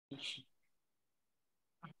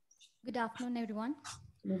Good afternoon, everyone.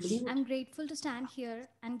 I'm grateful to stand here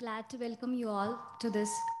and glad to welcome you all to this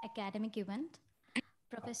academic event.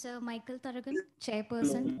 Professor Michael Tharagan,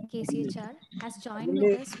 Chairperson, KCHR, has joined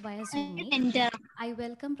with us via Zoom Meet. I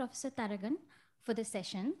welcome Professor Tharagan for this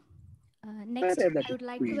session. Next, I would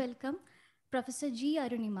like to welcome Professor G.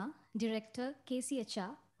 Arunima, Director, KCHR,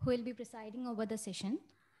 who will be presiding over the session.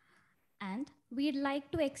 And we'd like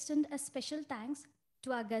to extend a special thanks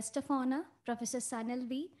to our guest of honor, Professor Sanil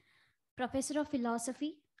V., Professor of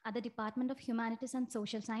Philosophy at the Department of Humanities and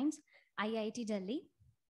Social Science, IIT Delhi,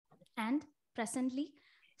 and presently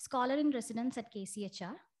scholar in residence at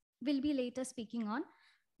KCHR, will be later speaking on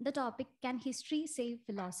the topic, Can History Save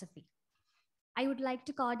Philosophy? I would like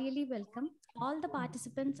to cordially welcome all the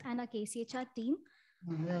participants and our KCHR team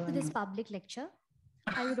to this public lecture.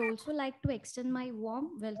 I would also like to extend my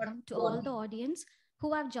warm welcome to all the audience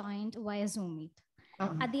who have joined via Zoom Meet.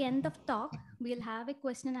 At the end of talk, we'll have a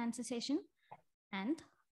question and answer session. And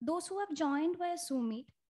those who have joined via Zoom Meet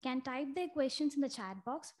can type their questions in the chat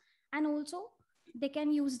box, and also they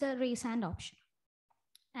can use the raise hand option.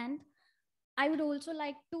 And I would also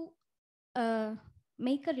like to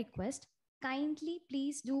make a request. Kindly,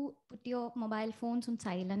 please do put your mobile phones on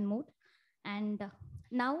silent mode. And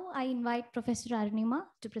now I invite Professor Arunima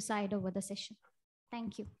to preside over the session.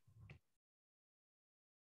 Thank you.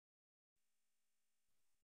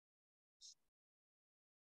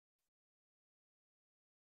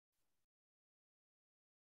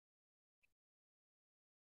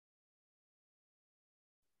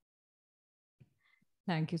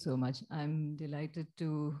 Thank you so much. I'm delighted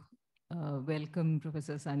to welcome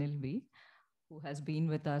Professor Sanil V., who has been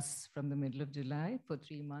with us from the middle of July for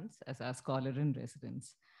 3 months as our scholar in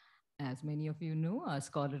residence. As many of you know, our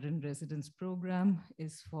scholar in residence program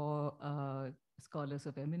is for scholars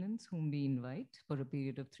of eminence whom we invite for a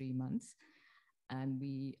period of 3 months. And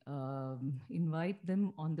we invite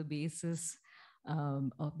them on the basis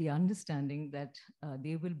of the understanding that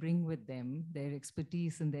they will bring with them their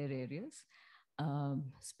expertise in their areas,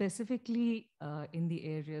 specifically in the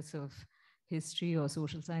areas of history or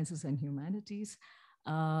social sciences and humanities,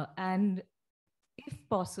 and if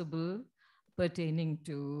possible, pertaining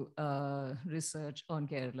to research on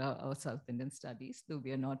Kerala or South Indian studies, though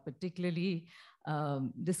we are not particularly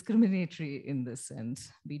discriminatory in this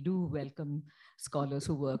sense. We do welcome scholars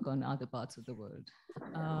who work on other parts of the world.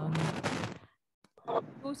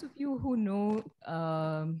 Those of you who know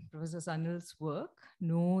Professor Sanil's work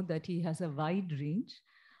know that he has a wide range.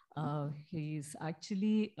 He's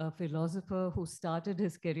actually a philosopher who started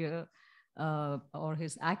his career or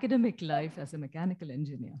his academic life as a mechanical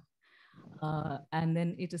engineer. And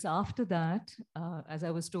then it is after that, as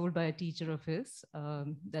I was told by a teacher of his,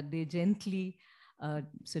 that they gently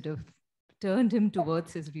sort of turned him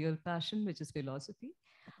towards his real passion, which is philosophy.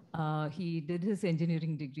 He did his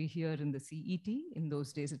engineering degree here in the CET. In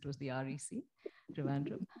those days, it was the REC,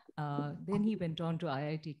 Thiruvananthapuram. Then he went on to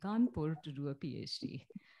IIT Kanpur to do a PhD.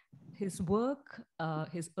 His work,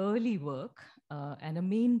 his early work, and a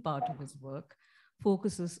main part of his work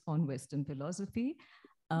focuses on Western philosophy.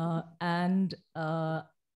 And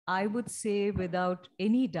I would say without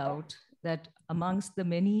any doubt that amongst the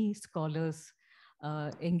many scholars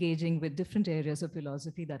engaging with different areas of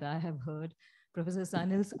philosophy that I have heard, Professor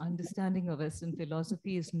Sanil's understanding of Western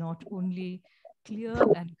philosophy is not only clear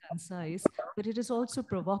and concise, but it is also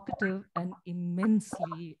provocative and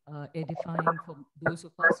immensely edifying for those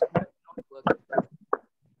of us who have not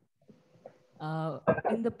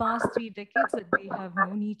worked. In the past 3 decades that we have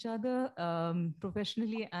known each other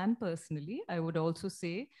professionally and personally, I would also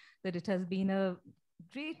say that it has been a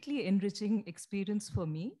greatly enriching experience for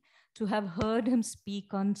me to have heard him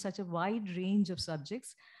speak on such a wide range of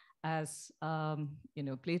subjects as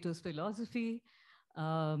Plato's philosophy,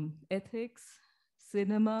 ethics,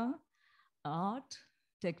 cinema, art,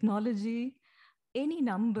 technology, any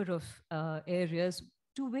number of areas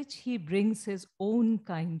to which he brings his own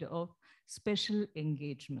kind of special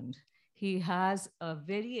engagement. He has a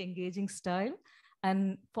very engaging style,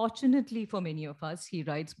 and fortunately for many of us, he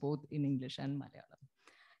writes both in English and Malayalam.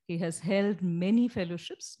 He has held many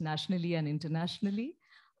fellowships nationally and internationally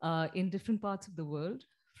in different parts of the world,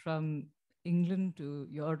 from England to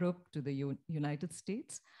Europe to the United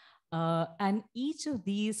States. And each of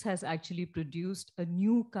these has actually produced a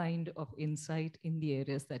new kind of insight in the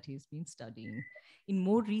areas that he's been studying. In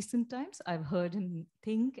more recent times, I've heard him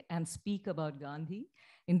think and speak about Gandhi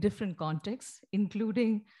in different contexts,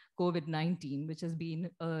 including COVID-19, which has been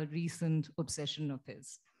a recent obsession of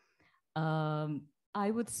his. I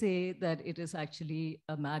would say that it is actually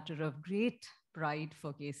a matter of great pride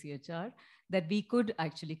for KCHR that we could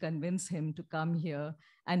actually convince him to come here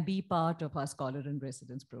and be part of our Scholar in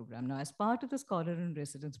Residence program. Now, as part of the Scholar in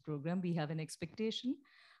Residence program, we have an expectation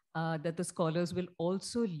that the scholars will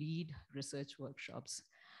also lead research workshops.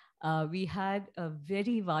 We had a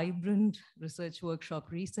very vibrant research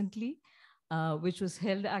workshop recently, which was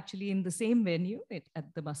held actually in the same venue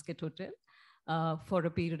at the Mascot Hotel for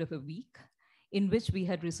a period of a week, in which we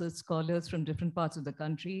had research scholars from different parts of the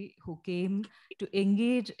country who came to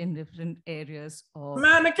engage in different areas of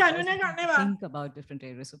philosophy, to think about different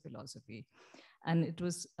areas of philosophy. And it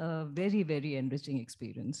was a very, very enriching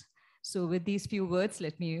experience. So with these few words,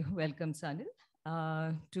 let me welcome Sanil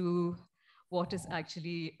to what is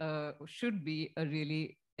actually, should be a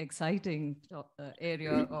really exciting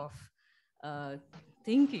area of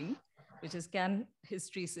thinking, which is, can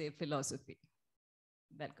history save philosophy?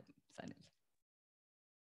 Welcome, Sanil.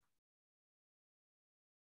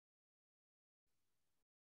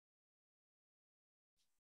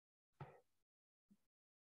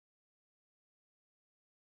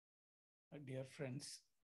 Dear friends,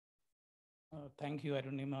 thank you,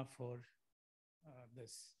 Arunima, for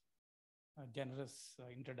this generous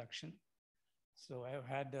introduction. So I've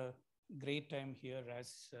had a great time here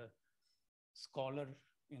as a scholar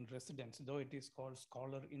in residence. Though it is called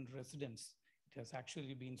scholar in residence, it has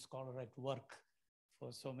actually been scholar at work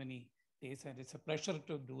for so many days. And it's a pleasure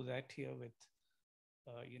to do that here with,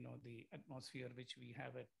 the atmosphere which we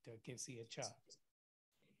have at KCHR.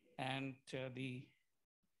 And the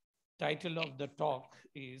title of the talk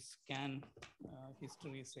is, Can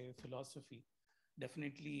History Save Philosophy?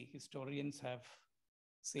 Definitely historians have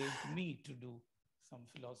saved me to do some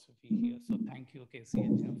philosophy here. So thank you,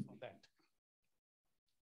 KCHR, for that.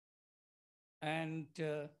 And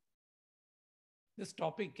this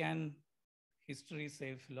topic, Can History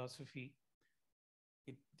Save Philosophy?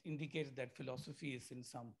 It indicates that philosophy is in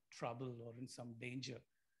some trouble or in some danger,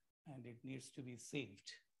 and it needs to be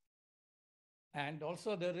saved. And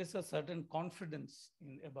also there is a certain confidence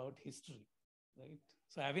about history, right?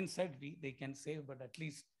 So having said they can save, but at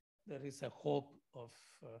least there is a hope of,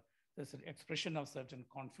 there's an expression of certain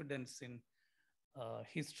confidence in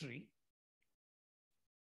history.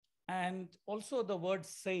 And also the word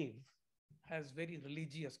save has very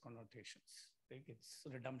religious connotations. Like it's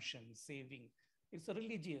redemption, saving. It's a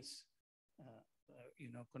religious,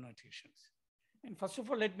 connotations. And first of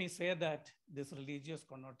all, let me say that this religious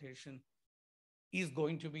connotation is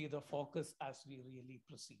going to be the focus as we really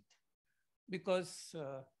proceed. Because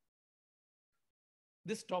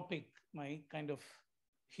this topic, my kind of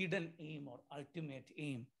hidden aim or ultimate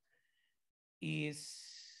aim, is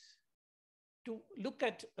to look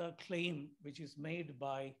at a claim which is made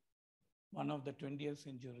by one of the 20th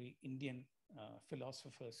century Indian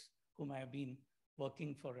philosophers whom I have been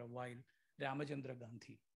working for a while, Ramachandra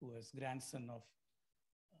Gandhi, who was grandson of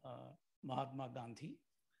Mahatma Gandhi,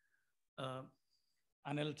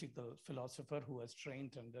 analytical philosopher who was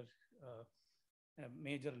trained under a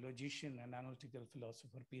major logician and analytical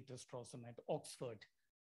philosopher, Peter Strawson at Oxford.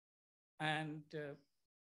 And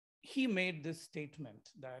he made this statement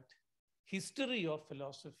that history of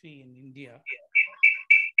philosophy in India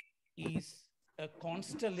is a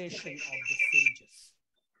constellation of the sages,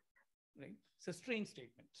 right? It's a strange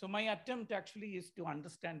statement. So my attempt actually is to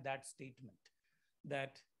understand that statement,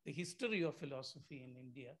 that the history of philosophy in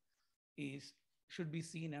India should be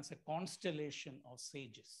seen as a constellation of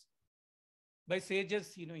sages. By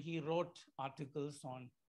sages, he wrote articles on,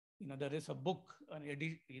 there is a book,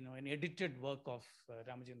 an edited work of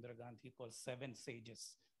Ramachandra Gandhi called Seven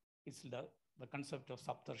Sages. It's the concept of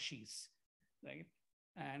Saptarshis, right?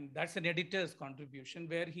 And that's an editor's contribution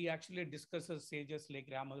where he actually discusses sages like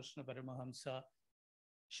Ramakrishna Paramahamsa,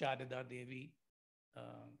 Sharada Devi,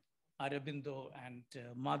 Aurobindo, and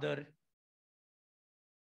Mother.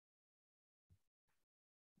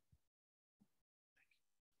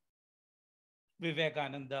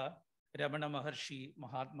 Vivekananda, Ramana Maharshi,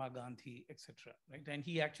 Mahatma Gandhi, etc. Right? And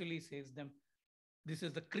he actually says them, this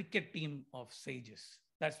is the cricket team of sages.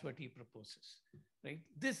 That's what he proposes. Right?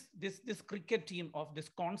 This cricket team of this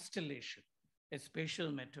constellation, a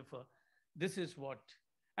spatial metaphor, this is what,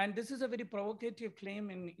 and this is a very provocative claim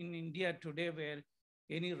in India today where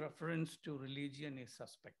any reference to religion is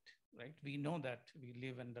suspect. Right? We know that we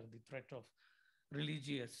live under the threat of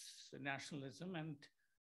religious nationalism, and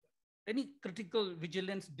any critical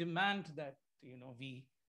vigilance demand that we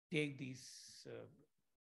take these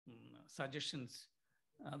suggestions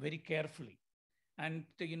very carefully. And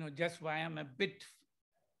just why I'm a bit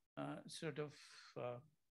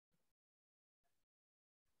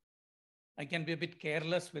I can be a bit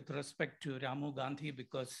careless with respect to Ramu Gandhi,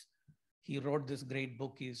 because he wrote this great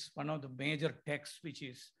book, is one of the major texts, which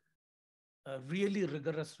is a really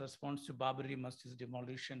rigorous response to Babri Masjid's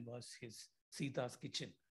demolition, was his Sita's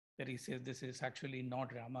Kitchen, where he says this is actually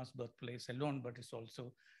not Rama's birthplace alone, but it's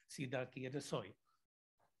also Sita ki rasoi.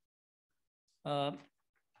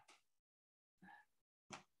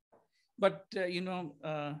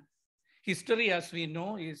 History, as we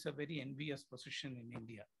know, is a very envious position in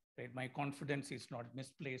India. Right? My confidence is not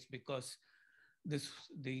misplaced because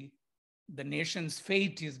the nation's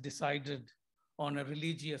fate is decided on a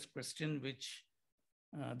religious question, which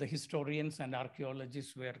the historians and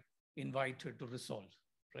archaeologists were invited to resolve.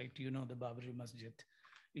 Right? You know the Babri Masjid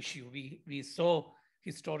issue. We saw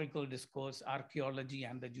historical discourse, archaeology,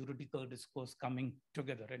 and the juridical discourse coming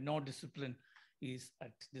together, and no discipline is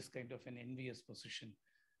at this kind of an envious position,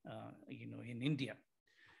 in India.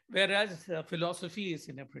 Whereas philosophy is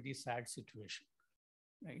in a pretty sad situation,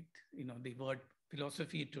 right? The word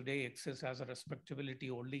philosophy today exists as a respectability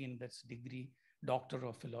only in this degree, Doctor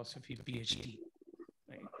of Philosophy, PhD,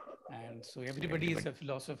 right? And so everybody is a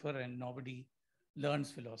philosopher and nobody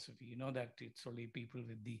learns philosophy. You know that it's only people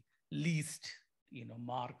with the least,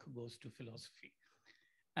 mark goes to philosophy.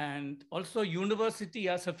 And also university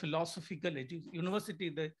as a philosophical university,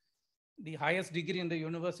 the highest degree in the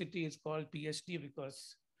university is called PhD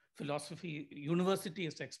because university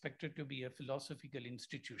is expected to be a philosophical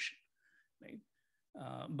institution, right?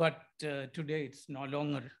 But today it's no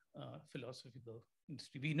longer philosophical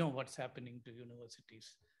institute. We know what's happening to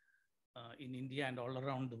universities in India and all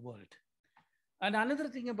around the world. And another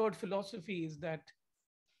thing about philosophy is that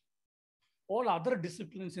all other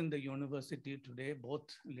disciplines in the university today, both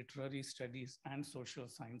literary studies and social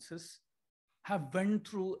sciences, have went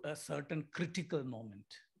through a certain critical moment,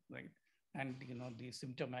 right? And the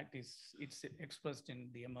symptomatic it's expressed in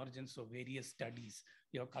the emergence of various studies,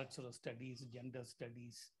 your cultural studies, gender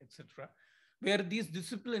studies, etc., where these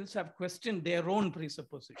disciplines have questioned their own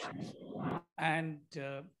presuppositions. And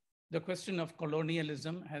the question of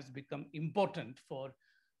colonialism has become important for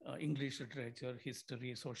English literature,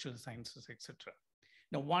 history, social sciences, etc.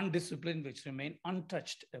 Now, one discipline which remained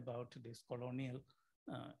untouched about this colonial,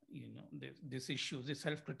 this issue, the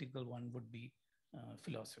self-critical one, would be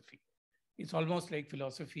philosophy. It's almost like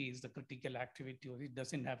philosophy is the critical activity, or it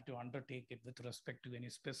doesn't have to undertake it with respect to any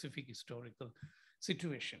specific historical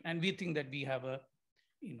situation. And we think that we have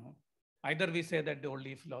either we say that the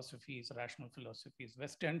only philosophy is rational philosophy, is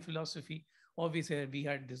Western philosophy, or we say we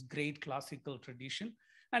had this great classical tradition.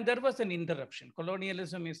 And there was an interruption.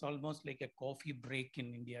 Colonialism is almost like a coffee break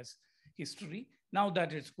in India's history. Now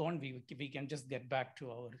that it's gone, we can just get back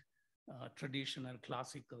to our traditional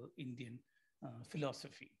classical Indian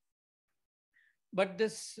philosophy. But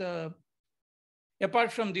this,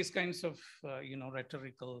 apart from these kinds of,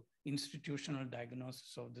 rhetorical institutional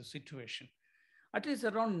diagnosis of the situation, at least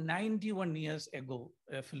around 91 years ago,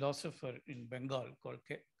 a philosopher in Bengal called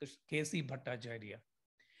K.C. Bhattacharya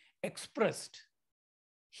expressed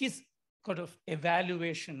his kind of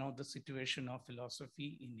evaluation of the situation of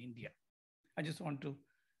philosophy in India. I just want to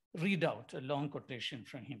read out a long quotation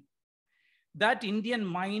from him. That Indian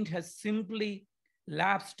mind has simply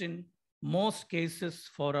lapsed in most cases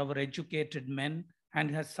for our educated men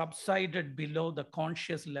and has subsided below the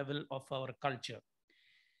conscious level of our culture.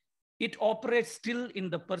 It operates still in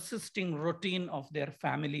the persisting routine of their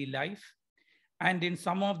family life and in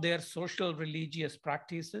some of their social religious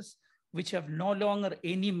practices, which have no longer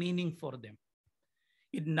any meaning for them.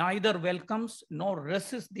 It neither welcomes nor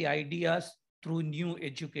resists the ideas through new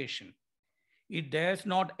education. It dares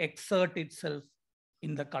not exert itself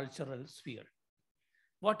in the cultural sphere.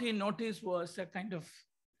 What he noticed was a kind of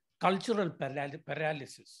cultural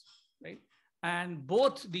paralysis, right? And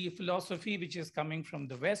both the philosophy, which is coming from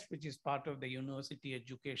the West, which is part of the university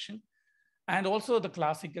education, and also the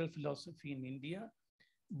classical philosophy in India,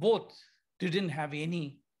 both didn't have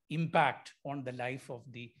any impact on the life of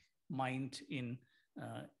the mind in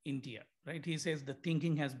India, right? He says the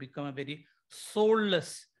thinking has become a very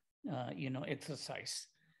soulless, exercise.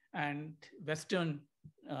 And Western,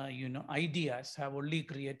 ideas have only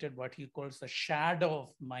created what he calls the shadow of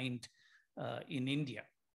mind in India.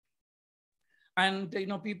 And,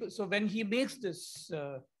 people, so when he makes this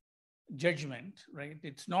judgment, right,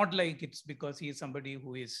 it's not like it's because he is somebody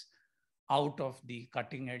who is out of the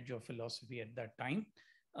cutting edge of philosophy at that time.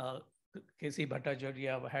 K.C.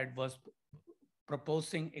 Bhattacharya was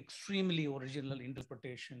proposing extremely original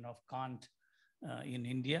interpretation of Kant in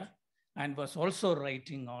India, and was also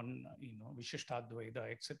writing on,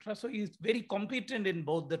 Vishishtadvaita, etc. So he's very competent in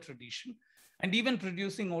both the tradition and even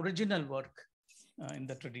producing original work in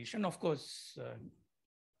the tradition. Of course,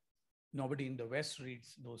 Nobody in the West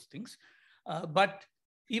reads those things. But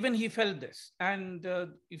even he felt this. And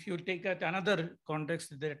if you take at another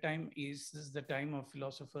context at that time, this is the time of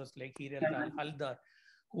philosophers like Hiral Haldar,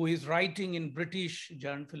 who is writing in British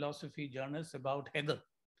philosophy journals about Hegel,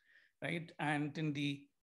 right? And in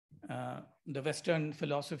the Western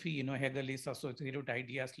philosophy, Hegel is associated with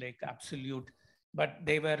ideas like absolute, but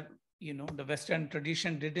they were, the Western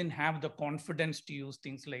tradition didn't have the confidence to use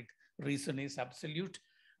things like reason is absolute.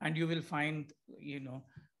 And you will find,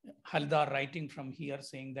 Haldar writing from here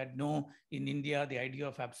saying that no, in India, the idea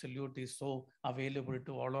of absolute is so available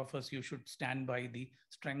to all of us, you should stand by the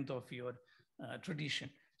strength of your tradition.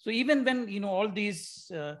 So even when, all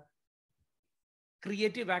these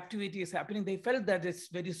creative activity is happening, they felt that it's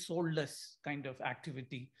very soulless kind of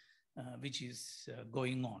activity which is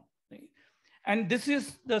going on. Right? And this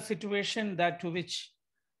is the situation that to which,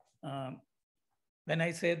 when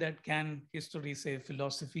I say that can history say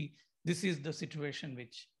philosophy, this is the situation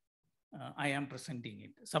which I am presenting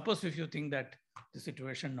it. Suppose if you think that the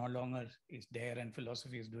situation no longer is there and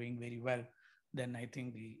philosophy is doing very well, then I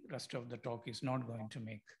think the rest of the talk is not going to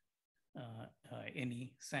make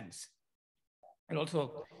any sense. And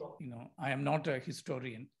also, I am not a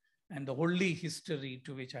historian, and the only history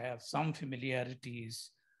to which I have some familiarity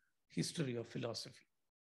is history of philosophy.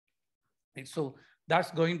 And so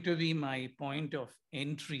that's going to be my point of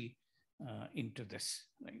entry into this,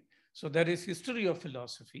 right? So there is history of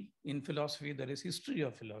philosophy. In philosophy, there is history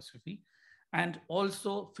of philosophy and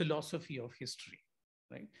also philosophy of history,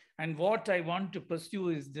 right? And what I want to pursue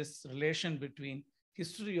is this relation between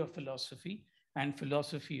history of philosophy and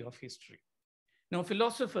philosophy of history. Now,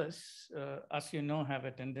 philosophers, as you know, have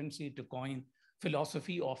a tendency to coin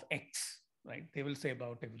philosophy of X, right? They will say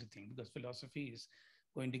about everything because philosophy is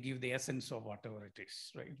going to give the essence of whatever it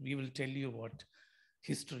is, right? We will tell you what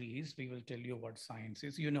history is. We will tell you what science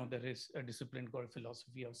is. There is a discipline called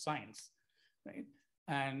philosophy of science, right?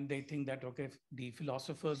 And they think that, okay, the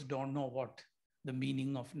philosophers don't know what the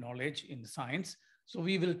meaning of knowledge in science, so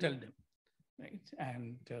we will tell them, right?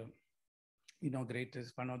 And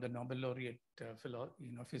greatest one of the Nobel laureate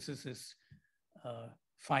physicists,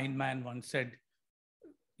 Feynman once said,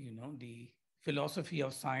 the philosophy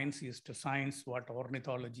of science is to science what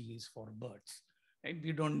ornithology is for birds. Right?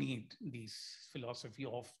 We don't need these philosophy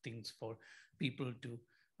of things for people to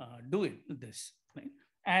do this. Right?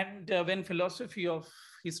 And when philosophy of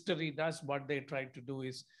history does, what they try to do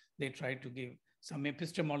is they try to give some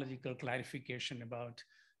epistemological clarification about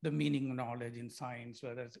the meaning of knowledge in science,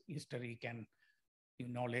 whether history can,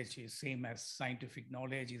 knowledge is same as scientific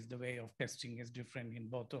knowledge, is the way of testing is different in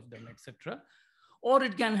both of them, etc. Or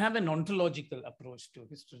it can have an ontological approach to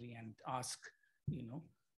history and ask,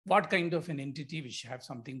 what kind of an entity which have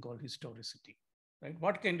something called historicity, right?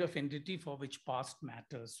 What kind of entity for which past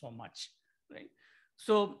matters so much, right?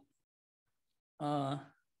 So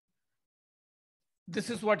this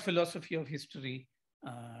is what philosophy of history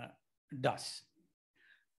does.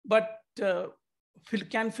 But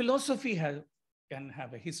can philosophy can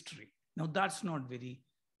have a history? Now that's not very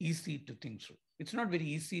easy to think through. It's not very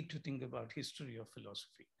easy to think about history of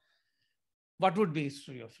philosophy. What would be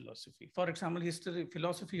history of philosophy? For example,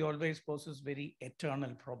 philosophy always poses very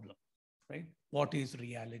eternal problem, right? What is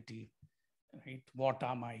reality, right? What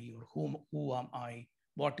am I, or who am I?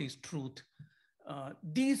 What is truth?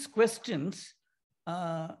 These questions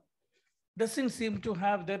doesn't seem to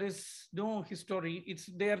have, there is no history.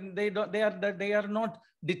 They are not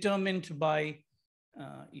determined by,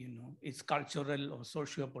 its cultural or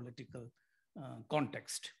socio-political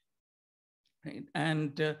context, right?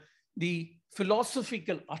 And the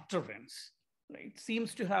philosophical utterance, right,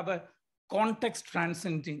 seems to have a context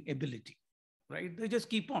transcending ability, right? They just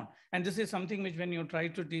keep on. And this is something which when you try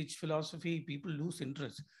to teach philosophy, people lose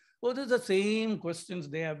interest. Well, these are the same questions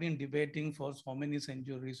they have been debating for so many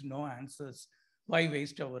centuries, no answers. Why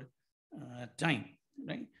waste our time,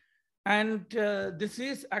 right? And this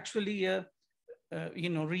is actually a,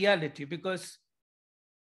 reality, because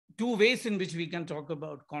two ways in which we can talk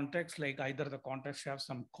about context, like either the context has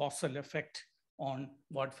some causal effect on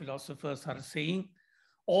what philosophers are saying,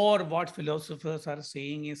 or what philosophers are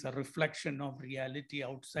saying is a reflection of reality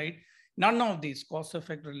outside. None of these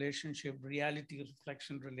cause-effect relationship, reality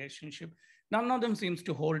reflection relationship, none of them seems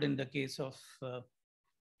to hold in the case of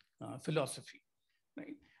philosophy,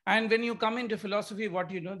 right? And when you come into philosophy, what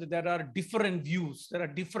you know, that there are different views, there are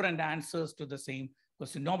different answers to the same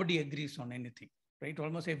question. Nobody agrees on anything, right?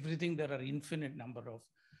 Almost everything, there are infinite number of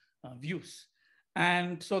views.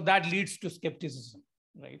 And so that leads to skepticism,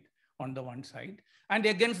 right? On the one side. And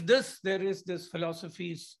against this, there is this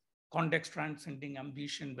philosophy's context transcending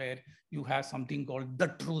ambition, where you have something called the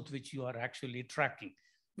truth, which you are actually tracking,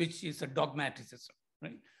 which is a dogmaticism,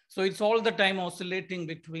 right? So it's all the time oscillating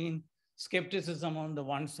between skepticism on the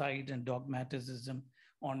one side and dogmaticism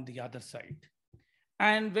on the other side.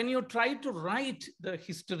 And when you try to write the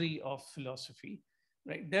history of philosophy,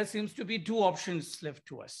 right, there seems to be two options left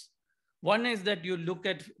to us. One is that you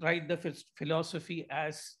write the philosophy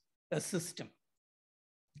as a system.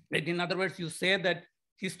 Right? In other words, you say that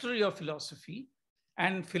history of philosophy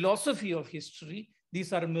and philosophy of history,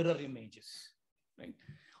 these are mirror images, right?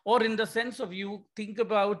 Or in the sense of, you think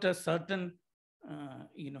about a certain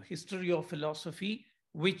history of philosophy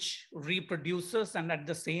which reproduces and at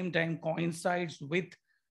the same time coincides with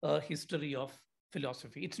a history of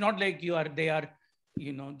philosophy. It's not like you are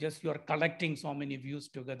collecting so many views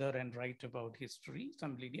together and write about history,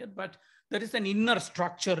 some linear, but there is an inner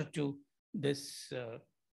structure to this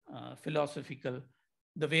philosophical,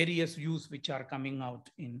 the various views which are coming out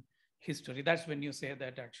in history. That's when you say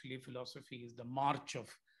that actually philosophy is the march of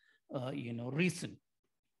reason.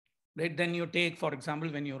 Right? Then you take, for example,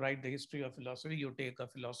 when you write the history of philosophy, you take a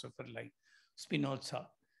philosopher like Spinoza,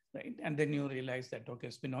 right? And then you realize that, okay,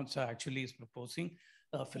 Spinoza actually is proposing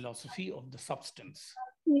a philosophy of the substance.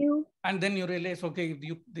 And then you realize, okay,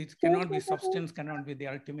 this cannot be substance, cannot be the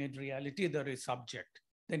ultimate reality, there is subject.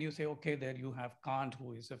 Then you say, okay, there you have Kant,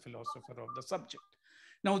 who is a philosopher of the subject.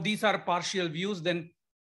 Now, these are partial views. Then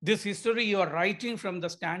this history you are writing from the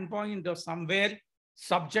standpoint of somewhere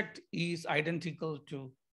subject is identical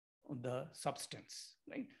to the substance,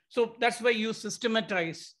 right? So that's why you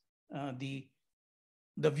systematize the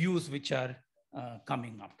views which are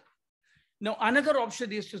coming up. Now, another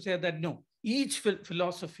option is to say that no, each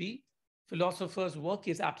philosopher's work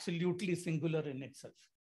is absolutely singular in itself,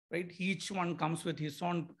 right? Each one comes with his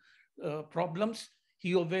own problems.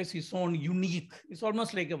 He always his own unique. It's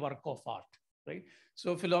almost like a work of art, right?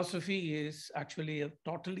 So philosophy is actually a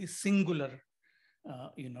totally singular,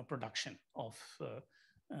 production of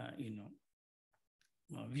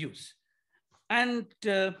views. And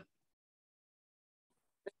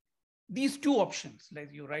these two options,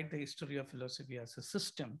 like you write the history of philosophy as a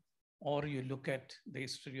system, or you look at the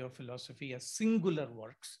history of philosophy as singular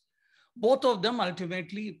works, both of them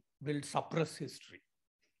ultimately will suppress history,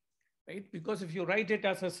 right? Because if you write it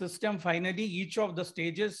as a system, finally, each of the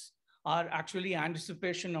stages are actually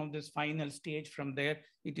anticipation of this final stage. From there,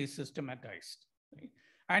 it is systematized, right?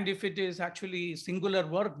 And if it is actually singular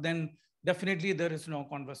work, then definitely there is no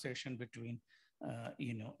conversation between,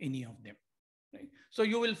 any of them. Right? So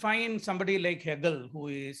you will find somebody like Hegel, who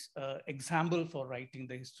is an example for writing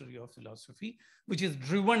the history of philosophy, which is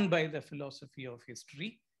driven by the philosophy of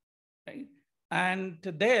history. Right? And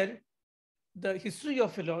there, the history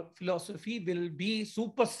of philosophy will be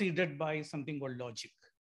superseded by something called logic.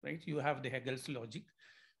 Right? You have the Hegel's logic,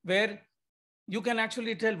 where you can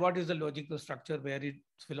actually tell what is the logical structure, where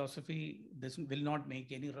philosophy will not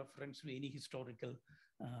make any reference to any historical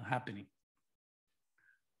happening.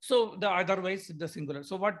 So the otherwise the singular.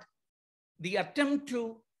 So what the attempt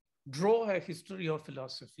to draw a history of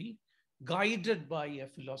philosophy guided by a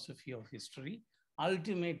philosophy of history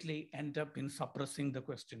ultimately end up in suppressing the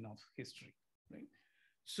question of history, right?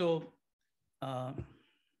 So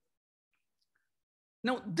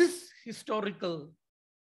now this historical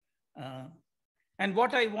and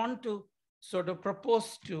what I want to sort of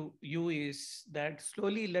propose to you is that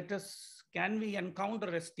slowly can we encounter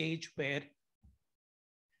a stage where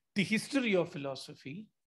the history of philosophy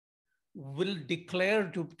will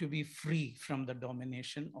declare to be free from the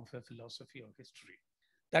domination of a philosophy of history.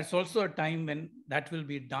 That's also a time when that will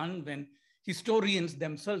be done, when historians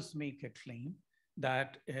themselves make a claim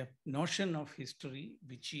that a notion of history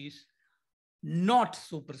which is not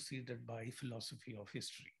superseded by philosophy of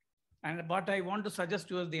history. And what I want to suggest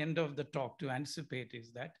towards the end of the talk to anticipate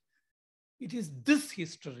is that it is this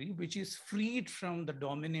history which is freed from the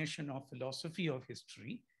domination of philosophy of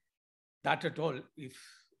history, that at all, if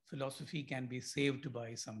philosophy can be saved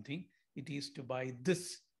by something, it is to by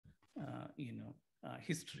this,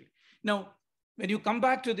 history. Now, when you come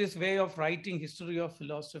back to this way of writing history of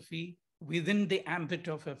philosophy within the ambit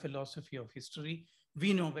of a philosophy of history,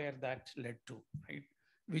 we know where that led to, right?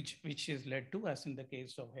 Which is led to, as in the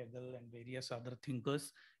case of Hegel and various other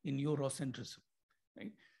thinkers, in Eurocentrism,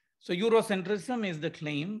 right? So Eurocentrism is the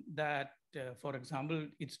claim that, for example,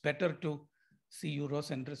 it's better to see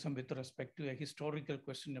Eurocentrism with respect to a historical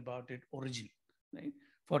question about its origin, right?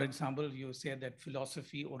 For example, you say that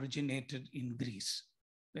philosophy originated in Greece.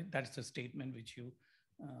 Right? That's a statement which you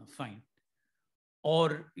find.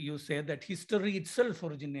 Or you say that history itself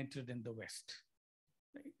originated in the West.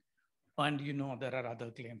 Right? And there are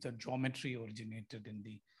other claims that geometry originated in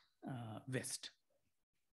the West.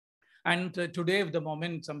 And today, the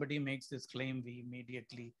moment somebody makes this claim, we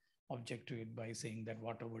immediately object to it by saying that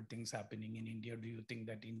whatever things happening in India, do you think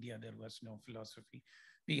that India, there was no philosophy?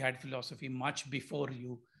 We had philosophy much before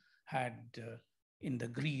you had in the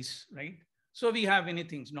Greece, right? So we have many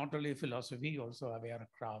things, not only philosophy, you also have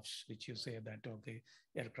aircrafts, which you say that, okay,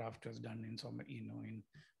 aircraft was done in some, in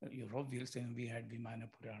Europe, we'll say we had Vimana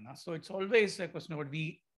Purana. So it's always a question of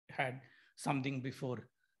we had something before,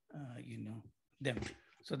 them.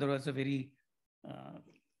 So there was a very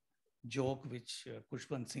joke which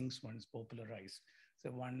Kushwant Singh once popularized.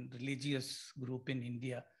 So one religious group in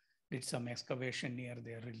India did some excavation near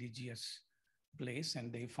their religious place,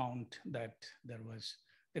 and they found that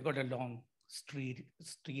they got a long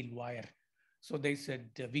steel wire. So they said,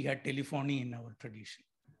 we had telephony in our tradition.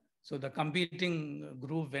 So the competing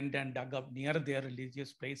group went and dug up near their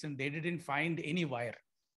religious place, and they didn't find any wire.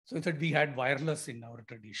 So they said, we had wireless in our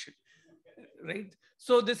tradition, right?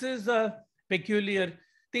 So this is a peculiar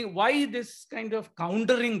thing. Why this kind of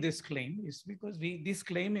countering this claim is because this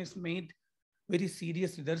claim is made very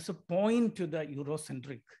seriously. There's a point to the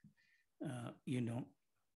Eurocentric,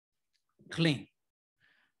 claim.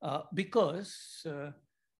 Because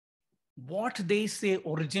what they say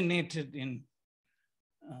originated in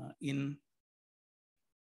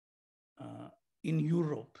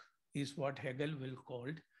Europe is what Hegel will call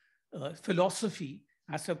philosophy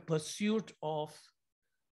as a pursuit of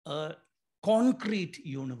a concrete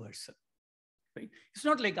universal. Right? It's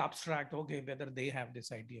not like abstract, okay, whether they have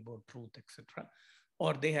this idea about truth, etc.,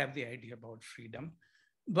 or they have the idea about freedom.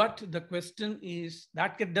 But the question is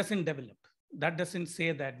that doesn't develop. That doesn't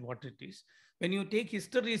say that what it is. When you take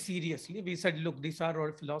history seriously, we said, look, these are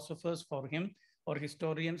all philosophers for him or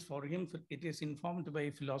historians for him. It is informed by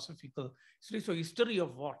philosophical history. So history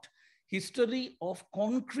of what? History of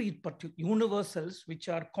concrete universals, which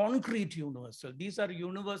are concrete universals. These are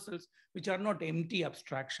universals which are not empty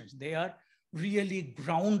abstractions. They are really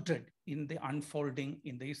grounded in the unfolding,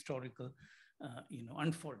 in the historical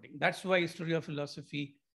unfolding. That's why history of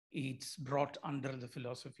philosophy, it's brought under the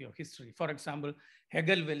philosophy of history. For example,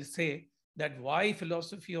 Hegel will say that why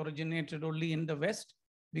philosophy originated only in the West?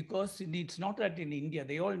 Because it's not that in India,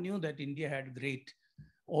 they all knew that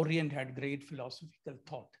Orient had great philosophical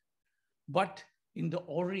thought. But in the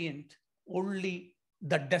Orient, only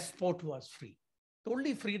the despot was free. The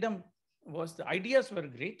only freedom was, the ideas were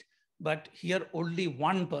great, but here only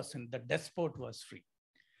one person, the despot, was free.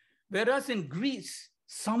 Whereas in Greece,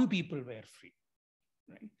 some people were free,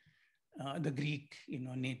 right? The Greek,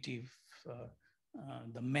 native,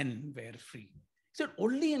 the men were free. So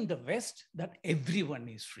only in the West that everyone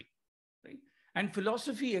is free, right? And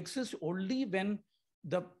philosophy exists only when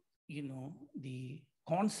the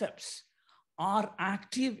concepts are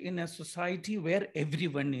active in a society where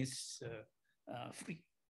everyone is free.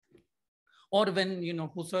 Or when,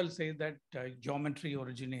 Husserl says that geometry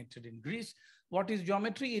originated in Greece. What is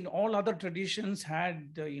geometry? In all other traditions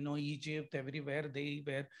had, Egypt, everywhere, they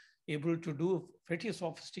were able to do pretty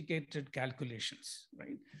sophisticated calculations,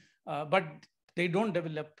 right? But they don't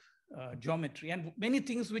develop geometry. And many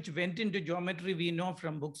things which went into geometry, we know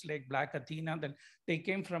from books like Black Athena, that they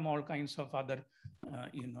came from all kinds of other,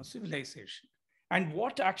 civilization. And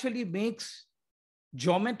what actually makes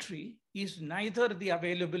geometry is neither the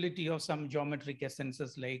availability of some geometric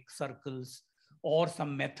essences like circles or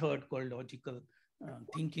some method called logical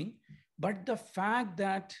thinking, but the fact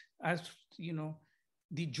that, as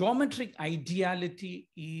the geometric ideality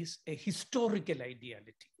is a historical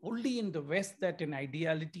ideality. Only in the West that an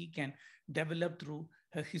ideality can develop through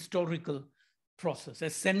a historical process, a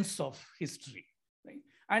sense of history, right?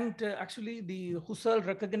 And actually, the Husserl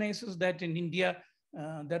recognizes that in India,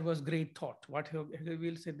 there was great thought. What he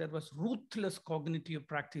will say, there was ruthless cognitive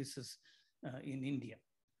practices in India,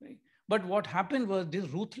 right? But what happened was these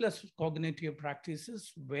ruthless cognitive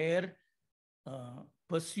practices were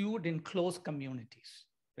pursued in close communities,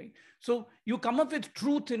 right? So you come up with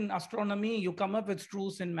truth in astronomy, you come up with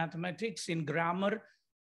truths in mathematics, in grammar,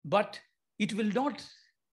 but it will not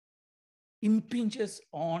impinge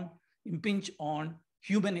on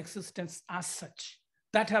human existence as such.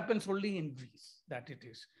 That happens only in Greece, that it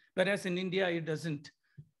is. Whereas in India, it doesn't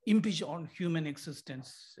impinge on human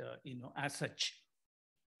existence, as such.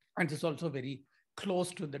 And it's also very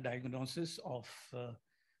close to the diagnosis of,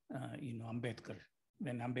 Ambedkar.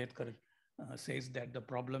 When Ambedkar says that the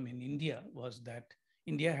problem in India was that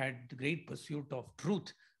India had great pursuit of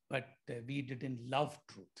truth, but we didn't love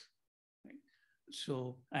truth. Right?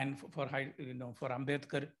 So, and for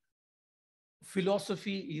Ambedkar,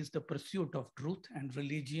 philosophy is the pursuit of truth and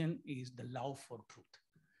religion is the love for truth.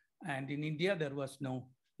 And in India, there was no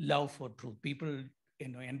love for truth. People,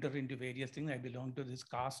 enter into various things. I belong to this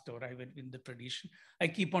caste or I went in the tradition. I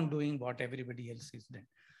keep on doing what everybody else is doing.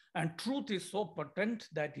 And truth is so potent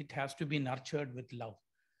that it has to be nurtured with love.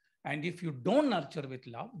 And if you don't nurture with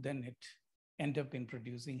love, then it ends up in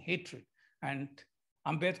producing hatred. And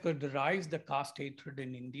Ambedkar derives the caste hatred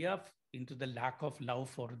in India into the lack of love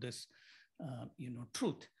for this,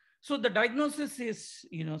 truth. So the diagnosis is,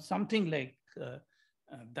 something like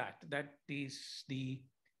that is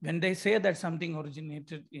when they say that something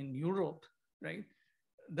originated in Europe, right?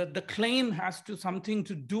 The claim has to something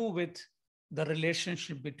to do with the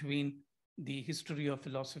relationship between the history of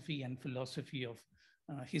philosophy and philosophy of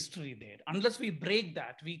history there. Unless we break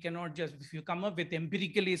that, we cannot just, if you come up with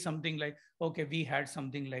empirically something like, okay, we had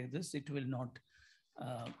something like this, it will not,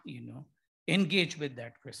 engage with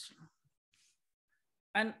that question.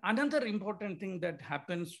 And another important thing that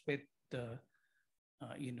happens with,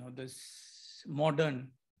 this modern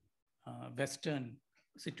Western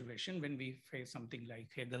situation, when we face something like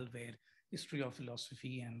Hegel, where history of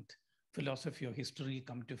philosophy and philosophy of history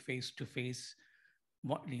come to face,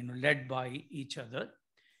 led by each other,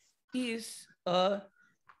 is a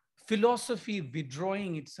philosophy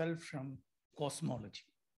withdrawing itself from cosmology.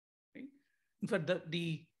 Right? In fact,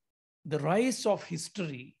 the rise of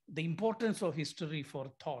history, the importance of history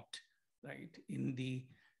for thought, right, in the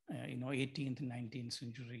 18th, 19th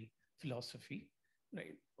century philosophy,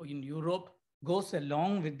 right, in Europe, goes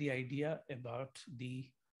along with the idea about the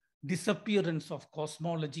disappearance of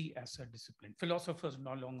cosmology as a discipline. Philosophers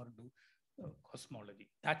no longer do cosmology.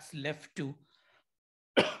 That's left to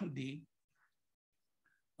the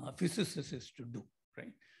physicists to do,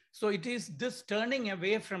 right? So it is this turning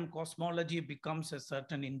away from cosmology becomes a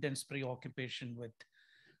certain intense preoccupation with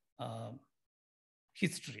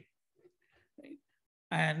history, right?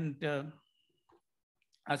 And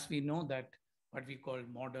as we know that what we call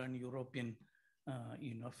modern European,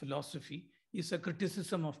 philosophy is a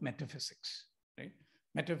criticism of metaphysics, right?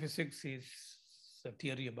 Metaphysics is a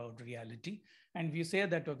theory about reality. And we say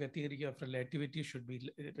that, okay, theory of relativity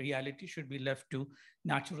reality should be left to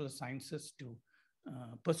natural sciences to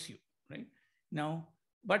pursue, right? Now,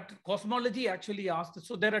 but cosmology actually asks,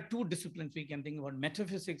 so there are two disciplines we can think about.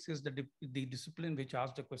 Metaphysics is the discipline which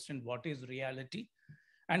asks the question, what is reality?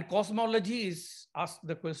 And cosmology asks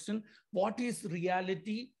the question, what is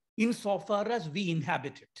reality insofar as we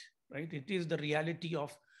inhabit it, right? It is the reality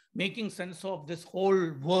of making sense of this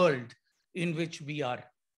whole world in which we are,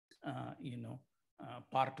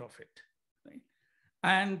 part of it, right?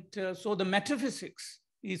 And so the metaphysics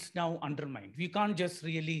is now undermined. We can't just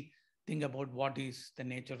really think about what is the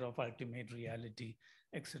nature of ultimate reality,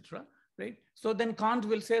 etc. Right? So then Kant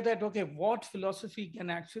will say that, okay, what philosophy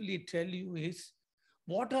can actually tell you is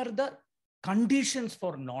what are the conditions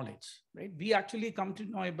for knowledge, right? We actually come to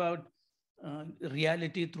know about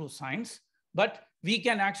reality through science, but we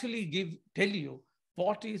can actually tell you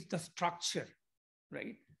what is the structure,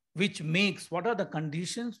 right? What are the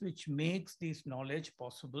conditions which makes this knowledge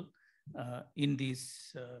possible in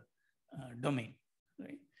this domain,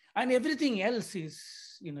 right? And everything else is,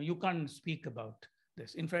 you can't speak about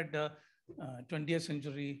this. In fact, the 20th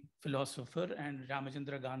century philosopher and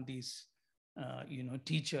Ramachandra Gandhi's,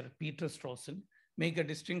 teacher, Peter Strawson, make a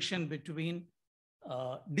distinction between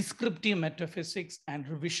descriptive metaphysics and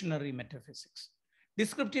revisionary metaphysics.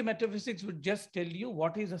 Descriptive metaphysics would just tell you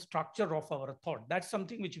what is the structure of our thought. That's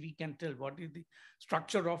something which we can tell. What is the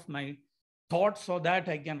structure of my thought, so that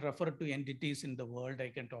I can refer to entities in the world, I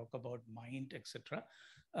can talk about mind, etc.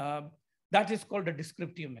 That is called a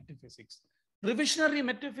descriptive metaphysics. Revisionary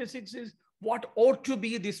metaphysics is what ought to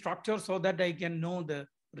be the structure so that I can know the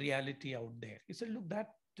reality out there. He said, look,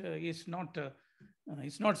 that is not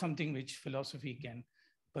it's not something which philosophy can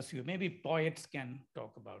pursue. Maybe poets can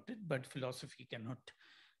talk about it, but philosophy cannot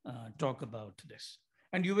talk about this.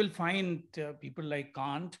 And you will find people like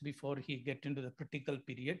Kant, before he get into the critical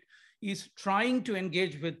period, is trying to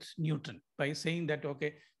engage with Newton by saying that,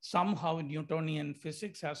 okay, somehow Newtonian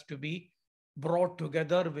physics has to be brought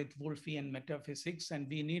together with Wolffian metaphysics. And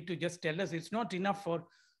we need to just tell us, it's not enough for,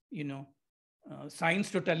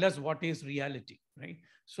 science to tell us what is reality, right?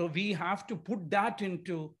 So we have to put that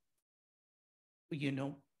into,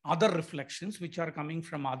 other reflections which are coming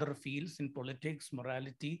from other fields in politics,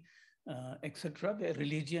 morality, etc.,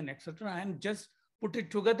 religion, etc., and just put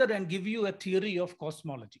it together and give you a theory of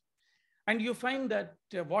cosmology. And you find that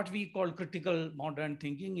what we call critical modern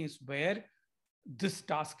thinking is where this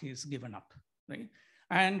task is given up, right?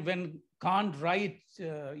 And when Kant writes,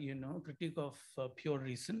 critique of pure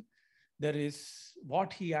reason, there is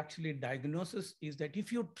what he actually diagnoses is that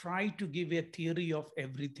if you try to give a theory of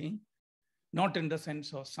everything, not in the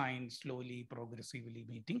sense of science slowly, progressively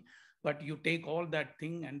meeting, but you take all that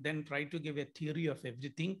thing and then try to give a theory of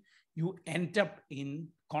everything, you end up in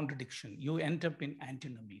contradiction. You end up in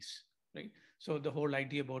antinomies, right? So the whole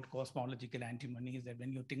idea about cosmological antinomy is that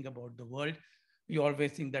when you think about the world, you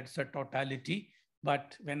always think that's a totality.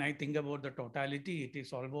 But when I think about the totality, it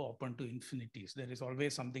is always open to infinities. There is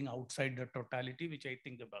always something outside the totality, which I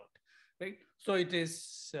think about, right? So it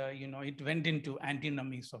is, it went into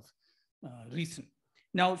antinomies of reason.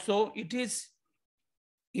 Now, so it is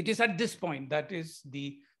at this point that is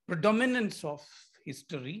the predominance of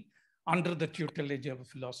history under the tutelage of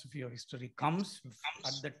philosophy of history comes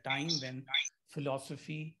at the time when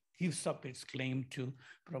philosophy gives up its claim to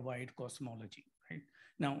provide cosmology, right?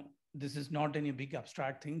 Now, this is not any big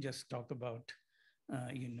abstract thing. Just talk about,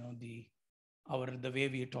 the way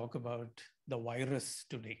we talk about the virus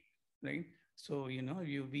today, right? So,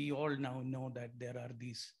 we all now know that there are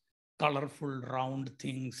these colorful round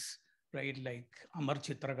things, right? Like Amar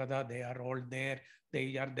Chitragada, they are all there.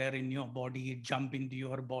 They are there in your body, jump into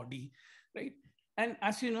your body, right? And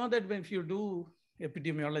as you know that if you do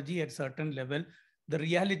epidemiology at certain level, the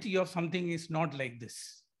reality of something is not like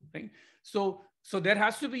this, right? So there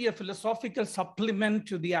has to be a philosophical supplement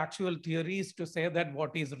to the actual theories to say that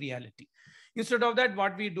what is reality. Instead of that,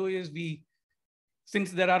 what we do is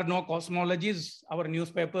since there are no cosmologies, our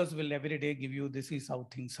newspapers will every day give you, this is how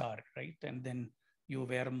things are, right? And then you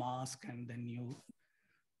wear a mask and then you,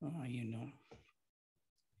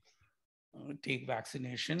 take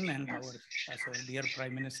vaccination. And as our dear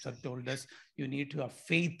Prime Minister told us, you need to have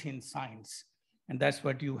faith in science. And that's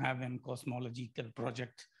what you have when cosmological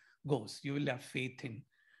project goes. You will have faith in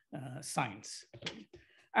science.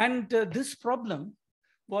 And this problem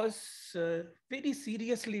was very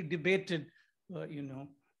seriously debated,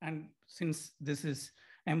 and since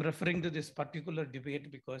I'm referring to this particular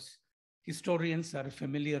debate because historians are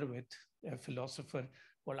familiar with a philosopher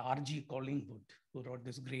called R.G. Collingwood, who wrote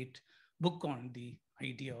this great book on the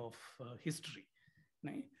idea of history,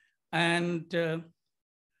 right? And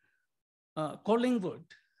Collingwood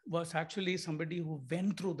was actually somebody who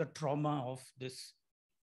went through the trauma of this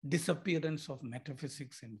disappearance of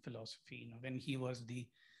metaphysics in philosophy. When he was the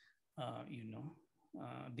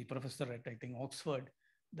professor at, I think, Oxford,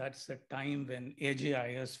 that's the time when A.J.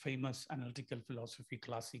 Iyer's famous analytical philosophy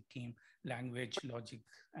classic came, Language, Logic,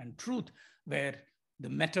 and Truth, where the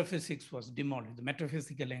metaphysics was demolished. The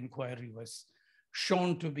metaphysical inquiry was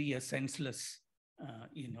shown to be a senseless,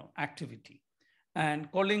 activity.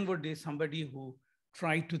 And Collingwood is somebody who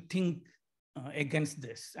tried to think against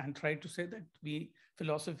this and tried to say that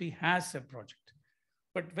philosophy has a project.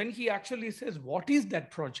 But when he actually says, what is that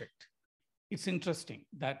project? It's interesting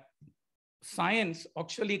that science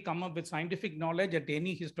actually come up with scientific knowledge at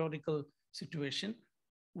any historical situation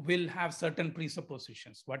will have certain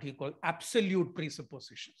presuppositions, what he called absolute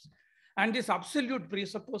presuppositions. And this absolute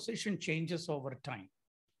presupposition changes over time,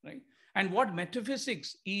 right? And what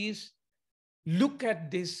metaphysics is, look at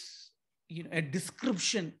this, a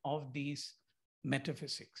description of these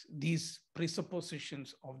metaphysics, these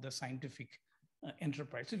presuppositions of the scientific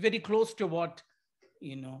enterprise. It's very close to what,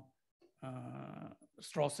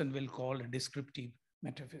 Strawson will call a descriptive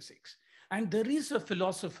metaphysics. And there is a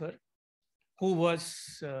philosopher who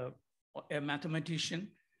was a mathematician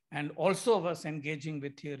and also was engaging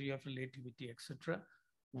with theory of relativity, etc.,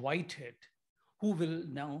 Whitehead, who will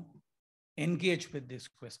now engage with this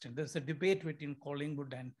question. There's a debate between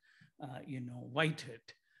Collingwood and, Whitehead.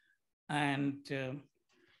 And,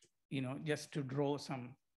 just to draw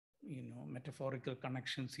some, metaphorical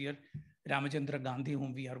connections here, Ramachandra Gandhi,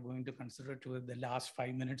 whom we are going to consider to the last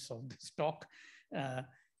 5 minutes of this talk,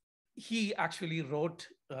 he actually wrote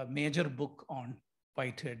a major book on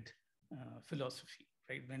Whitehead philosophy,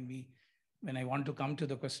 right? When I want to come to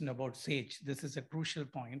the question about sage, this is a crucial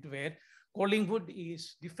point where Collingwood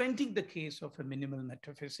is defending the case of a minimal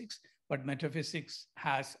metaphysics, but metaphysics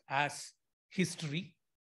has as history,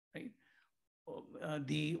 right?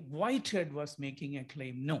 The Whitehead was making a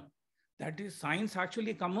claim, no, that is science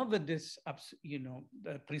actually come up with this,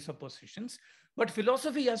 the presuppositions, but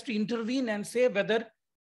philosophy has to intervene and say whether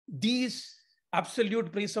these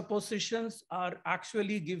absolute presuppositions are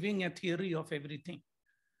actually giving a theory of everything.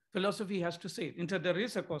 Philosophy has to say, there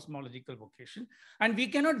is a cosmological vocation, and we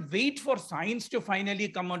cannot wait for science to finally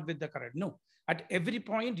come out with the correct. No, at every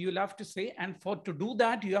point you'll have to say, and to do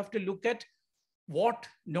that, you have to look at what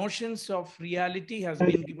notions of reality has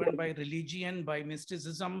been given by religion, by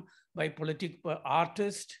mysticism, by political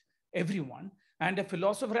artists, everyone. And a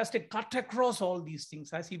philosopher has to cut across all these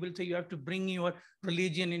things. As he will say, you have to bring your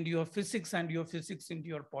religion into your physics and your physics into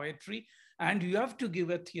your poetry. And you have to give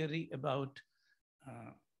a theory about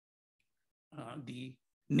the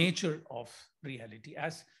nature of reality.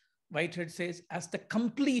 As Whitehead says, as the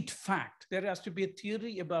complete fact, there has to be a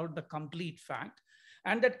theory about the complete fact.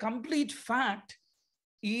 And that complete fact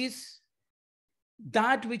is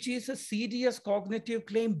that which is a serious cognitive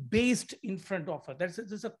claim based in front of her. There's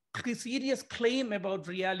a serious claim about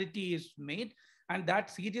reality is made, and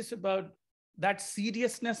that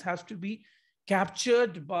seriousness has to be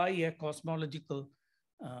captured by a cosmological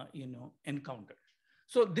encounter.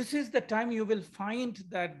 So this is the time you will find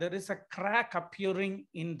that there is a crack appearing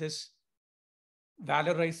in this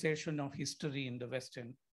valorization of history in the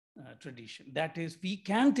Western tradition. That is, we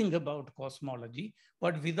can think about cosmology,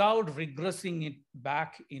 but without regressing it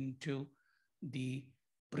back into the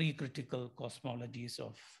pre-critical cosmologies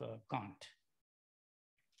of Kant.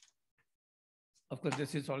 Of course,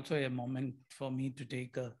 this is also a moment for me to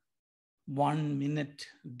take a 1 minute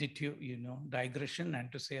digression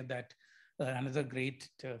and to say that another great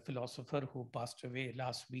philosopher who passed away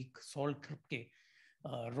last week, Sol Kripke,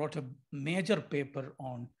 wrote a major paper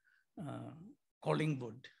on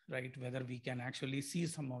Collingwood, right? Whether we can actually see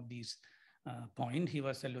some of these points. He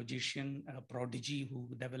was a logician, a prodigy who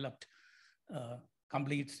developed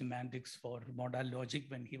complete semantics for modal logic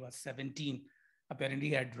when he was 17. Apparently,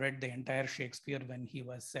 he had read the entire Shakespeare when he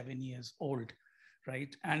was 7 years old,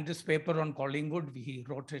 right? And this paper on Collingwood, he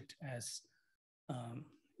wrote it as,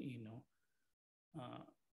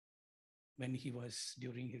 when he was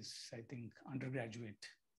during his, I think, undergraduate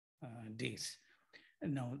days.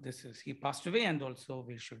 And now he passed away, and also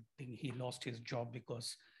we should think he lost his job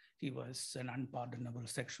because he was an unpardonable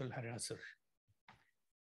sexual harasser.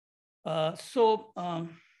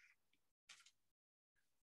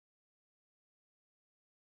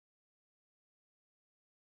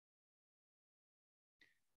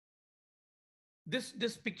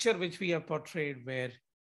 This picture which we have portrayed, where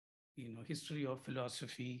history of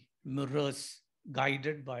philosophy mirrors,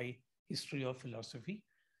 guided by history of philosophy.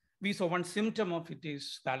 We saw one symptom of it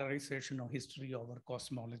is valorization of history over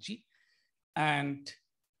cosmology. And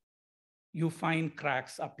you find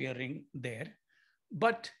cracks appearing there.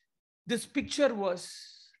 But this picture was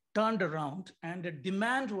turned around and a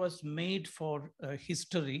demand was made for a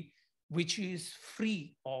history which is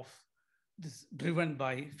free of this, driven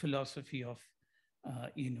by philosophy of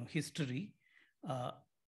history,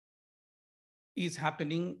 is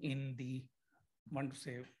happening in the, I want to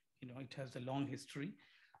say, it has a long history,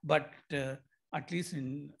 but at least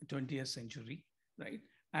in 20th century, right?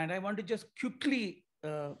 And I want to just quickly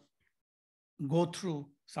go through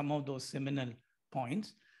some of those seminal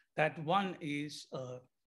points. That one is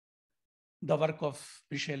the work of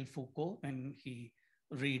Michel Foucault when he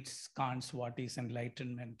reads Kant's What is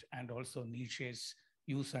Enlightenment, and also Nietzsche's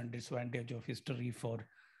Use and Disadvantage of History for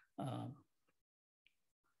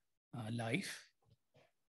Life.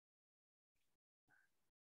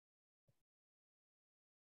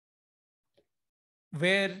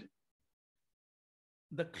 Where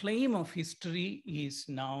the claim of history is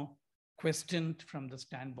now questioned from the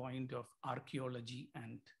standpoint of archaeology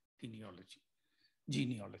and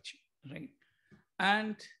genealogy, right?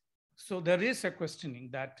 And so there is a questioning,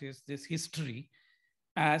 that is this history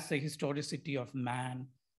as a historicity of man,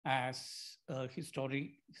 as a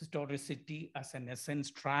historicity as an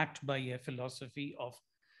essence tracked by a philosophy of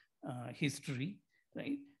history,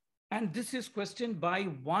 right? And this is questioned by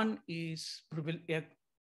one is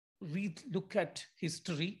look at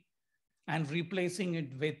history and replacing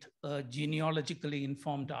it with genealogically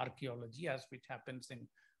informed archaeology, as which happens in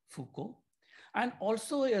Foucault. And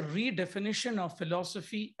also a redefinition of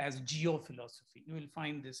philosophy as geophilosophy. You will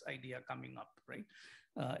find this idea coming up, right,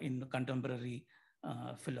 in contemporary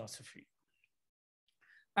philosophy.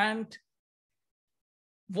 And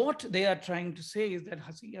what they are trying to say is that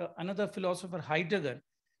another philosopher, Heidegger,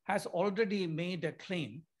 has already made a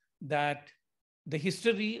claim that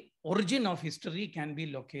the origin of history can be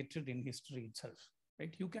located in history itself,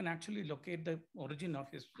 right? You can actually locate the origin of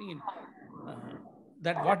history in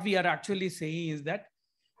that. What we are actually saying is that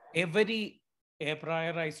every a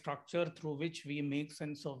priori structure through which we make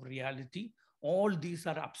sense of reality, all these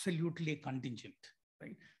are absolutely contingent,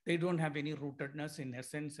 right? They don't have any rootedness in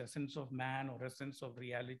essence of man or essence of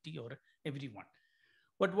reality or everyone.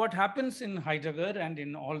 But what happens in Heidegger and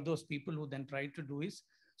in all those people who then try to do is,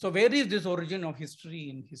 so where is this origin of history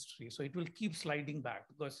in history? So it will keep sliding back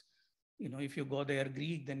because, if you go there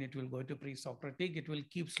Greek, then it will go to pre-Socratic, it will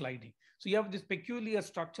keep sliding. So you have this peculiar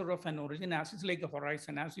structure of an origin as it's like a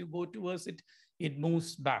horizon. As you go towards it, it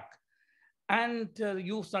moves back. And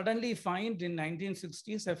you suddenly find in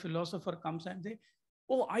 1960s, a philosopher comes and say,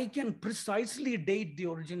 oh, I can precisely date the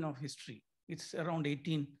origin of history. It's around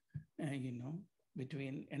 18,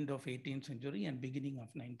 between end of 18th century and beginning of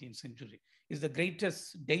 19th century. Is the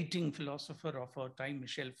greatest dating philosopher of our time,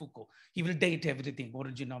 Michel Foucault. He will date everything: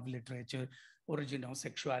 origin of literature, origin of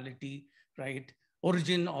sexuality, right?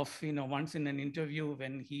 Origin of, once in an interview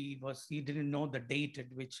when he didn't know the date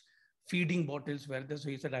at which feeding bottles were there. So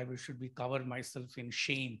he said, I should be cover myself in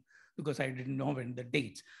shame because I didn't know when the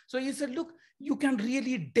dates. So he said, look, you can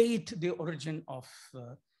really date the origin of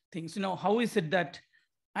things. How is it that,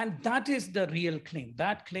 and that is the real claim.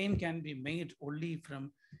 That claim can be made only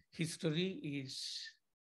from history is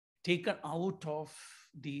taken out of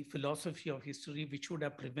the philosophy of history, which would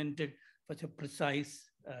have prevented such a precise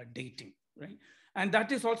dating, right? And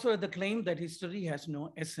that is also the claim that history has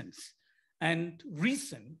no essence. And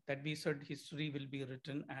reason, that we said history will be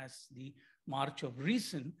written as the march of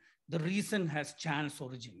reason. The reason has chance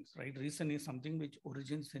origins, right? Reason is something which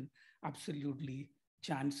origins in absolutely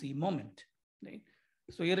chancy moment, right?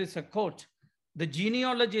 So here is a quote: the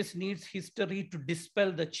genealogist needs history to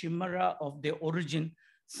dispel the chimera of their origin,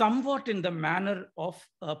 somewhat in the manner of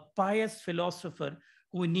a pious philosopher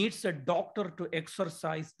who needs a doctor to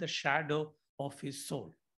exorcise the shadow of his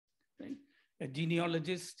soul, right? A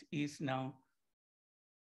genealogist is now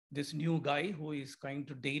this new guy who is trying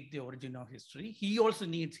to date the origin of history. He also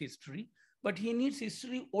needs history, but he needs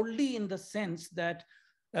history only in the sense that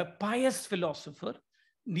a pious philosopher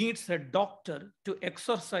needs a doctor to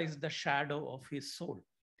exorcise the shadow of his soul.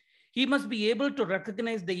 He must be able to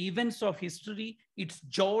recognize the events of history, its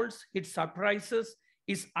jolts, its surprises,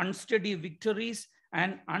 its unsteady victories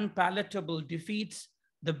and unpalatable defeats,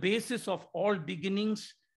 the basis of all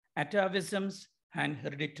beginnings, atavisms, and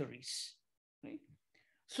hereditaries. Right?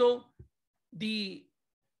 So when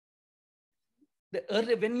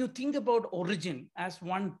you think about origin as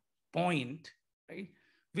one point, right,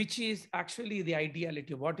 which is actually the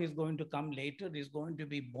ideality, what is going to come later is going to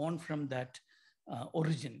be born from that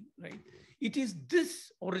origin, right? It is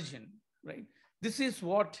this origin, right? This is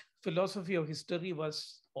what philosophy of history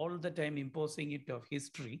was all the time imposing it of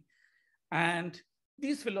history. And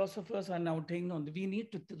these philosophers are now taking on, we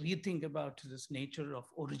need to rethink about this nature of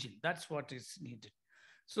origin. That's what is needed.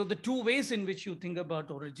 So the two ways in which you think about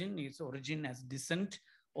origin is origin as descent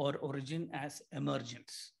or origin as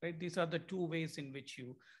emergence, right? These are the two ways in which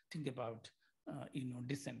you think about,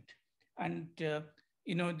 descent. And,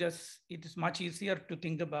 just it is much easier to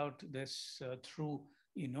think about this through,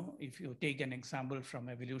 if you take an example from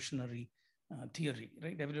evolutionary theory,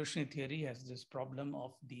 right? Evolutionary theory has this problem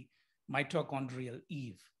of the mitochondrial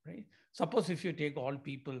Eve, right? Suppose if you take all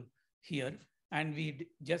people here and we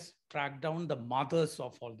just track down the mothers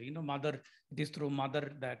of all the, mother, it is through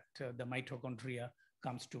mother that the mitochondria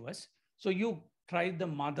comes to us. So you try the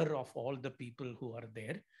mother of all the people who are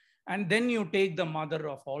there, and then you take the mother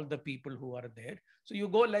of all the people who are there. So you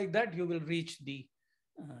go like that, you will reach the,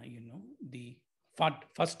 the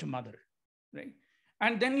first mother, right?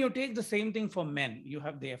 And then you take the same thing for men. You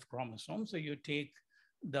have the F chromosome. So you take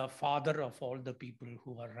the father of all the people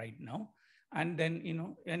who are right now. And then,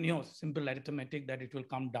 simple arithmetic that it will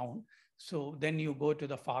come down. So then you go to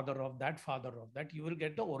the father of that, you will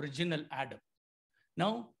get the original Adam.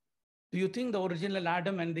 Now, do you think the original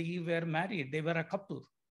Adam and the Eve were married? They were a couple?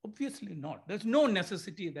 Obviously not. There's no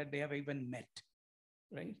necessity that they have even met,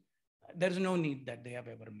 right? There's no need that they have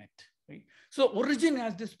ever met, right? So origin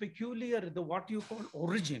has this peculiar, what you call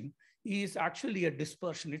origin is actually a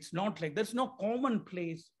dispersion. It's not like, there's no common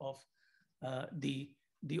place of the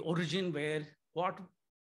origin where what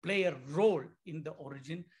play a role in the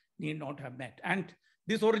origin need not have met. And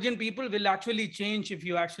this origin people will actually change if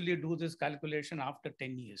you actually do this calculation after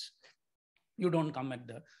 10 years. You don't come at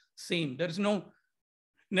the same. There is no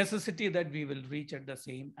necessity that we will reach at the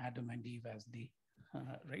same Adam and Eve as the,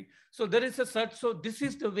 right? So there is a such, so this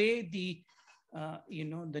is the way the,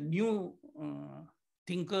 the new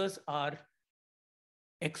thinkers are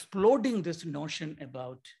exploding this notion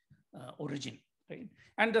about origin, right?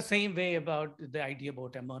 And the same way about the idea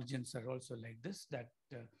about emergence are also like this, that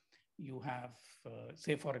you have,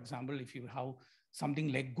 say, for example, if you have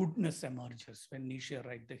something like goodness emerges when Nietzsche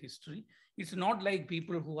write the history, it's not like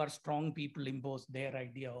people who are strong people impose their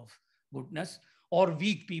idea of goodness, or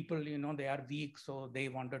weak people, they are weak, so they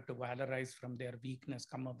wanted to valorize from their weakness,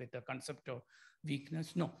 come up with a concept of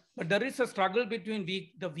weakness. No, but there is a struggle between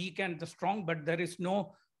the weak and the strong, but there is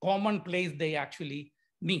no common place they actually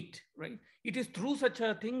meet, right? It is through such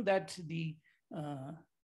a thing that the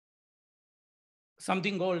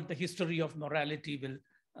something called the history of morality will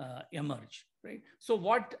emerge. right? So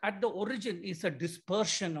what at the origin is a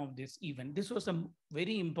dispersion of this event. This was a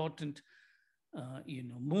very important,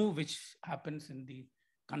 move which happens in the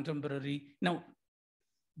contemporary. Now,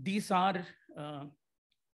 these are,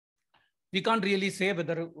 we can't really say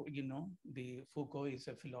whether, the Foucault is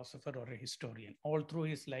a philosopher or a historian. All through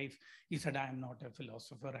his life, he said, I am not a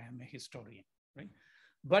philosopher, I am a historian, right?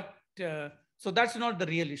 But so that's not the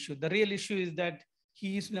real issue. The real issue is that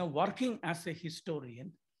he is now working as a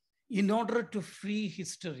historian in order to free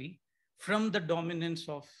history from the dominance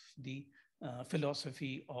of the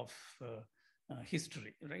philosophy of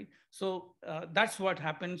history, right? So that's what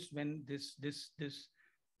happens when this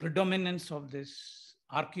predominance of this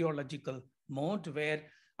archaeological mode, where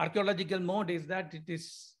archaeological mode is that it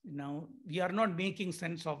is, we are not making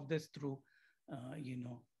sense of this through,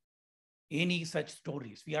 any such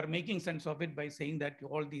stories. We are making sense of it by saying that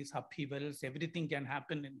all these upheavals, everything can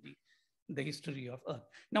happen in the history of Earth.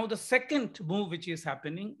 Now, the second move which is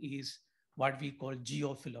happening is what we call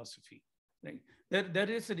geophilosophy, right? There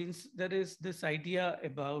is this idea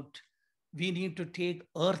about we need to take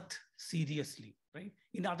Earth seriously, right?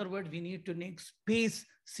 In other words, we need to take space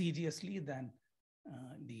seriously than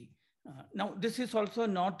now, this is also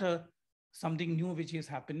not something new which is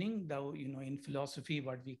happening, though, in philosophy,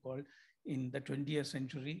 what we call in the 20th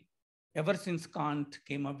century, ever since Kant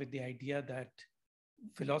came up with the idea that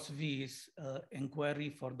philosophy is inquiry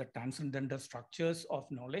for the transcendental structures of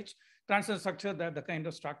knowledge. Transcendental structure, that the kind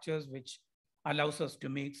of structures which allows us to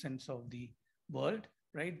make sense of the world,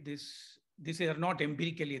 right? These are not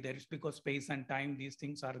empirically there. It's because space and time, these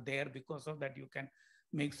things are there. Because of that, you can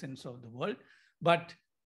make sense of the world. But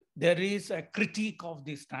there is a critique of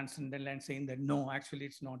this transcendental and saying that, no, actually,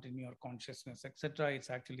 it's not in your consciousness, etc. It's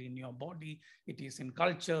actually in your body. It is in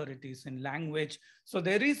culture. It is in language. So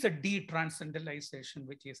there is a de-transcendentalization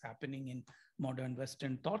which is happening in modern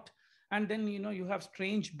Western thought. And then, you have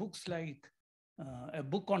strange books like a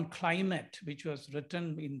book on climate, which was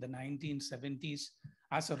written in the 1970s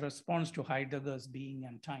as a response to Heidegger's Being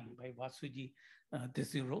and Time by Vasuji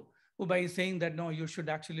Desiro, who by saying that, no, you should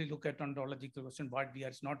actually look at ontological question, what we are,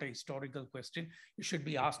 it's not a historical question. It should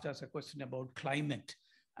be asked as a question about climate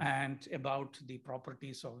and about the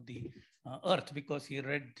properties of the Earth, because he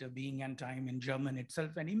read Being and Time in German itself,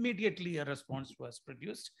 and immediately a response was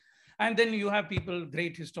produced. And then you have people,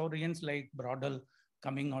 great historians like Brodel,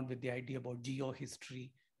 coming out with the idea about geohistory,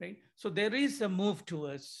 right? So there is a move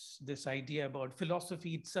towards this idea about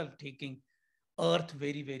philosophy itself taking Earth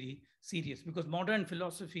very, very serious, because modern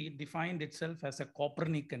philosophy defined itself as a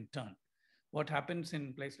Copernican turn. What happens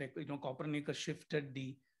in place like, Copernicus shifted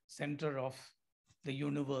the center of the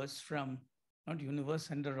universe from, not universe,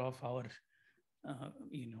 center of our,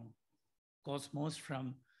 cosmos,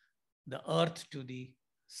 from the Earth to the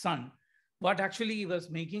sun. What actually he was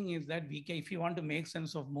making is that if you want to make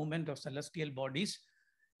sense of movement of celestial bodies,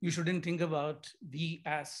 you shouldn't think about we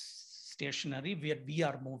as stationary, we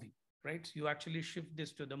are moving, right? So you actually shift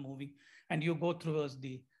this to the moving and you go towards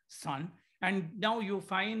the sun. And now you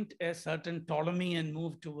find a certain Ptolemaic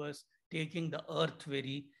move towards taking the Earth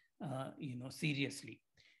very, seriously.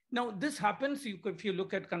 Now this happens, if you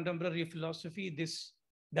look at contemporary philosophy, this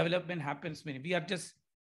development happens. We are just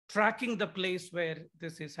tracking the place where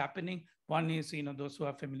this is happening. One is, those who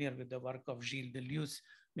are familiar with the work of Gilles Deleuze,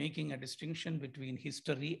 making a distinction between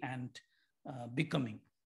history and becoming,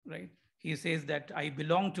 right? He says that I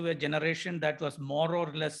belong to a generation that was more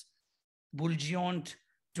or less burgeoned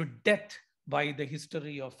to death by the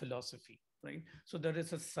history of philosophy, right? So there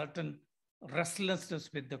is a certain restlessness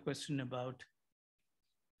with the question about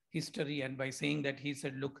history. And by saying that, he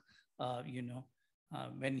said, look,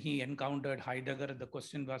 when he encountered Heidegger, the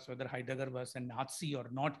question was whether Heidegger was a Nazi or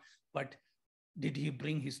not, but did he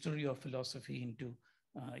bring history of philosophy into,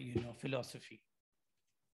 philosophy?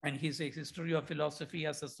 And he says history of philosophy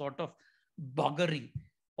as a sort of buggery,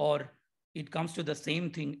 or it comes to the same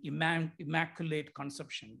thing, immaculate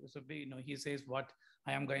conception. So, he says what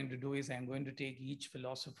I am going to do is I'm going to take each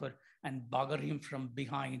philosopher and bugger him from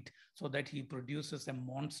behind so that he produces a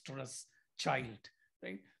monstrous child,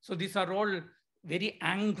 right? So these are all very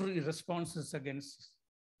angry responses against,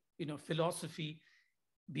 philosophy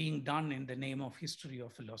being done in the name of history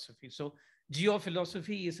of philosophy. So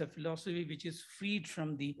geophilosophy is a philosophy which is freed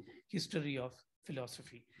from the history of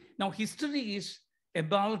philosophy. Now, history is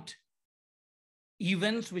about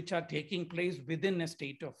events which are taking place within a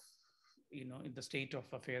state of, in the state of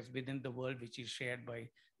affairs within the world, which is shared by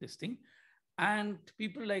this thing. And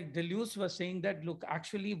people like Deleuze were saying that, look,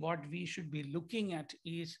 actually what we should be looking at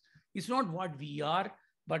is, it's not what we are,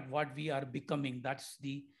 but what we are becoming. That's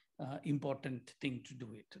the important thing to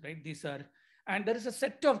do it, right? These are, And there is a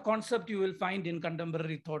set of concepts you will find in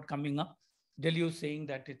contemporary thought coming up. Deleuze saying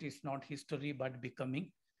that it is not history, but becoming.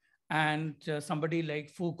 And somebody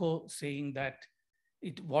like Foucault saying that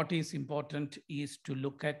what is important is to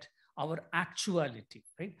look at our actuality,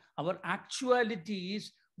 right? Our actuality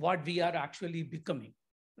is what we are actually becoming,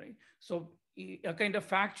 right? So a kind of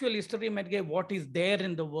factual history might get what is there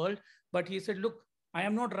in the world, but he said, look, I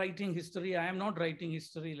am not writing history. I am not writing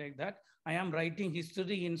history like that. I am writing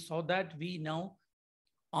history in so that we now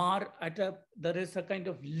are at there is a kind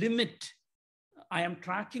of limit. I am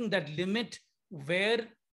tracking that limit where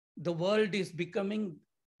the world is becoming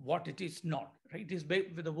what it is not, right?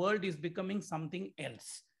 The world is becoming something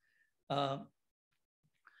else.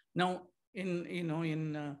 Now,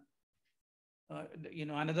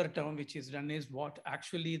 another term which is done is what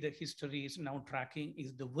actually the history is now tracking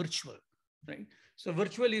is the virtual, right? So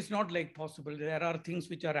virtual is not like possible. There are things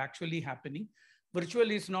which are actually happening.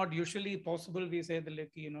 Virtual is not usually possible. We say that,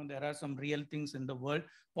 like, there are some real things in the world.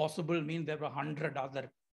 Possible means there were 100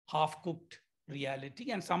 other half-cooked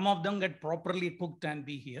reality, and some of them get properly cooked and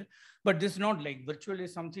be here. But this is not like virtual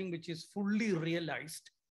is something which is fully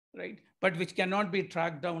realized, right? But which cannot be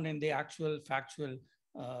tracked down in the actual factual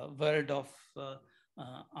world of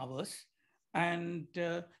ours. And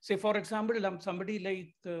say, for example, somebody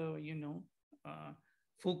like,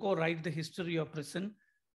 Foucault write the history of prison.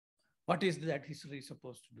 What is that history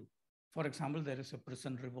supposed to do? For example, there is a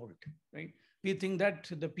prison revolt, right? We think that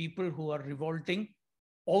the people who are revolting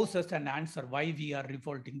owes us an answer why we are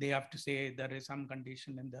revolting. They have to say there is some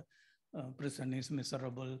condition in the prison is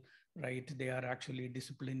miserable, right? They are actually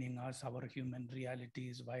disciplining us. Our human reality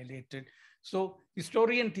is violated. So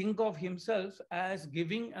historian think of himself as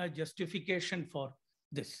giving a justification for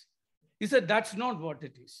this. He said that's not what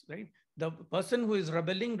it is, right? The person who is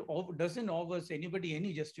rebelling doesn't offer anybody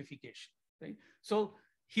any justification, right? So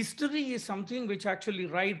history is something which actually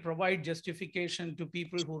provide justification to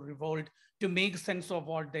people who revolt, to make sense of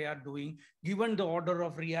what they are doing. Given the order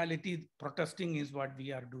of reality, protesting is what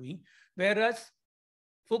we are doing. Whereas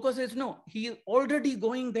Foucault says, no, he is already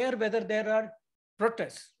going there whether there are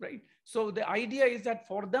protests, right? So the idea is that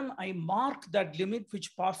for them, I mark that limit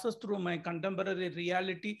which passes through my contemporary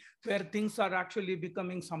reality where things are actually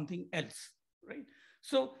becoming something else, right?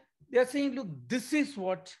 So they're saying, look, this is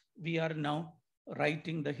what we are now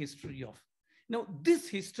writing the history of. Now, this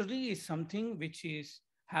history is something which is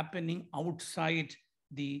happening outside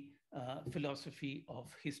the philosophy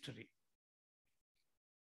of history.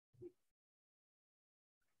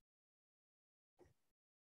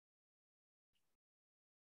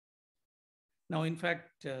 Now, in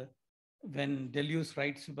fact, when Deleuze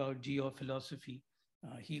writes about geophilosophy,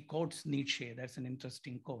 he quotes Nietzsche. That's an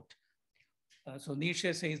interesting quote. So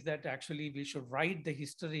Nietzsche says that actually we should write the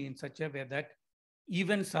history in such a way that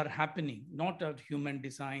events are happening, not of human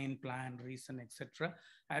design, plan, reason, etc.,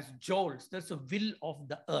 as jolts. That's a will of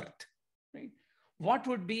the earth, right? What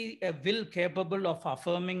would be a will capable of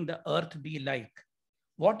affirming the earth be like?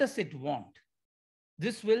 What does it want?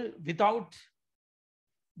 This will without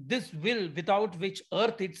which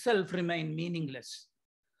earth itself remain meaningless.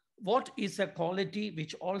 What is a quality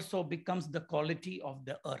which also becomes the quality of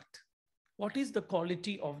the earth? What is the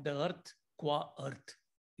quality of the earth qua earth?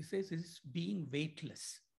 He says it's being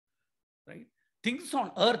weightless, right? Things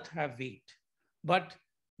on earth have weight, but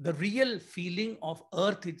the real feeling of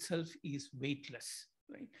earth itself is weightless,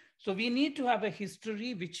 right? So we need to have a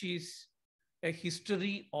history which is a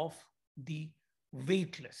history of the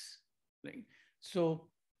weightless, right? So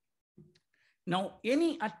now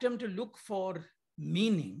any attempt to look for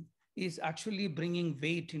meaning is actually bringing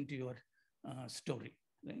weight into your story,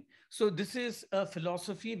 right? So this is a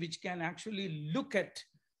philosophy which can actually look at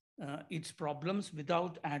its problems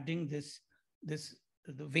without adding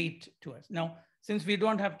the weight to us. Now, since we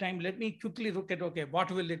don't have time, let me quickly look at, okay,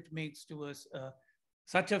 what will it make to us?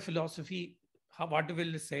 Such a philosophy, what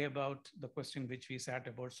will it say about the question which we sat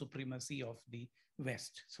about supremacy of the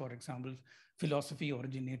West? So, for example, philosophy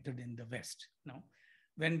originated in the West. Now,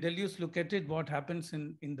 when Deleuze look at it, what happens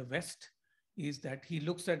in the West is that he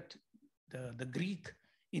looks at the Greek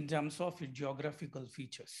in terms of its geographical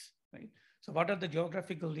features, right? So what are the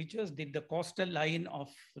geographical features? The coastal line of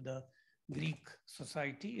the Greek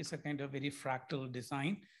society is a kind of very fractal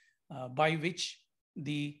design by which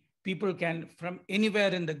the people can, from anywhere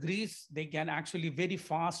in the Greece, they can actually very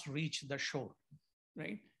fast reach the shore,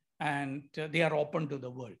 right? And they are open to the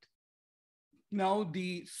world. Now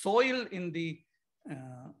the soil in the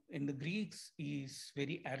Greeks is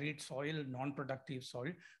very arid soil, non-productive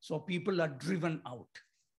soil. So people are driven out,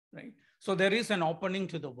 right? So there is an opening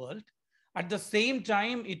to the world. At the same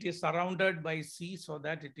time, it is surrounded by sea so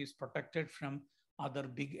that it is protected from other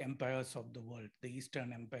big empires of the world, the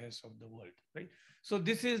Eastern empires of the world, right? So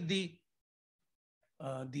this is the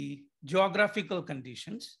geographical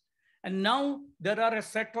conditions. And now there are a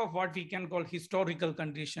set of what we can call historical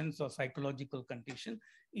conditions or psychological condition,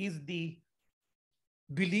 is the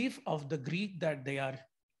belief of the Greek that they are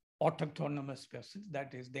autochthonous persons,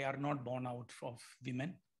 that is, they are not born out of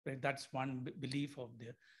women, right? That's one belief of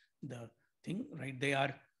the thing, right?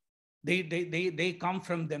 They come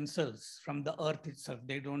from themselves, from the earth itself.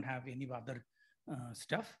 They don't have any other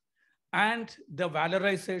stuff. And the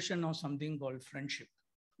valorization of something called friendship,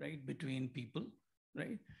 right, between people,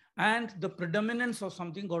 right? And the predominance of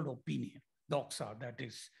something called opinion, doxa, that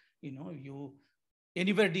is,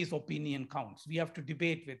 anybody's opinion counts. We have to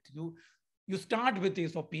debate with you. You start with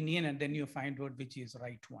his opinion and then you find out which is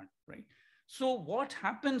right one, right? So what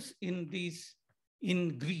happens in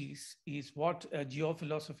Greece is what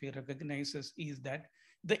geophilosophy recognizes is that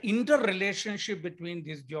the interrelationship between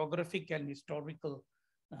these geographic and historical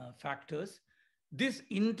factors, this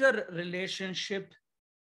interrelationship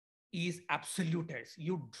is absolutized.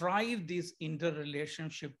 You drive this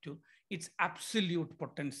interrelationship to its absolute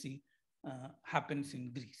potency happens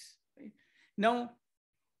in Greece. Right? Now,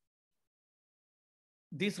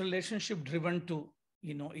 this relationship driven to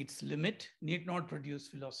its limit need not produce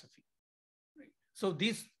philosophy. Right? So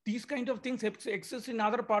these kind of things exist in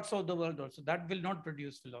other parts of the world also. That will not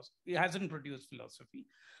produce philosophy. It hasn't produced philosophy.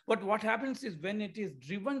 But what happens is when it is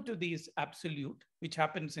driven to these absolute, which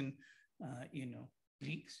happens in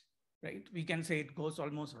Greeks, right? We can say it goes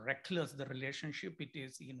almost reckless, the relationship.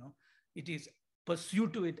 It is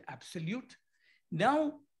pursued to it absolute.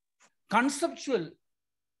 Now, conceptual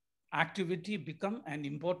activity become an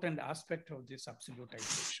important aspect of this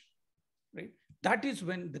absolutization, right? That is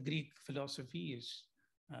when the Greek philosophy is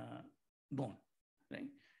born, right?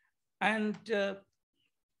 And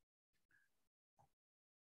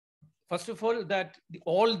first of all, that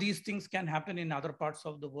all these things can happen in other parts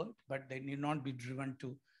of the world, but they need not be driven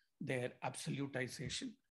to their absolutization,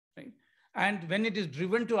 right? And when it is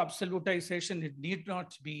driven to absolutization, it need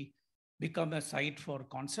not become a site for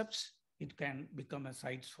concepts. It can become a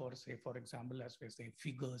site for, say, for example, as we say,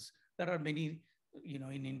 figures. There are many,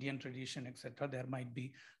 in Indian tradition, etc. There might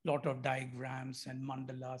be a lot of diagrams and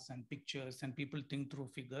mandalas and pictures, and people think through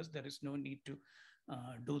figures. There is no need to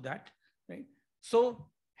do that, right? So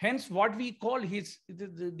hence, what we call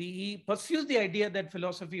he pursues the idea that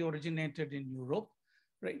philosophy originated in Europe,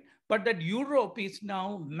 right? But that Europe is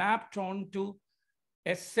now mapped onto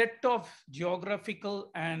a set of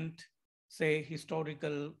geographical and, say,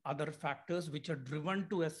 historical other factors which are driven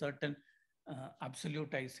to a certain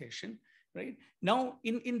absolutization, right? Now,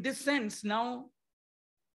 in this sense, now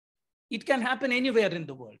it can happen anywhere in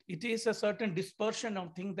the world. It is a certain dispersion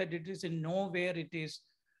of things that it is in nowhere it is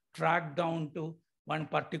tracked down to one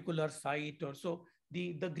particular site or so.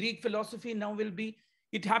 The Greek philosophy now will be,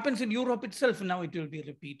 it happens in Europe itself. Now it will be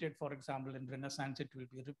repeated. For example, in Renaissance, it will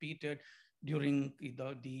be repeated. During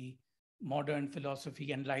the modern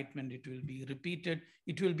philosophy, Enlightenment, it will be repeated.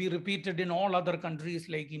 It will be repeated in all other countries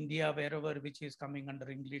like India, wherever, which is coming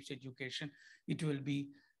under English education. It will be,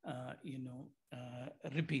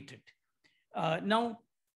 repeated. Now,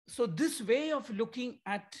 so this way of looking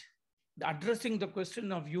at addressing the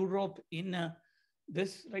question of Europe in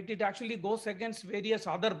this, right, it actually goes against various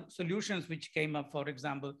other solutions which came up. For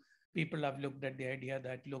example, people have looked at the idea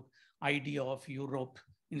that, look, idea of Europe,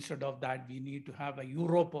 instead of that, we need to have a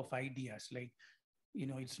Europe of ideas. Like,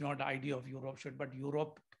 it's not idea of Europe, but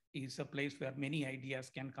Europe is a place where many ideas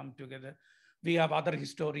can come together. We have other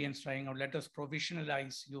historians trying out, let us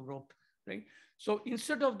provisionalize Europe, right? So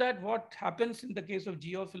instead of that, what happens in the case of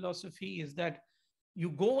geophilosophy is that you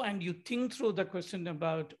go and you think through the question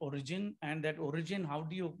about origin, and that origin, how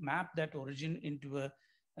do you map that origin into a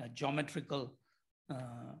geographical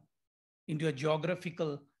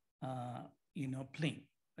plane,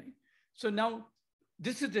 right? So now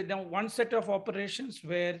this is now one set of operations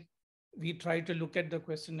where we try to look at the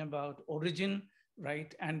question about origin,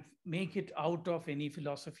 right, and make it out of any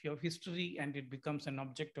philosophy of history, and it becomes an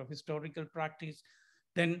object of historical practice.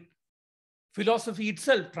 Then philosophy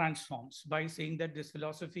itself transforms by saying that this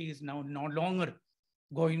philosophy is now no longer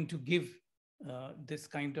going to give this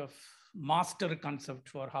kind of master concept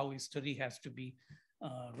for how history has to be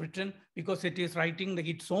written, because it is writing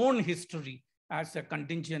its own history as a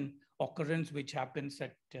contingent occurrence which happens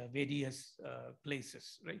at various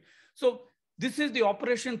places, right? So this is the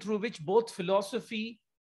operation through which both philosophy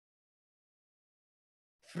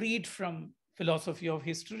freed from philosophy of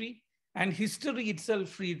history and history itself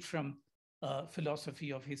freed from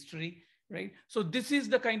philosophy of history, right? So this is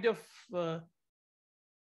the kind of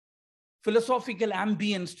philosophical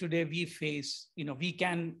ambience today we face, we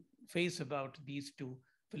can face about these two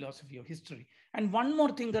philosophy of history. And one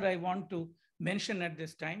more thing that I want to mention at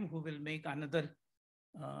this time, who will make another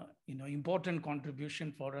important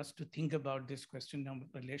contribution for us to think about this question of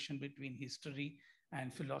relation between history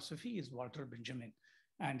and philosophy, is Walter Benjamin,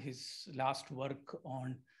 and his last work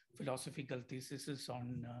on philosophical theses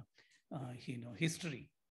on history,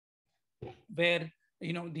 where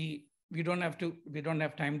we don't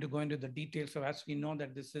have time to go into the details. So as we know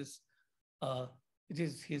that this is it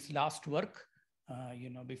is his last work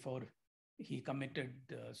before he committed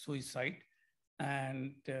suicide.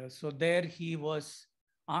 And so there he was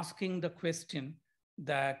asking the question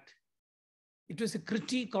that it was a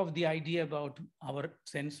critique of the idea about our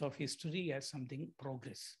sense of history as something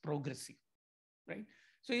progressive, right?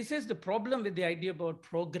 So he says the problem with the idea about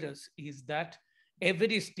progress is that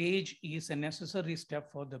every stage is a necessary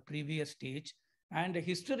step for the previous stage, and a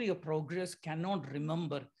history of progress cannot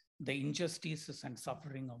remember the injustices and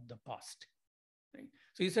suffering of the past, right?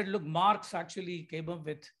 So he said, look, Marx actually came up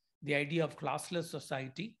with the idea of classless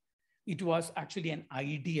society. It was actually an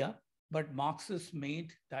idea, but Marxists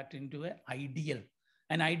made that into an ideal.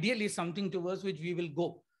 An ideal is something towards which we will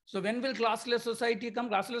go. So when will classless society come?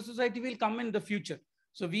 Classless society will come in the future.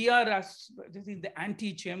 So we are this is the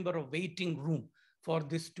antechamber of waiting room for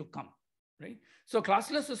this to come, right? So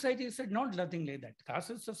classless society said not nothing like that.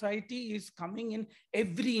 Classless society is coming in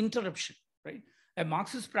every interruption, right? A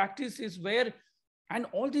Marxist practice is where, and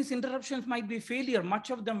all these interruptions might be failure, much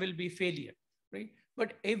of them will be failure, right?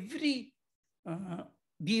 But every,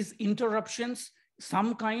 these interruptions,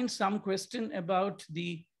 some question about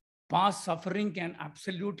the past suffering can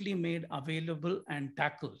absolutely made available and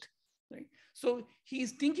tackled, right? So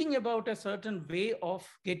he's thinking about a certain way of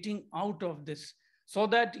getting out of this, so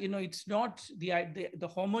that, it's not the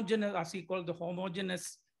homogeneous, as he called the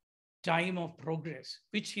homogeneous time of progress,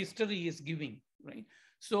 which history is giving, right?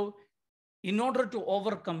 So in order to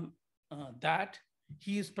overcome that,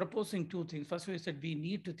 he is proposing two things. First, he said we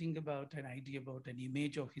need to think about an idea about an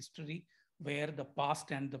image of history where the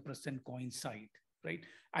past and the present coincide, right?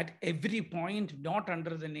 At every point, not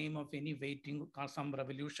under the name of any waiting or some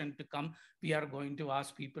revolution to come, we are going to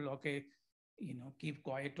ask people, okay, keep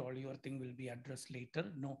quiet, all your thing will be addressed later.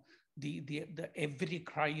 No, the every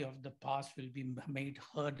cry of the past will be made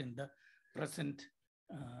heard in the present,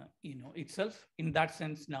 itself. In that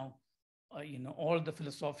sense, now, all the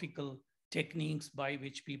philosophical techniques by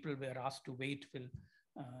which people were asked to wait will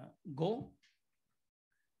go.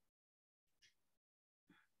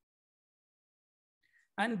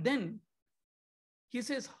 And then he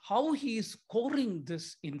says how he is scoring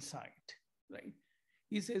this insight, right?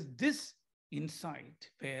 He says this insight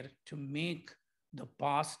where to make the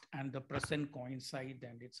past and the present coincide,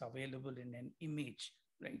 and it's available in an image,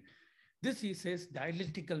 right? This, he says,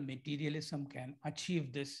 dialectical materialism can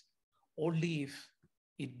achieve this only if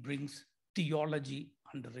it brings theology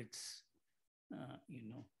under its,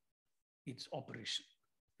 its operation,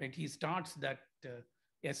 right? He starts that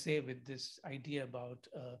essay with this idea about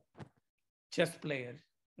a chess player,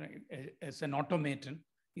 right? As an automaton,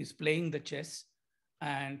 he's playing the chess,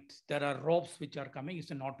 and there are ropes which are coming.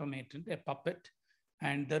 It's an automaton, a puppet,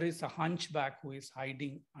 and there is a hunchback who is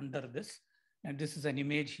hiding under this. And this is an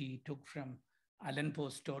image he took from Allan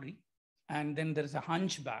Poe's story. And then there is a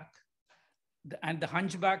hunchback, and the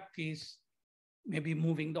hunchback is maybe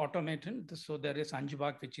moving the automaton. So there is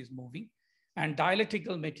hunchback which is moving. And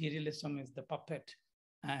dialectical materialism is the puppet.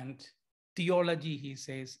 And theology, he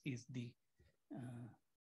says, is the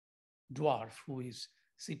dwarf who is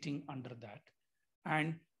sitting under that.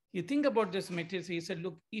 And you think about this material, he said,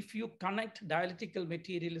 look, if you connect dialectical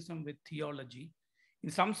materialism with theology,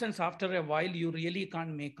 in some sense, after a while, you really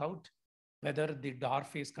can't make out whether the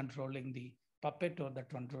dwarf is controlling the puppet or the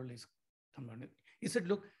control is controlling. He said,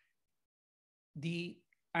 look,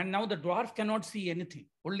 and now the dwarf cannot see anything.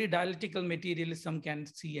 Only dialectical materialism can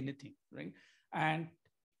see anything, right? And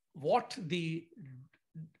what the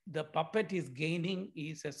puppet is gaining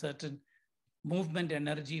is a certain movement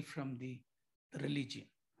energy from the religion,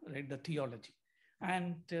 right? The theology.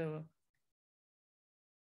 And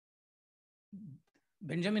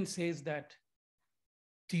Benjamin says that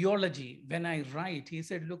theology, when I write, he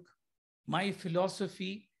said, look, my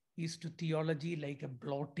philosophy is to theology like a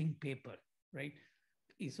blotting paper, right?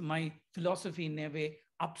 Is my philosophy in a way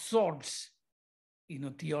absorbs,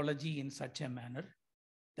 theology in such a manner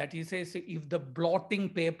that he says, if the blotting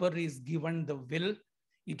paper is given the will,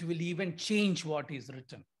 it will even change what is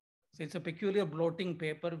written. So it's a peculiar blotting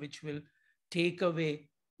paper which will take away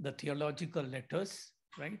the theological letters,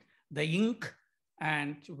 right? the ink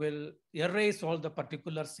and will erase all the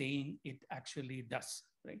particular saying it actually does,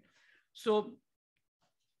 right? So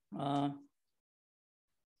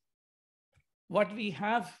what we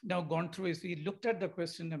have now gone through is we looked at the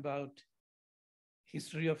question about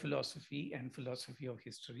history of philosophy and philosophy of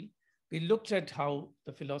history. We looked at how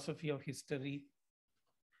the philosophy of history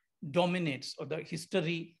dominates, or the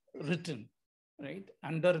history written, right,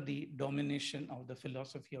 under the domination of the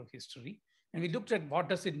philosophy of history. And we looked at what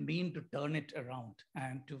does it mean to turn it around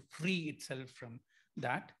and to free itself from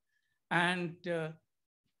that. And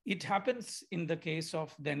it happens in the case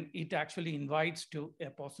of, then it actually invites to a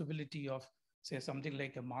possibility of, say, something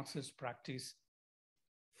like a Marxist practice,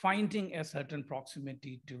 finding a certain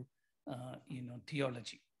proximity to,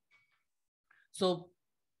 theology. So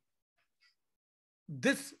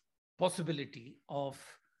this possibility of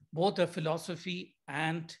both a philosophy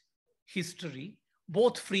and history,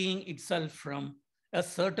 both freeing itself from a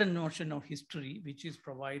certain notion of history, which is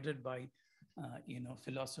provided by,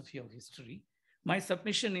 philosophy of history. My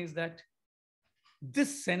submission is that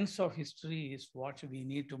this sense of history is what we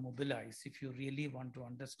need to mobilize if you really want to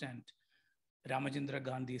understand Ramachandra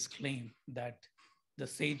Gandhi's claim that the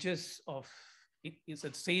sages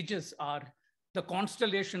are the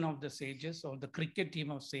constellation of the sages, or the cricket team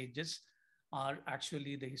of sages, are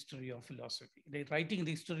actually the history of philosophy. Writing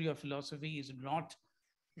the history of philosophy is not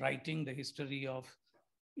writing the history of,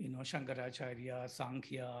 Shankaracharya,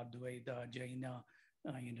 Sankhya, Advaita, Jaina,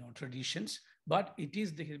 traditions, but it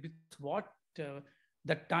is the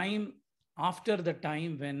time, after the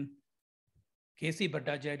time when K.C.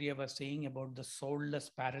 Bhattacharya was saying about the soulless,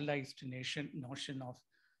 paralyzed notion of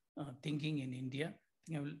thinking in India.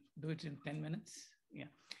 I will do it in 10 minutes. Yeah.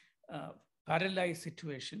 Paralyzed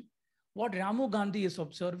situation. What Ramu Gandhi is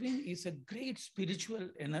observing is a great spiritual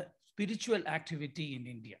activity in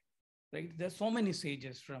India, right? There's so many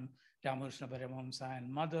sages, from Ramakrishna Paramahamsa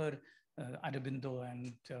and Mother, Aurobindo,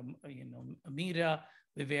 and Meera,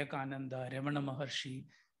 Vivekananda, Ramana Maharshi.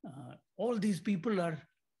 All these people are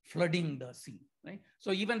flooding the scene, right?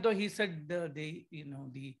 So even though he said the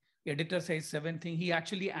editor says 7 things, he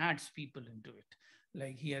actually adds people into it.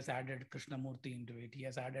 Like he has added Krishnamurti into it. He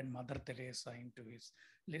has added Mother Teresa into his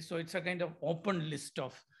list. So it's a kind of open list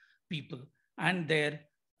of people and their,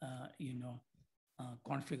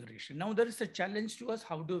 configuration. Now there is a challenge to us.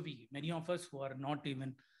 How do we, many of us who are not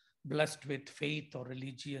even blessed with faith or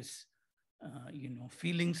religious,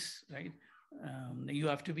 feelings, right? You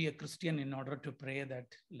have to be a Christian in order to pray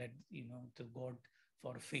that, to God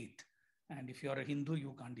for faith. And if you're a Hindu,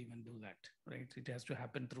 you can't even do that, right? It has to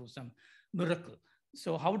happen through some miracle.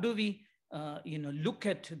 So how do we, look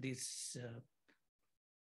at this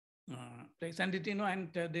place? And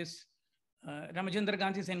this Ramachandra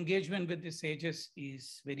Gandhi's engagement with the sages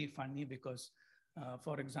is very funny because,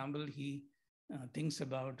 for example, he thinks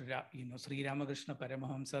about, Sri Ramakrishna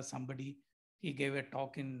Paramahamsa. He gave a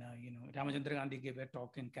talk in, Ramachandra Gandhi gave a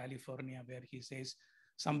talk in California where he says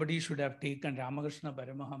somebody should have taken Ramakrishna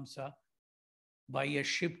Paramahamsa by a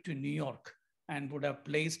ship to New York and would have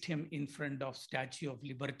placed him in front of Statue of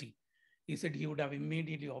Liberty. He said he would have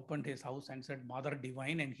immediately opened his house and said, Mother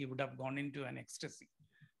Divine, and he would have gone into an ecstasy.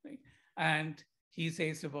 Right? And he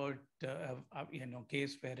says about,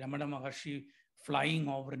 case where Ramana Maharshi flying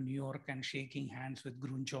over New York and shaking hands with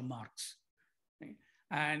Groucho Marx. Right?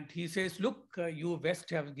 And he says, look, you West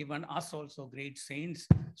have given us also great saints.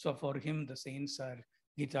 So for him, the saints are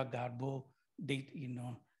Gita Garbo,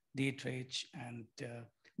 Dietrich, and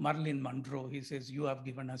Marilyn Monroe. He says, you have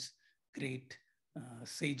given us great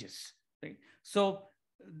sages. Right? So,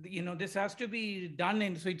 this has to be done.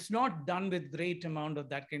 And so it's not done with great amount of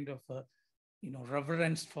that kind of,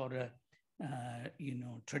 reverence for a,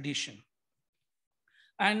 tradition.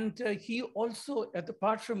 And he also,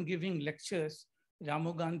 apart from giving lectures,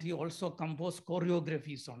 Ramu Gandhi also composed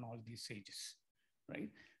choreographies on all these sages,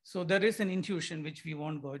 right? So there is an intuition, which we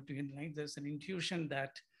won't go into, right? There's an intuition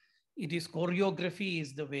that it is choreography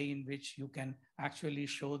is the way in which you can actually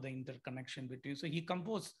show the interconnection between. So he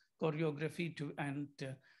composed choreography to, and,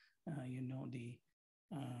 the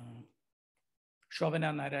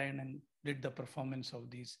Shobana Narayanan did the performance of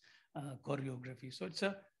these choreography.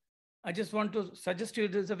 So I just want to suggest to you,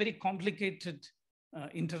 there's a very complicated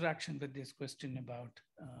interaction with this question about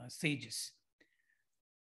sages.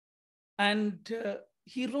 And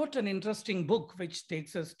he wrote an interesting book which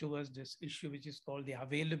takes us towards this issue, which is called The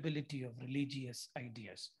Availability of Religious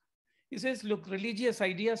Ideas. He says, look, religious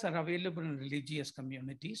ideas are available in religious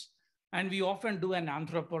communities, and we often do an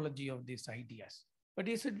anthropology of these ideas. But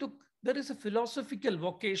he said, look, there is a philosophical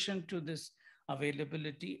vocation to this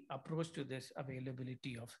availability, approach to this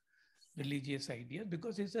availability of religious ideas,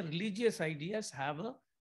 because it's a religious ideas have a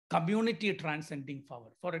community transcending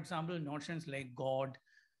power. For example, notions like God,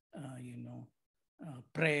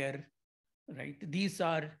 prayer, right? These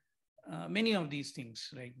are many of these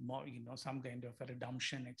things, right? More, some kind of a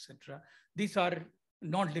redemption, etc. These are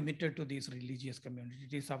not limited to these religious communities.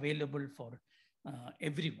 It is available for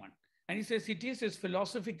everyone. And he says it is his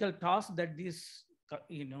philosophical task that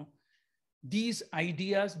these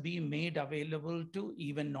ideas be made available to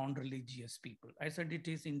even non-religious people. I said it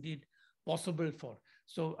is indeed possible for.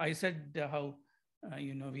 So I said how,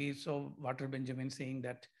 we saw Walter Benjamin saying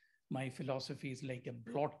that my philosophy is like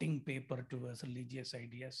a blotting paper towards religious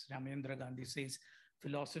ideas. Ramayendra Gandhi says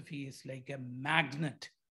philosophy is like a magnet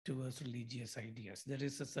towards religious ideas. There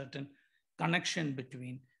is a certain connection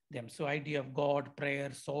between them. So idea of God,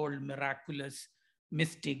 prayer, soul, miraculous,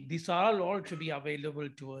 mystic, these are all to be available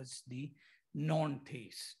towards the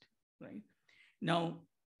non-theist, right? Now,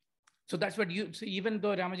 so that's what so even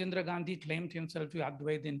though Ramachandra Gandhi claimed himself to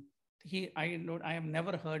Advait, I have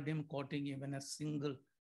never heard him quoting even a single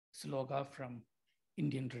sloga from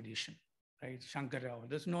Indian tradition, right? Shankara,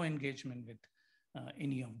 there's no engagement with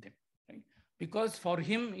any of them, right? Because for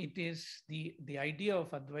him, it is the idea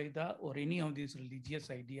of Advaita or any of these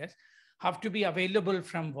religious ideas have to be available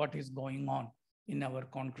from what is going on in our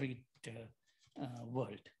concrete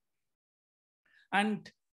world.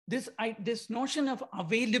 And this notion of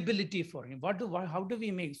availability for him, how do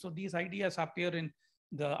we make? So these ideas appear in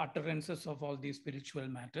the utterances of all these spiritual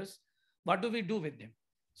matters. What do we do with them?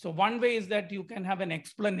 So one way is that you can have an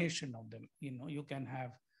explanation of them. You can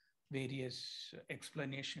have various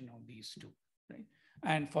explanation of these two, right?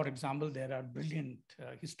 And for example, there are brilliant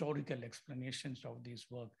historical explanations of this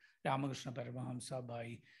work. Ramakrishna Paramahamsa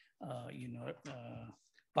by,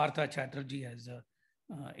 Partha Chatterjee has a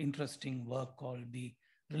interesting work called The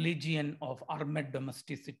Religion of Armed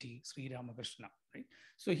Domesticity, Sri Ramakrishna, right?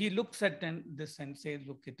 So he looks at this and says,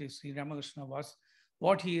 look, it is Sri Ramakrishna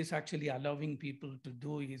what he is actually allowing people to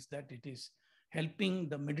do is that it is helping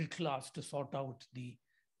the middle class to sort out the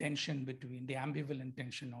tension between the ambivalent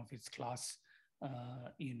tension of its class,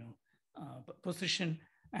 position.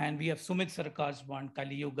 And we have Sumit Sarkar's one,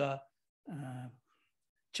 Kali Yuga,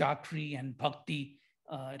 Chakri and Bhakti,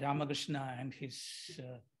 Ramakrishna and his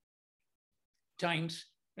times,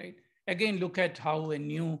 right? Again, look at how a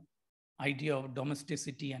new idea of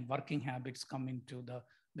domesticity and working habits come into the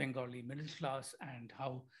Bengali middle class and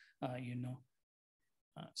how,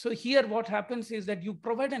 so here what happens is that you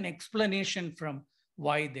provide an explanation from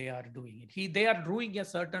why they are doing it. They are doing a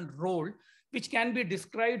certain role which can be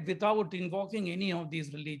described without invoking any of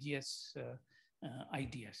these religious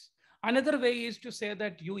ideas. Another way is to say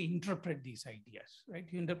that you interpret these ideas, right?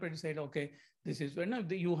 You interpret, say, okay, this is when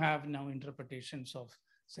you have now interpretations of,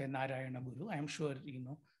 say, Narayana Guru. I'm sure,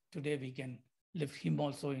 today we can lift him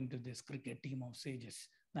also into this cricket team of sages,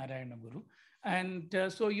 Narayana Guru. And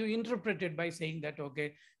so you interpret it by saying that,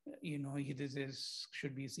 okay, this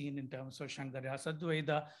should be seen in terms of Shankara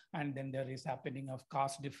Sadvaita, and then there is happening of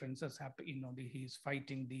caste differences. He's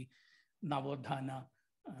fighting the Navodhana,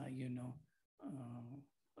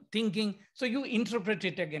 thinking. So you interpret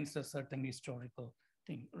it against a certain historical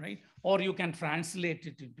thing, right? Or you can translate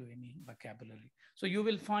it into any vocabulary. So you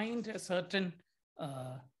will find a certain,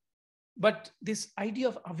 but this idea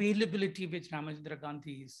of availability, which Ramachandra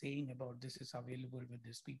Gandhi is saying about this is available with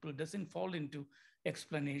these people, doesn't fall into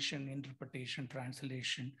explanation, interpretation,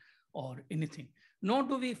 translation, or anything. Nor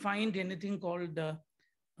do we find anything called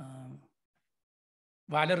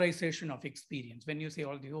valorization of experience. When you say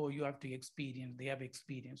you have to experience, they have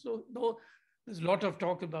experience. So though there's a lot of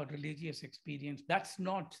talk about religious experience, that's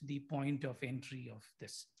not the point of entry of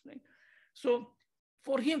this, right? So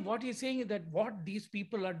for him, what he's saying is that what these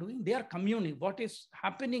people are doing, they are communing. What is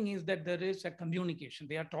happening is that there is a communication.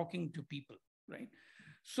 They are talking to people, right?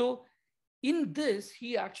 So in this,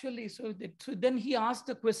 he actually, so then he asked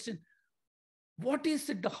the question, what is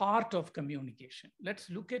at the heart of communication? Let's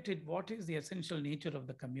look at it. What is the essential nature of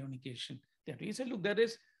the communication? He said, look, there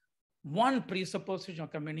is one presupposition of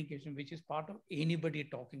communication, which is part of anybody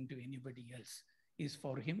talking to anybody else, is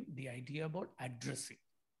for him the idea about addressing,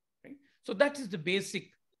 right? So that is the basic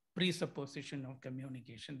presupposition of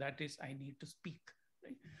communication. That is, I need to speak,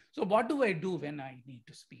 right? So what do I do when I need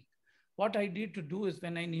to speak? What I need to do is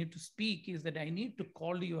when I need to speak is that I need to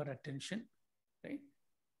call your attention, right?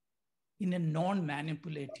 In a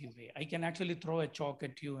non-manipulative way. I can actually throw a chalk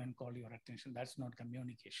at you and call your attention. That's not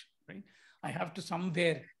communication, right? I have to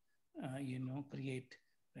somewhere, create,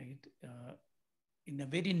 right? In a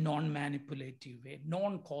very non-manipulative way,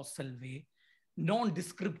 non-causal way,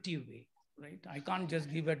 non-descriptive way, right? I can't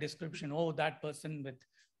just give a description, oh, that person with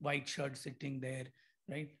white shirt sitting there,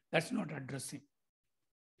 right? That's not addressing.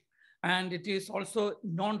 And it is also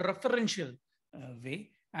non-referential way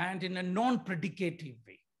and in a non-predicative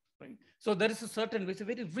way, right? So there is a certain, it's a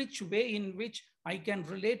very rich way in which I can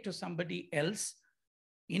relate to somebody else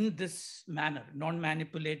in this manner,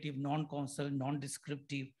 non-manipulative, non-causal,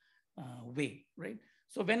 non-descriptive way, right?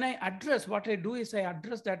 So when I address, what I do is I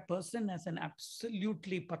address that person as an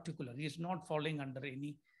absolutely particular. He is not falling under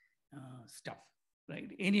any stuff, right?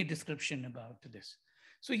 Any description about this.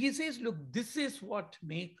 So he says, look, this is what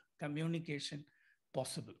make communication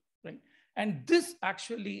possible, right? And this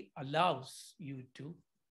actually allows you to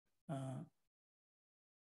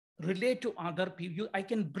relate to other people. I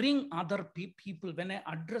can bring other people. When I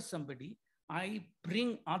address somebody, I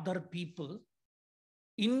bring other people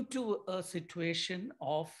into a situation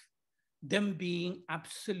of them being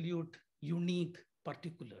absolute, unique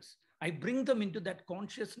particulars. I bring them into that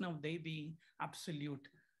consciousness of they being absolute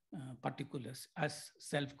particulars as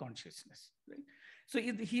self-consciousness, right? So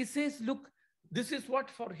he says, look, this is what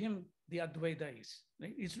for him the Advaita is,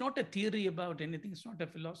 right? It's not a theory about anything. It's not a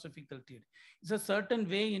philosophical theory. It's a certain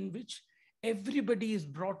way in which everybody is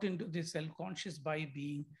brought into this self-conscious by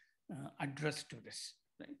being addressed to this,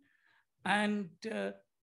 right? And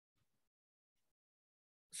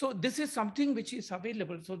so this is something which is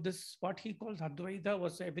available. So this, what he calls Advaita,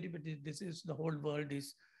 was everybody, this is the whole world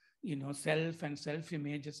is, self and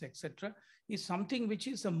self-images, etc., is something which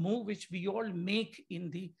is a move which we all make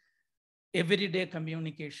in the everyday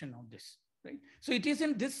communication of this, right? So it is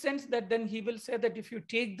in this sense that then he will say that if you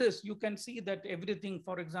take this, you can see that everything,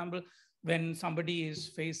 for example, when somebody is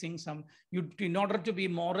facing in order to be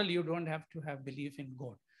moral, you don't have to have belief in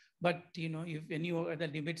God. But, if any other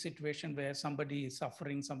limit situation where somebody is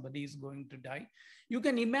suffering, somebody is going to die, you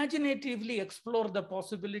can imaginatively explore the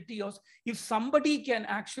possibility of if somebody can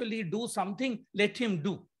actually do something, let him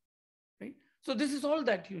do, right? So this is all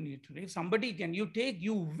that you need to do. If somebody can,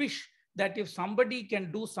 you wish that if somebody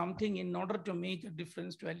can do something in order to make a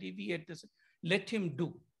difference, to alleviate this, let him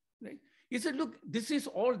do, right? He said, look, this is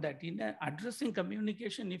all that in addressing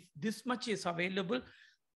communication, if this much is available,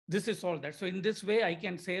 this is all that. So in this way, I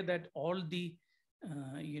can say that all the,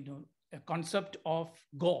 concept of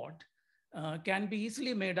God can be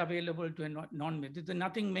easily made available to a non-myth.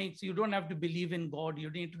 Nothing makes, you don't have to believe in God. You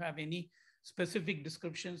need to have any specific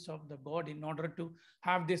descriptions of the God in order to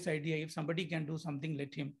have this idea. If somebody can do something,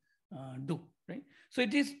 let him do, right? So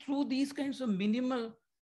it is through these kinds of minimal,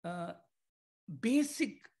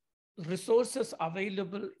 basic resources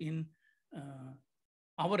available in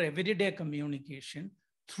our everyday communication,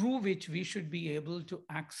 through which we should be able to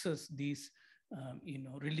access these,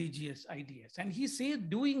 religious ideas. And he says,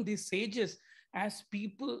 doing these sages as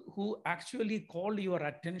people who actually call your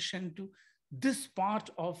attention to this part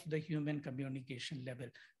of the human communication level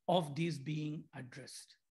of these being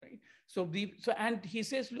addressed, right? And he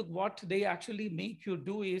says, look, what they actually make you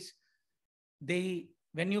do is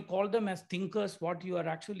when you call them as thinkers, what you are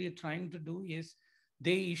actually trying to do is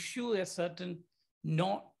they issue a certain,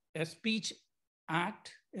 a speech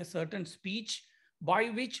act, a certain speech by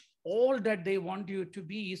which all that they want you to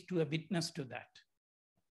be is to a witness to that,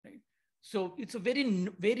 right? So it's a very,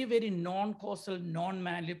 very, very non-causal,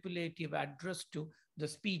 non-manipulative address to the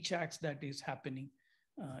speech acts that is happening,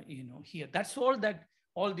 here. That's all that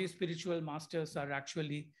all these spiritual masters are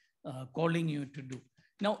actually calling you to do.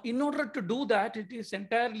 Now, in order to do that, it is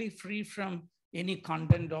entirely free from any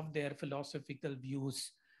content of their philosophical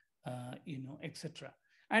views, etc.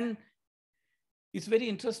 And it's very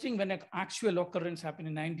interesting when an actual occurrence happened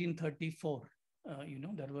in 1934.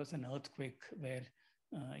 There was an earthquake where,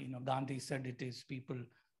 Gandhi said it is people,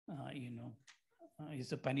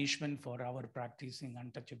 is a punishment for our practicing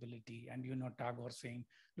untouchability. And, Tagore saying,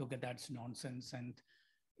 look, that's nonsense. And,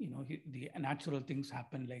 the natural things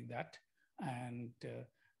happen like that. And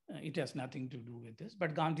it has nothing to do with this.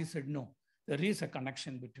 But Gandhi said, no, there is a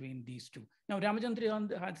connection between these two. Now,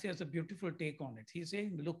 Ramachandra has a beautiful take on it. He's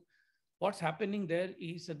saying, look, what's happening there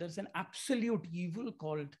is that there's an absolute evil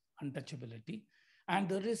called untouchability. And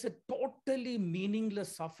there is a totally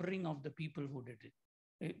meaningless suffering of the people who did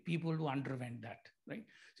it, people who underwent that, right?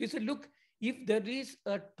 So he said, look, if there is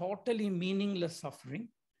a totally meaningless suffering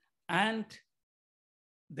and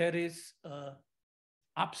there is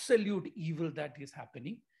absolute evil that is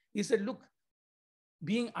happening, he said, look,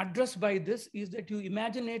 being addressed by this is that you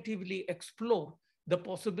imaginatively explore the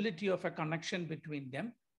possibility of a connection between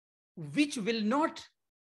them, which will not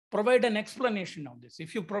provide an explanation of this.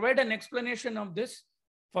 If you provide an explanation of this,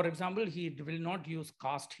 for example, he will not use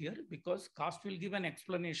caste here because caste will give an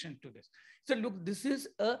explanation to this. So look, this is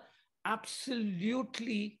a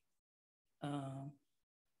absolutely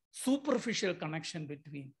superficial connection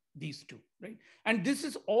between these two, right? And this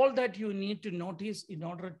is all that you need to notice in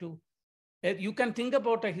order to, you can think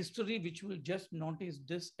about a history which will just notice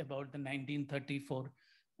this about the 1934,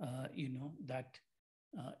 that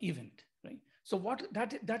event, right? So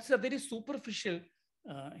that's a very superficial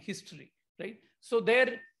history, right? So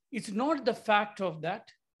there, it's not the fact of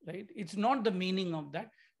that, right? It's not the meaning of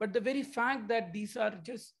that, but the very fact that these are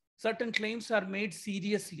just certain claims are made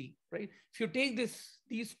seriously, right? If you take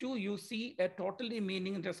these two, you see a totally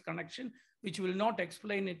meaningless connection, which will not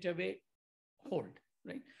explain it away hold,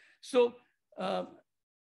 right? So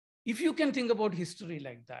if you can think about history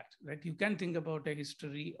like that, right? You can think about a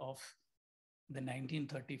history of the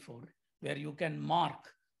 1934, where you can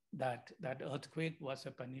mark that earthquake was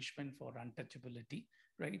a punishment for untouchability,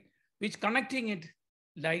 right? Which connecting it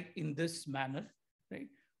like in this manner, right?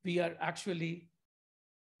 We are actually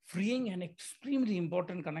freeing an extremely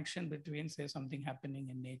important connection between, say, something happening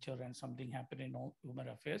in nature and something happening in human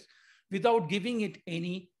affairs without giving it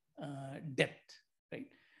any depth, right?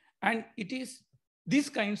 And it is these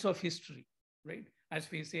kinds of history, right?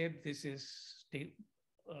 As we said, this is,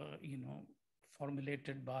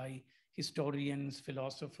 formulated by historians,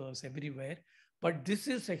 philosophers everywhere. But this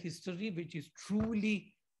is a history which is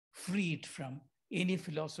truly freed from any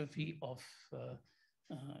philosophy of,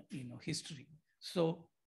 history. So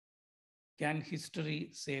can history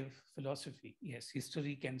save philosophy? Yes,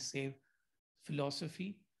 history can save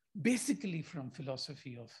philosophy, basically from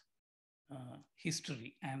philosophy of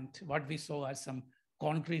history, and what we saw as some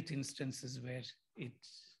concrete instances where it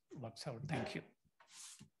works out. Thank you.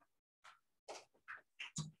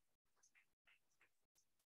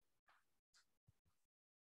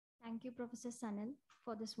 Thank you, Professor Sanil,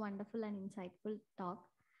 for this wonderful and insightful talk.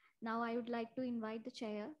 Now I would like to invite the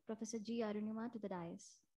chair, Professor G. Arunima, to the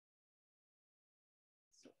dais.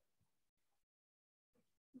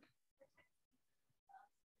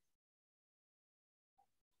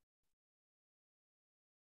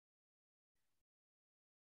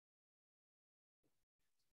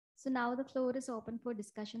 So now the floor is open for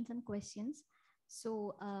discussions and questions.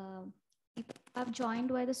 So if you have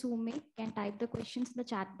joined via the Zoom meet, can type the questions in the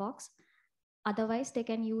chat box. Otherwise, they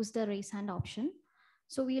can use the raise hand option.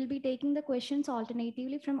 So we'll be taking the questions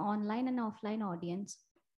alternatively from online and offline audience.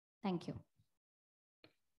 Thank you.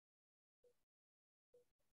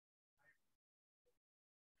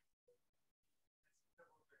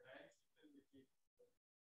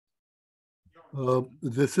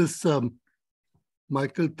 This is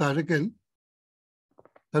Michael Tarakan.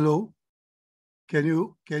 Hello. Can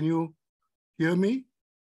you hear me?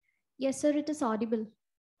 Yes, sir, it is audible.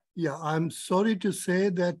 Yeah, I'm sorry to say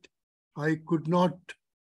that I could not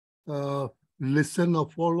listen or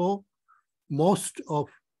follow most of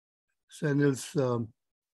Sanil's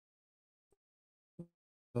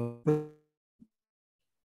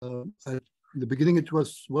at the beginning it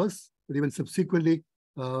was worse, but even subsequently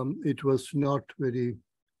it was not very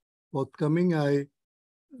forthcoming.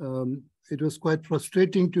 It was quite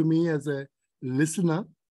frustrating to me as a listener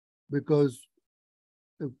because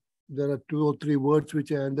there are 2 or 3 words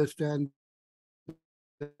which I understand.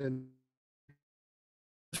 And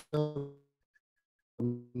so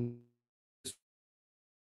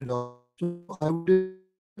I would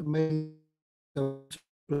make a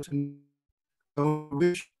person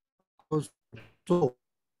which was so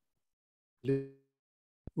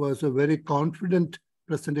was a very confident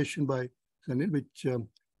presentation by Sanil,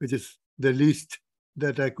 which is the least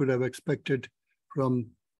that I could have expected from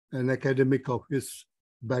an academic of his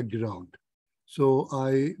background. So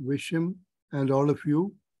I wish him and all of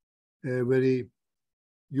you a very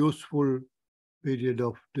useful period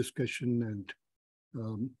of discussion and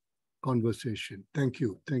conversation. Thank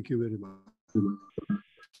you. Thank you very much.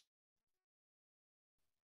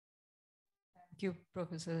 Thank you,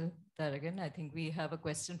 Professor Taragan. I think we have a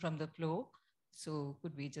question from the floor. So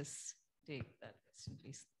could we just take that question,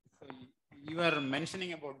 please? So you are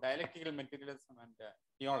mentioning about dialectical materialism and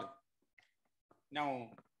theology. Now,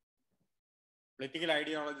 political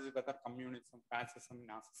ideologies, whether communism, fascism,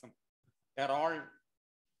 Nazism, they are all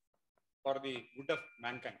for the good of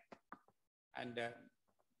mankind, and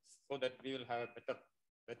so that we will have a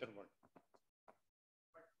better world.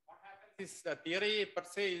 But what happens is theory per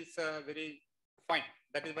se is very fine.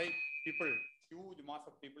 That is why huge mass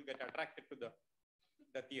of people get attracted to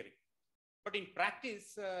the theory. But in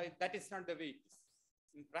practice, that is not the way it is.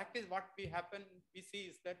 In practice, what we see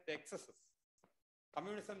is that the excesses.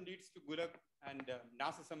 Communism leads to Gulag, and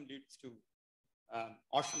Nazism leads to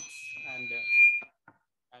Auschwitz,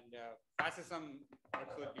 and fascism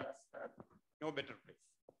also leads no better place.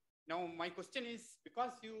 Now, my question is,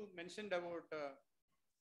 because you mentioned about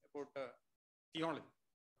about theology.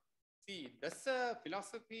 See, does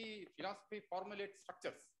philosophy formulate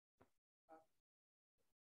structures?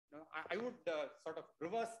 I would sort of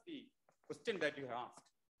reverse the question that you have asked.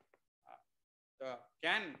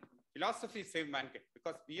 Can philosophy save mankind?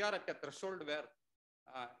 Because we are at a threshold where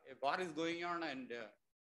a war is going on,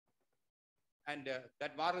 and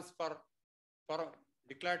that war is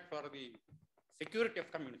declared for the security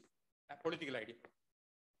of communism, a political idea.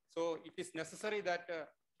 So it is necessary that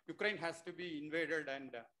Ukraine has to be invaded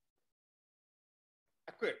and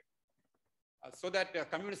acquired so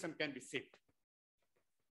that communism can be saved.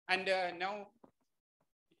 And now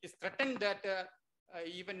it is threatened that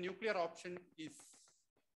even nuclear option is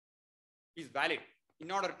valid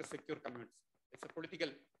in order to secure communism. It's a political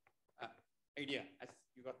idea, as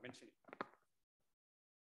you were mentioning.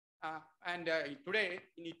 Today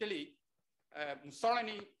in Italy,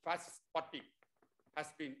 Mussolini fascist party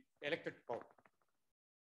has been elected to power.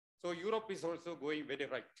 So Europe is also going very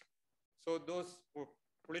right. So those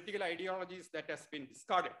political ideologies that has been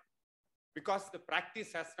discarded because the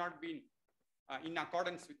practice has not been in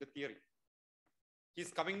accordance with the theory.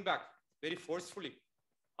 He's coming back very forcefully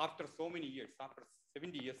after so many years, after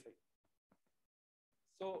 70 years.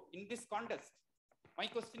 So in this context, my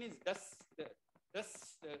question is, does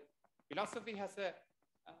philosophy has a,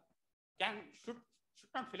 should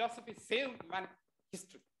not philosophy save man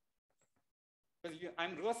history? Because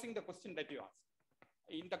I'm reversing the question that you asked.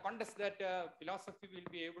 In the context that philosophy will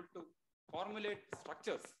be able to formulate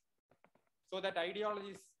structures so that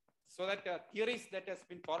ideologies, so that theories that has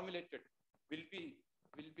been formulated will be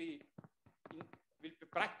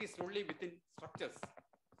practiced only within structures,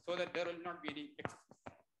 so that there will not be any excesses.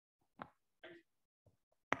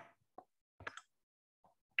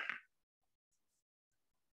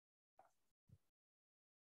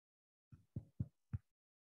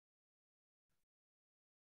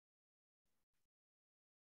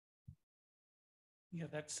 Yeah,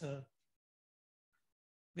 that's a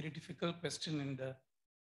very difficult question in the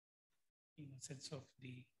sense of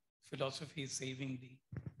the philosophy saving the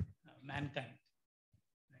mankind,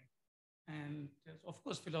 right? And of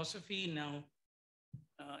course, philosophy now,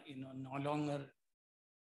 no longer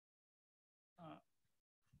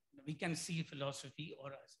we can see philosophy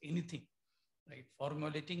or as anything, right?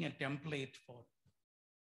 Formulating a template for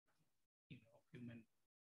human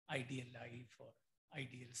ideal life or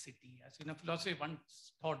ideal city, as philosophy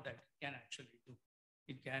once thought that it can actually do.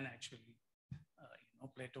 It can actually,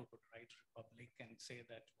 Plato could write Republic and say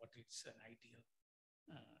that what is an ideal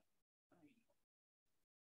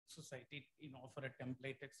society, offer a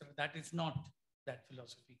template, etc. That is not that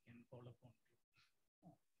philosophy can call upon to.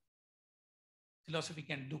 Philosophy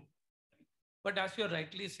can do. Right? But as you're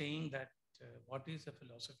rightly saying that what is a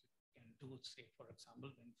philosophy can do, say, for example,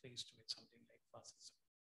 when faced with something like fascism.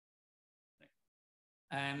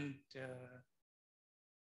 And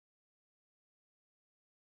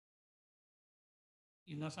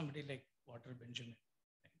somebody like Walter Benjamin,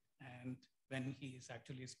 right? And when he is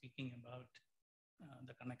actually speaking about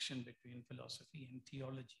the connection between philosophy and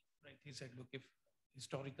theology, right? He said, look, if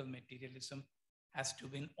historical materialism has to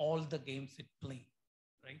win all the games it plays,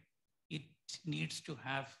 right? It needs to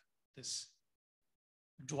have this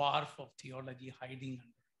dwarf of theology hiding under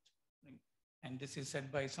it. Right? And this is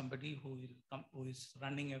said by somebody who is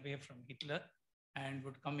running away from Hitler and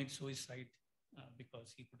would commit suicide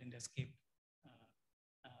because he couldn't escape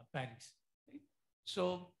Paris. Right?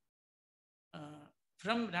 So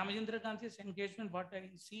from Ramachandra Gandhi's engagement, what I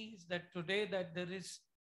see is that today that there is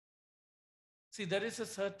a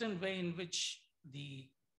certain way in which the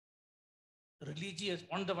religious,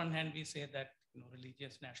 on the one hand, we say that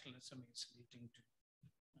religious nationalism is leading to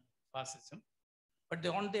fascism, but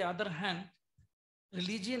on the other hand,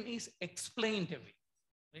 religion is explained away.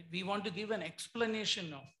 Right? We want to give an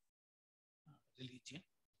explanation of religion,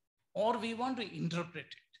 or we want to interpret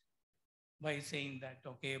it by saying that,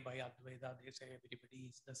 okay, by Advaita, they say everybody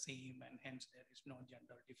is the same, and hence there is no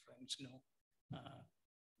gender difference, no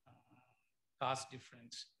caste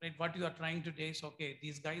difference. Right? What you are trying to do is, okay,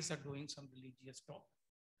 these guys are doing some religious talk.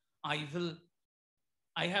 I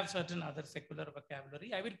have certain other secular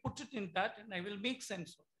vocabulary. I will put it in that and I will make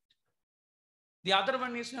sense of it. The other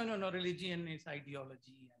one is, no, religion is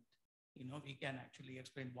ideology, and, we can actually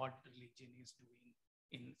explain what religion is doing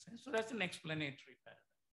in sense. So that's an explanatory paradigm.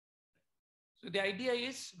 So the idea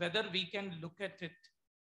is whether we can look at it,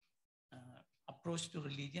 approach to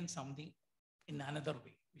religion something in another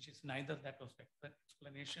way, which is neither that of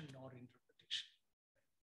explanation nor interpretation.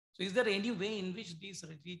 So is there any way in which these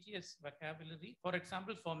religious vocabulary, for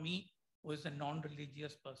example, for me, who is a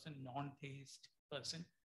non-religious person, non-theist person,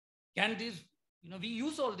 can these We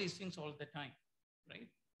use all these things all the time, right?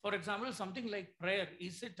 For example, something like prayer,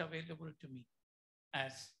 is it available to me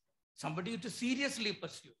as somebody to seriously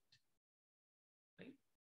pursue it, right?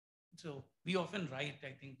 So we often write,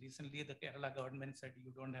 I think recently the Kerala government said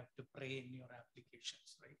you don't have to pray in your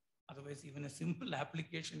applications, right? Otherwise, even a simple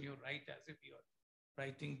application you write as if you're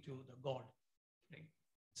writing to the God, right?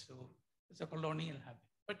 So it's a colonial habit.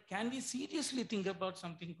 But can we seriously think about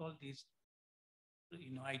something called these,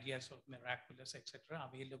 ideas of miraculous, etc.,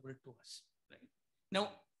 available to us, right? Now,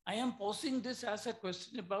 I am posing this as a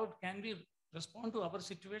question about, can we respond to our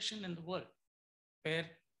situation in the world where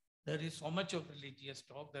there is so much of religious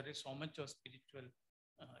talk, there is so much of spiritual,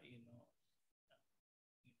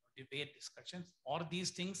 debate, discussions, or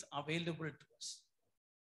these things available to us?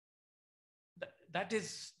 That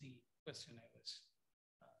is the question I was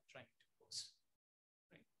trying to pose.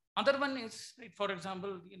 Right? Other one is, right, for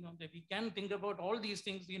example, that we can think about all these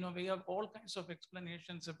things. We have all kinds of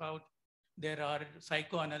explanations about. There are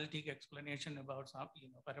psychoanalytic explanation about,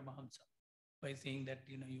 Paramahamsa, by saying that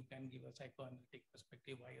you can give a psychoanalytic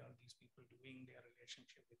perspective. Why are these people doing their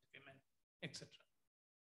relationship with women, etc.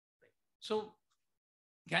 Right. So,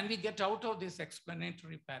 can we get out of this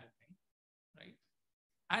explanatory paradigm, right?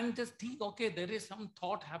 And just think, okay, there is some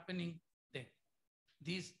thought happening there.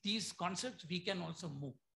 These concepts we can also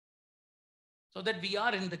move, so that we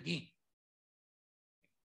are in the game.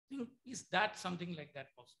 Is that something like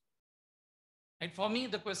that possible? And for me,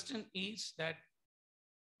 the question is that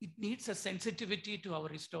it needs a sensitivity to our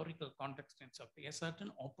historical context in some way, a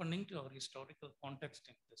certain opening to our historical context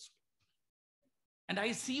in this way. And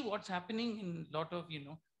I see what's happening in a lot of,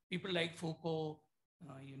 people like Foucault,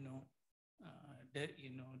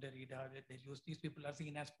 Derrida, Deleuze, these people are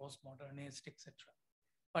seen as postmodernist, etc.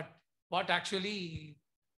 But what actually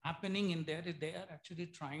happening in there is they are actually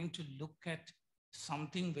trying to look at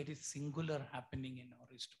something very singular happening in our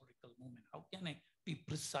historical movement. How can we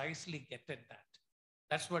precisely get at that?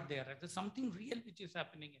 That's what they are at. There's something real which is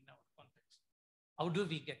happening in our context. How do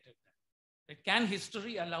we get at that? Can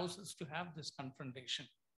history allows us to have this confrontation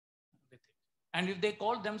with it? And if they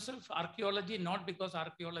call themselves archaeology, not because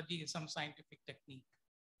archaeology is some scientific technique,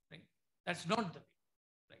 right? That's not the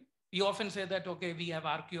way, right? We often say that, okay, we have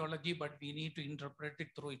archaeology, but we need to interpret it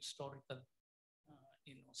through historical,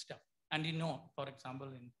 stuff. And for example,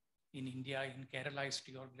 in India, in Kerala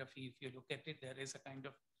historiography, if you look at it, there is a kind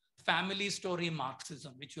of family story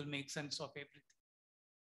Marxism, which will make sense of everything,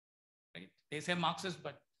 right? They say Marxist,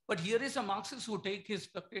 but here is a Marxist who take his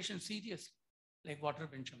profession seriously, like Walter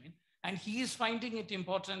Benjamin. And he is finding it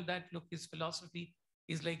important that, look, his philosophy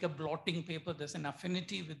is like a blotting paper. There's an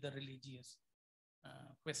affinity with the religious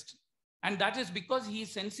question. And that is because he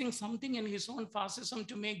is sensing something in his own fascism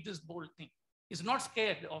to make this bold thing. He's not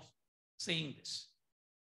scared of saying this.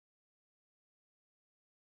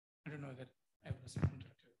 I don't know whether I have responded to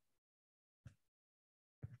it.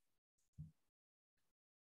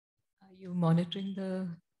 Are you monitoring the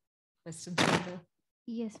questions?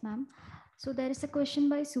 Yes, ma'am. So there is a question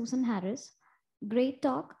by Susan Harris. Great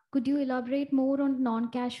talk. Could you elaborate more on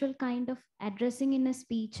non-casual kind of addressing in a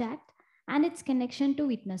speech act and its connection to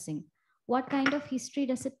witnessing? What kind of history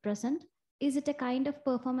does it present? Is it a kind of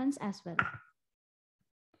performance as well?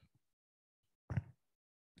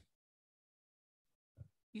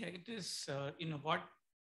 Yeah, it is, what,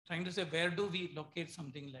 trying to say, where do we locate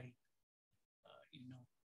something like,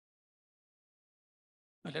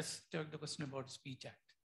 let's take the question about speech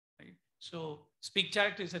act, right? So speech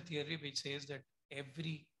act is a theory which says that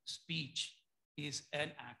every speech is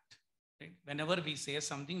an act, right? Whenever we say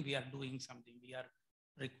something, we are doing something. We are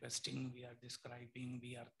requesting, we are describing,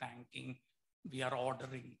 we are thanking, we are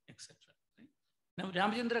ordering, etc. Right? Now,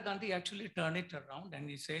 Ramachandra Gandhi actually turned it around and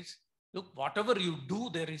he says, look, whatever you do,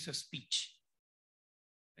 there is a speech.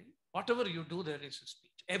 Right? Whatever you do, there is a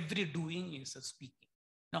speech. Every doing is a speaking.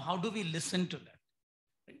 Now, how do we listen to that?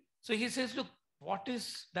 Right? So he says, look, what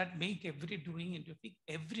is that make every doing into speak?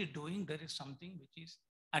 Every doing, there is something which is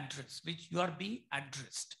addressed, which you are being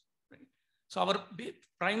addressed. Right? So our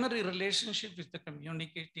primary relationship is the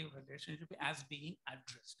communicative relationship as being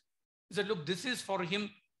addressed. He said, look, this is for him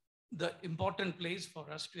the important place for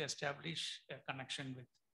us to establish a connection with,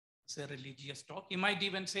 say, religious talk. He might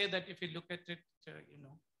even say that if you look at it,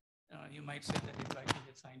 you might say that if I do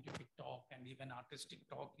a scientific talk and even artistic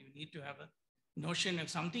talk, you need to have a notion if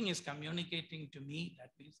something is communicating to me,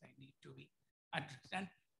 that means I need to be addressed. And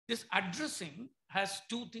this addressing has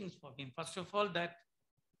two things for him. First of all, that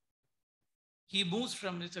he moves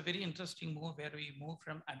from, it's a very interesting move where we move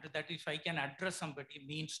from, that if I can address somebody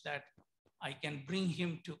means that I can bring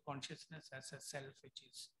him to consciousness as a self, which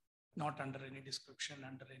is not under any description,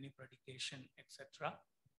 under any predication, etc.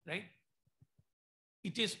 Right?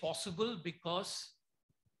 It is possible because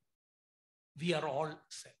we are all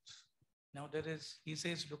self. Now he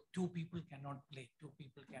says, look, two people cannot play, two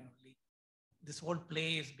people can only. This whole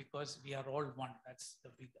play is because we are all one. That's the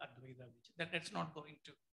big Advaita. That's not going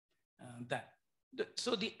to that.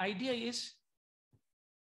 So the idea is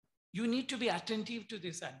you need to be attentive to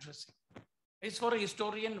this addressing. It's for a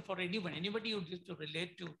historian, for anyone, anybody who needs to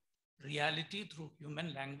relate to reality through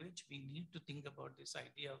human language, we need to think about this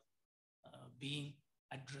idea of being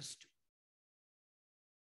addressed to.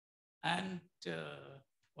 And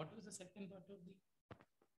what was the second part of the?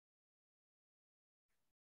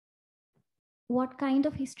 What kind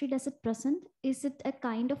of history does it present? Is it a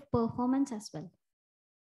kind of performance as well?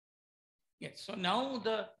 Yes, so now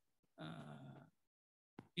the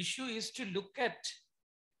issue is to look at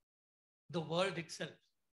the world itself,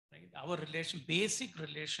 right? Our basic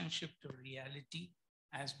relationship to reality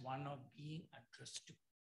as one of being addressed to.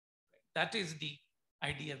 Right? That is the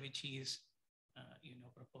idea which he is,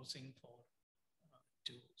 proposing for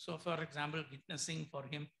to. So, for example, witnessing for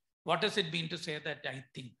him, what does it mean to say that I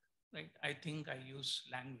think, right? I think I use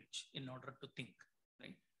language in order to think,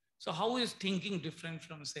 right? So, how is thinking different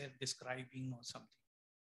from, say, describing or something?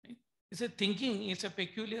 Right? He said thinking is a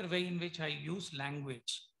peculiar way in which I use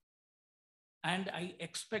language, and I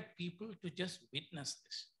expect people to just witness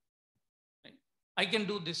this. Right? I can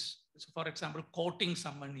do this. So for example, quoting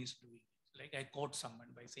someone is doing it. Like I quote someone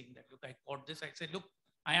by saying that, look, I quote this. I say, look,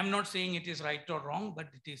 I am not saying it is right or wrong, but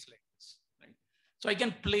it is like this. Right? So I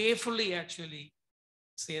can playfully actually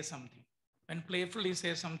say something. When playfully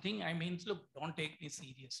say something, I mean, look, don't take me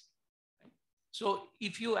seriously. Right? So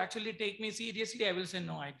if you actually take me seriously, I will say,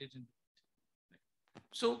 no, I didn't do it. Right?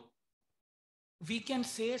 So we can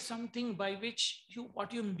say something by which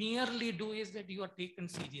what you merely do is that you are taken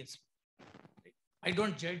seriously. Right? I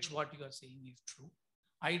don't judge what you are saying is true.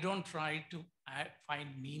 I don't try to find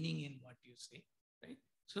meaning in what you say. Right?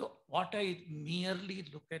 So what I merely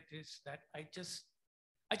look at is that I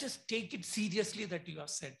just take it seriously that you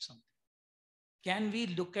have said something. Can we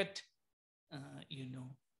look at,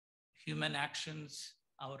 human actions,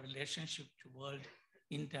 our relationship to world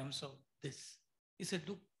in terms of this? He said,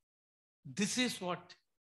 look, this is what,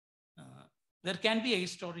 there can be a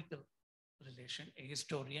historical relation, a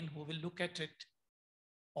historian who will look at it,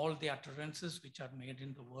 all the utterances which are made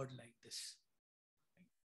in the world like this.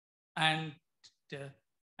 And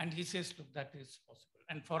he says, look, that is possible.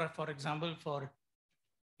 And for example,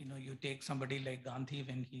 you take somebody like Gandhi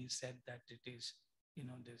when he said that it is,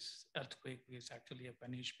 this earthquake is actually a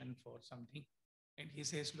punishment for something. And he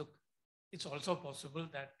says, look, it's also possible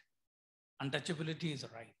that untouchability is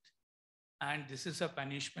right. And this is a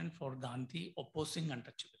punishment for Gandhi opposing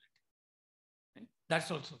untouchability. Right? That's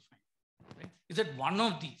also fine. Right? Is it one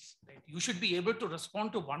of these? Right? You should be able to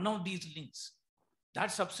respond to one of these links.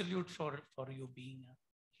 That's absolute for you being a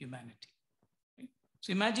humanity. Right?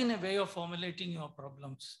 So imagine a way of formulating your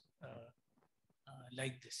problems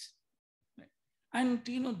like this. Right? And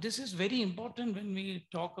this is very important when we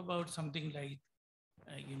talk about something like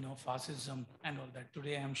fascism and all that.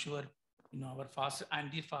 Today, I'm sure our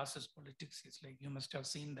anti-fascist politics is like, you must have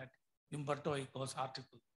seen that Umberto Eco's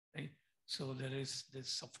article, right? So there is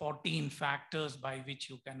this 14 factors by which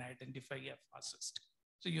you can identify a fascist.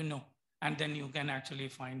 So and then you can actually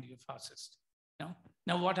find your fascist.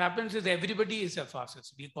 Now what happens is everybody is a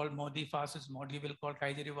fascist. We call Modi fascist. Modi will call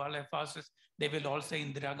Kejriwal a fascist. They will all say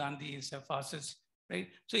Indira Gandhi is a fascist, right?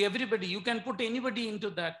 So everybody, you can put anybody into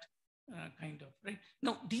that kind of, right?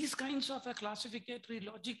 Now, these kinds of a classificatory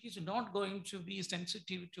logic is not going to be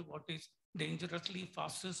sensitive to what is dangerously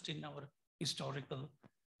fascist in our historical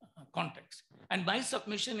context. And my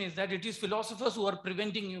submission is that it is philosophers who are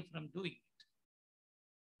preventing you from doing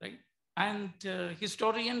it, right? And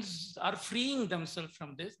historians are freeing themselves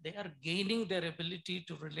from this. They are gaining their ability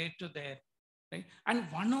to relate to their, right?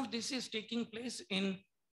 And one of this is taking place in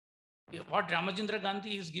what Ramachandra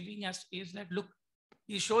Gandhi is giving us is that, look,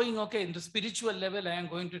 he's showing, okay, in the spiritual level, I am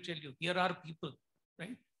going to tell you, here are people,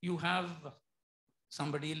 right? You have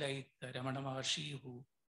somebody like Ramana Maharshi who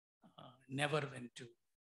never went to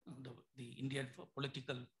the Indian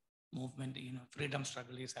political movement, freedom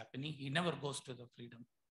struggle is happening. He never goes to the freedom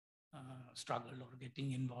struggle or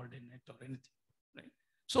getting involved in it or anything, right?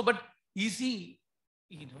 So, but is he,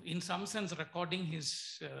 in some sense recording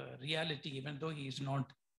his reality, even though he is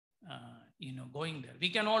not going there. We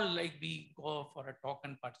can all go for a talk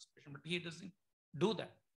and participation, but he doesn't do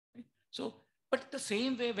that. Right? So, but the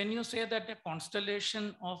same way, when you say that a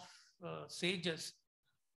constellation of sages,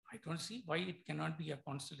 I don't see why it cannot be a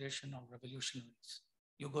constellation of revolutionaries.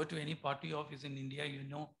 You go to any party office in India, you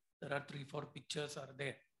know, there are 3-4 pictures are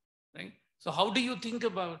there, right? So how do you think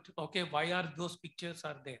about, okay, why are those pictures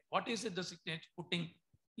are there? What is it the signature putting,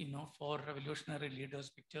 you know, for revolutionary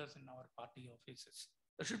leaders pictures in our party offices?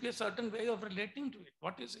 There should be a certain way of relating to it.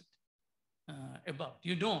 What is it about?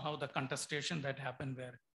 You know how the contestation that happened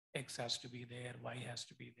where X has to be there, Y has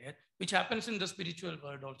to be there, which happens in the spiritual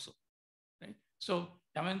world also, right? So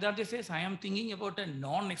Tamandade says, I am thinking about a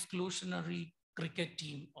non-exclusionary cricket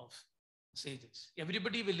team of sages.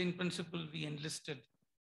 Everybody will in principle be enlisted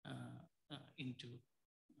into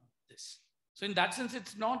this. So in that sense,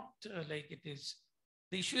 it's not like it is,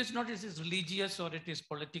 the issue is not is it religious or it is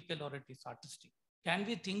political or it is artistic. Can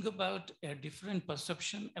we think about a different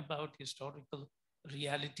perception about historical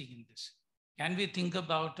reality in this? Can we think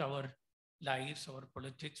about our lives, our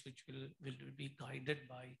politics, which will be guided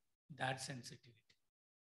by that sensitivity?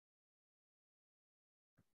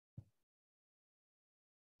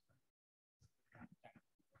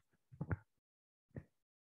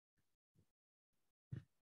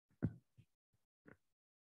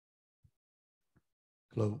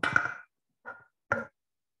 Hello.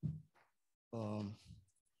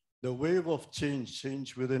 The wave of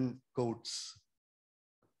change within courts,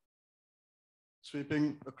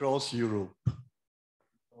 sweeping across Europe.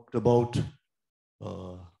 Talked about,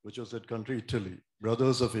 which was that country, Italy,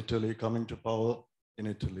 brothers of Italy coming to power in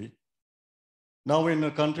Italy. Now in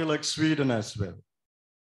a country like Sweden as well.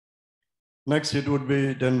 Next, it would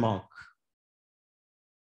be Denmark.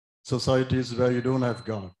 Societies where you don't have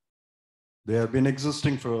God. They have been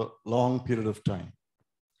existing for a long period of time.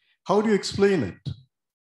 How do you explain it?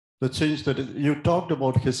 The change that you talked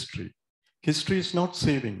about history. History is not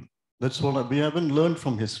saving. That's what we haven't learned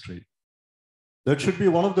from history. That should be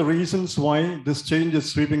one of the reasons why this change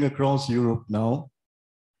is sweeping across Europe now.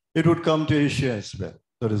 It would come to Asia as well.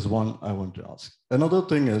 That is one I want to ask. Another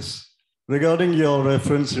thing is, regarding your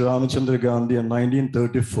reference to Ramachandra Gandhi in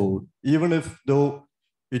 1934, even if though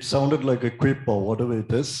it sounded like a quip or whatever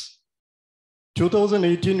it is,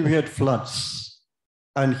 2018 we had floods.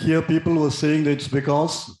 And here people were saying that it's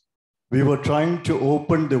because we were trying to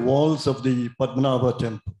open the walls of the Padmanabha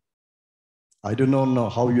temple. I do not know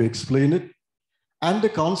how you explain it. And the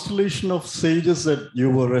constellation of sages that you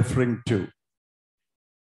were referring to.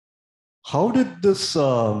 How did this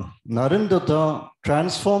Narendrata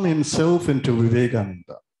transform himself into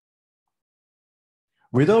Vivekananda?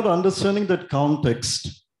 Without understanding that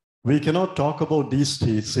context, we cannot talk about these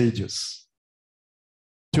sages.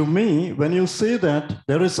 To me, when you say that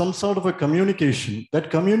there is some sort of a communication, that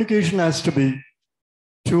communication has to be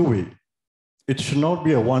two-way. It should not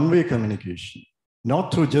be a one-way communication,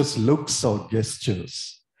 not through just looks or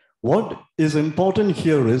gestures. What is important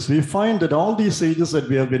here is we find that all these sages that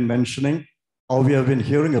we have been mentioning or we have been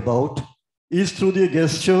hearing about is through their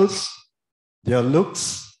gestures, their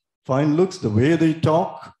looks, fine looks, the way they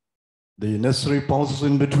talk, the necessary pauses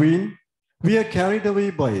in between. We are carried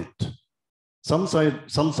away by it. Some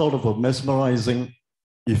sort of a mesmerizing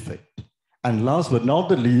effect. And last but not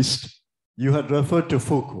the least, you had referred to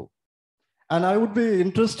Foucault. And I would be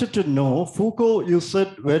interested to know, Foucault, you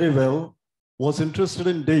said very well, was interested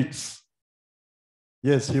in dates.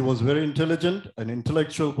 Yes, he was very intelligent, an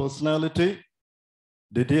intellectual personality.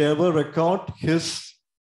 Did he ever record his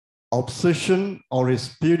obsession or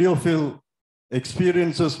his pedophile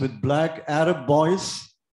experiences with black Arab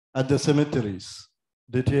boys at the cemeteries?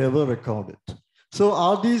 Did he ever record it? So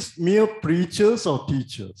are these mere preachers or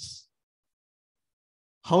teachers?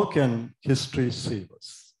 How can history save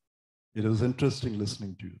us? It was interesting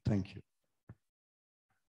listening to you. Thank you.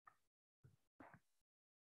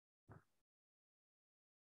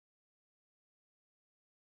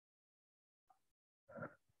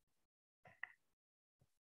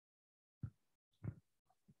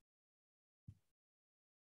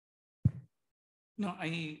 No,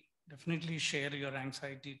 I definitely share your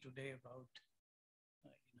anxiety today about,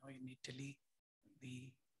 in Italy,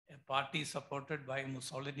 a party supported by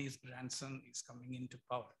Mussolini's grandson is coming into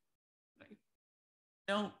power, right?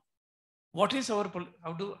 Now, what is how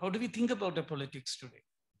do we think about the politics today?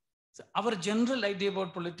 So our general idea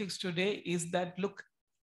about politics today is that, look,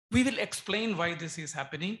 we will explain why this is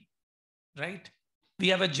happening, right? We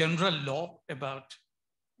have a general law about,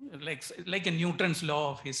 like a Newton's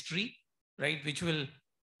law of history, right? Which will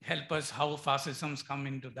help us how fascisms come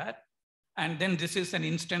into that. And then this is an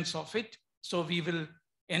instance of it. So we will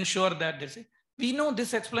ensure that we know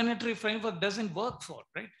this explanatory framework doesn't work for,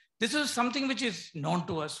 right? This is something which is known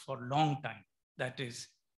to us for a long time. That is,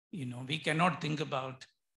 we cannot think about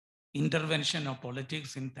intervention of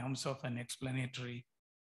politics in terms of an explanatory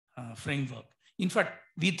framework. In fact,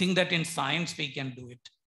 we think that in science we can do it,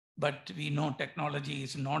 but we know technology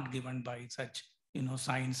is not given by such,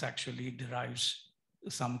 science actually derives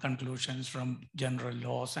some conclusions from general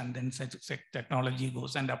laws, and then such technology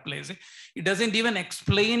goes and applies it. It doesn't even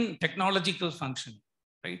explain technological function,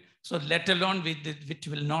 right? So let alone which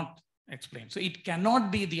will not explain. So it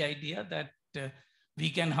cannot be the idea that we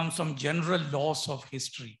can have some general laws of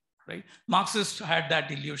history, right? Marxists had that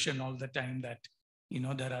illusion all the time that,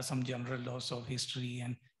 there are some general laws of history.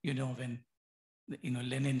 And, when,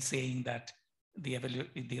 Lenin saying that the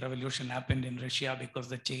revolution happened in Russia because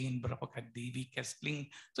the chain broke at the weakest link.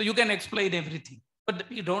 So you can explain everything, but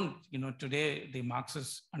we don't, today the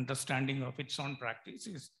Marxist understanding of its own practice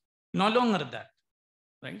is no longer that,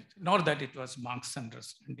 right? Nor that it was Marx's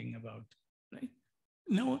understanding about, right?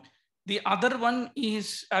 No, the other one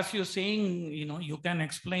is, as you're saying, you can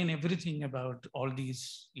explain everything about all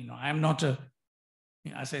these, I am not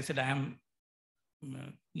as I said, I am,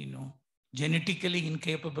 genetically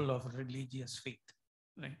incapable of religious faith,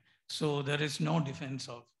 right? So there is no defense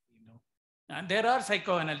of, and there are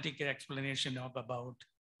psychoanalytic explanation about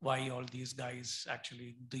why all these guys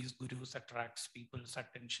actually, these gurus attracts people's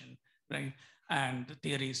attention, right? And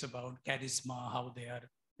theories about charisma, how they are,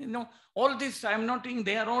 all this, I'm not saying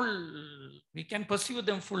they are all, we can pursue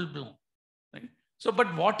them full blown, right? So,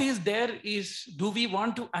 but what is there is, do we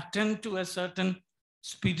want to attend to a certain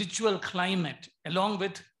spiritual climate along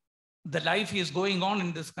with the life is going on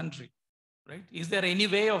in this country, right? Is there any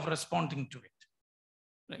way of responding to it,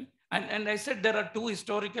 right? And I said there are two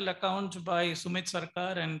historical accounts by Sumit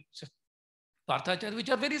Sarkar and Parthacharya, which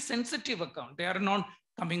are very sensitive accounts. They are not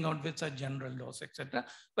coming out with such general laws, etc.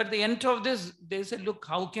 But at the end of this, they said, look,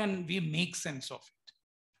 how can we make sense of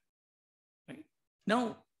it, right?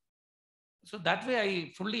 Now, so that way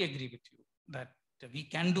I fully agree with you that we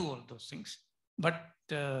can do all those things, but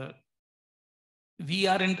I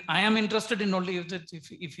am interested in only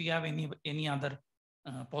if we have any other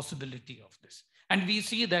possibility of this. And we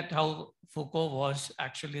see that how Foucault was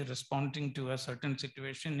actually responding to a certain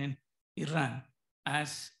situation in Iran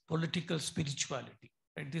as political spirituality,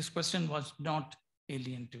 right? This question was not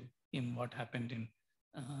alien to him, what happened in,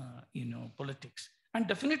 politics. And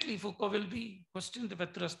definitely Foucault will be questioned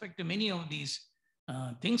with respect to many of these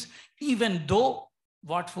things, even though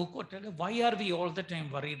what Foucault tells, why are we all the time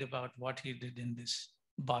worried about what he did in this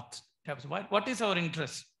bath? What is our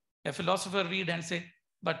interest? A philosopher read and say,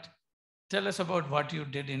 but tell us about what you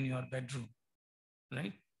did in your bedroom,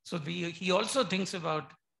 right? So he also thinks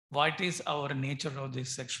about what is our nature of this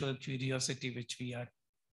sexual curiosity, which we are.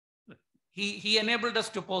 He enabled us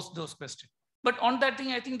to pose those questions. But on that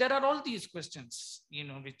thing, I think there are all these questions,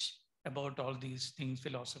 which about all these things,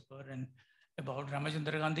 philosopher, and about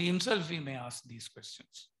Ramachandra Gandhi himself, we may ask these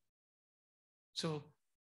questions. So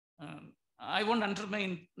I won't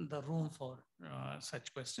undermine the room for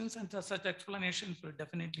such questions, and such explanations will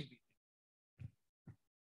definitely be.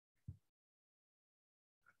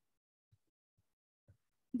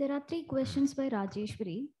 There are 3 questions by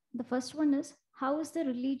Rajeshwari. The first one is, how is the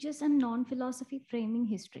religious and non-philosophy framing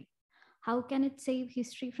history? How can it save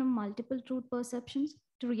history from multiple truth perceptions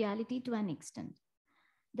to reality to an extent?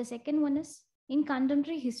 The second one is, in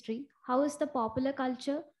contemporary history, how is the popular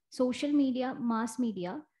culture, social media, mass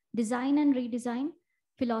media, design and redesign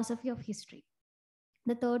philosophy of history?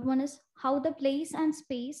 The third one is, how the place and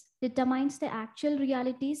space determines the actual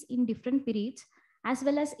realities in different periods as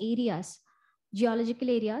well as areas, geological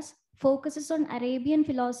areas, focuses on Arabian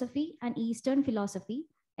philosophy and Eastern philosophy,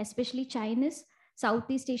 especially Chinese,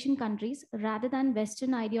 Southeast Asian countries, rather than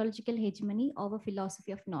Western ideological hegemony over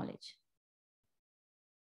philosophy of knowledge.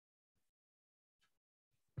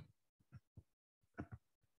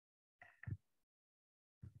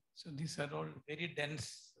 So these are all very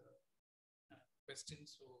dense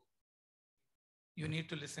questions. So you need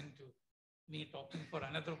to listen to me talking for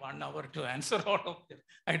another 1 hour to answer all of them.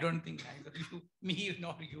 I don't think either me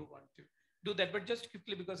nor you want to do that, but just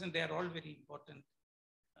quickly, because they are all very important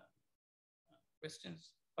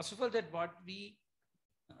questions. First of all, that what we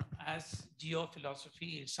as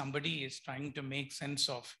geophilosophy, somebody is trying to make sense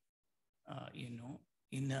of, in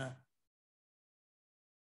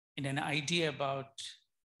an idea about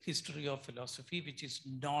history of philosophy, which is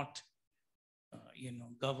not,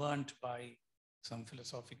 governed by some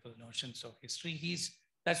philosophical notions of history.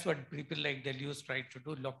 That's what people like Deleuze tried to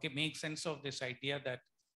do, make sense of this idea that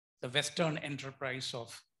the Western enterprise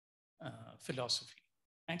of philosophy.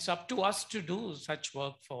 And it's up to us to do such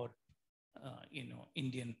work for,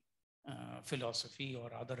 Indian philosophy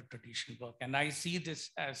or other traditional work. And I see this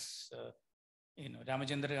as,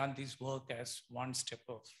 Ramachandra Gandhi's work as one step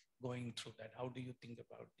of going through that. How do you think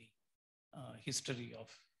about the history of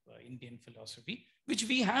Indian philosophy, which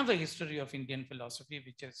we have a history of Indian philosophy,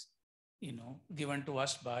 which is, given to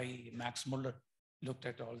us by Max Muller, looked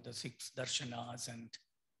at all the 6 darshanas, and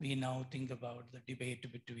we now think about the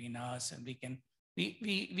debate between us, and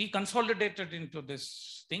we consolidated into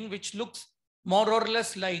this thing, which looks more or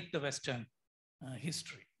less like the Western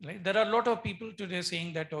history. Right? There are a lot of people today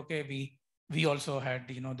saying that, okay, we also had,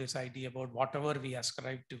 this idea about whatever we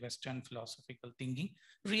ascribe to Western philosophical thinking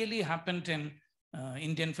really happened in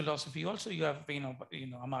Indian philosophy. Also, you have,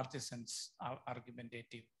 Amartya Sen's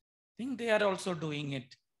argumentative thing. They are also doing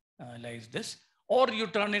it like this. Or you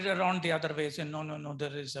turn it around the other way, say, no,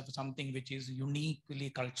 there is something which is uniquely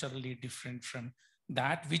culturally different from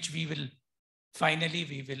that, which we will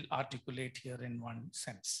articulate here in one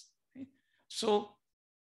sense. Okay? So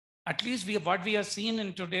at least what we have seen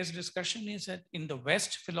in today's discussion is that in the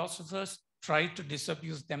West, philosophers try to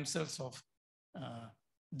disabuse themselves of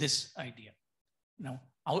this idea. Now,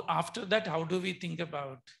 after that, how do we think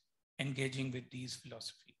about engaging with these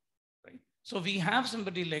philosophy, right? So we have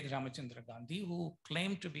somebody like Ramachandra Gandhi who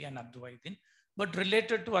claimed to be an Advaitin, but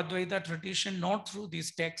related to Advaita tradition, not through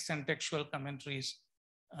these texts and textual commentaries,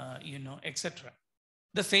 etc.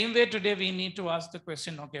 The same way today we need to ask the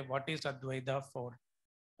question, okay, what is Advaita for,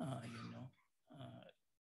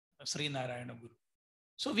 Sri Narayana Guru?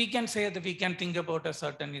 So we can say that we can think about a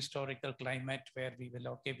certain historical climate where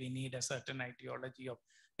we need a certain ideology of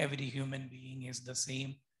every human being is the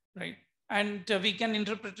same, right? And we can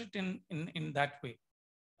interpret it in that way.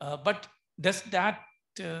 But does that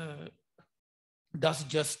does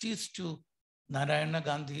justice to Narayana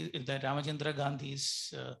Gandhi, the Ramachandra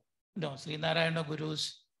Gandhi's, Sri Narayana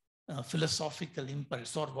Guru's philosophical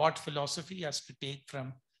impulse, or what philosophy has to take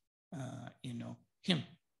from, him,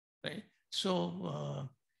 right? So,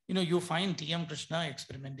 you find T.M. Krishna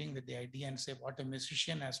experimenting with the idea and say what a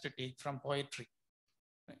musician has to take from poetry.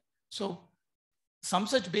 Right? So some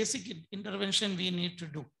such basic intervention we need to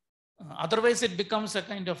do. Otherwise, it becomes a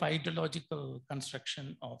kind of ideological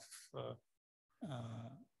construction of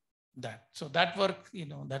that. So that work,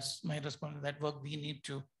 that's my response. That work we need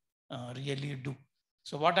to really do.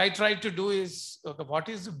 So what I try to do is, okay, what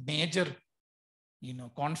is the major,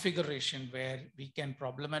 configuration where we can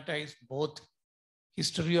problematize both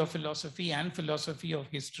history of philosophy and philosophy of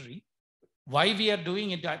history. Why we are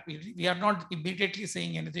doing it, we are not immediately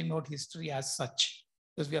saying anything about history as such,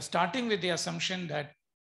 because we are starting with the assumption that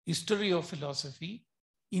history of philosophy,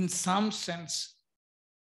 in some sense,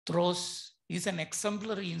 is an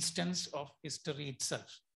exemplary instance of history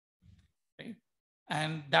itself. Right?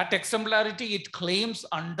 And that exemplarity it claims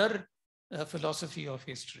under philosophy of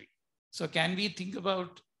history. So can we think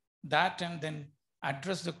about that and then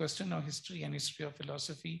address the question of history and history of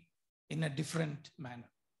philosophy in a different manner?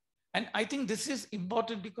 And I think this is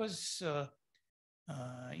important because,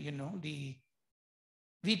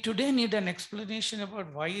 we today need an explanation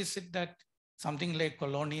about why is it that something like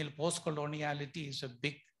post-coloniality is a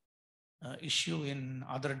big issue in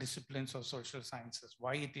other disciplines of social sciences,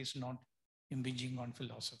 why it is not impinging on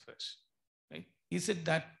philosophers, right? Is it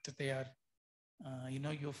that they are,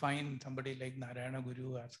 you find somebody like Narayana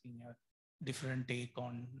Guru asking a different take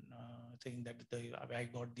on saying that I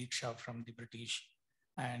got Diksha from the British,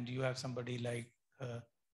 and you have somebody like,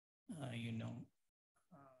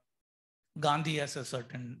 Gandhi has a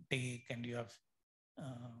certain take, and you have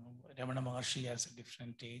Ramana Maharshi has a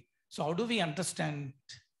different take. So how do we understand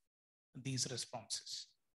these responses?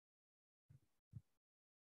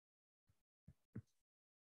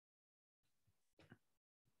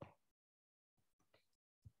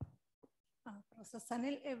 So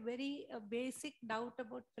Sanil, a very basic doubt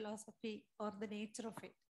about philosophy or the nature of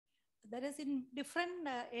it. There is in different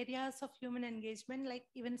areas of human engagement, like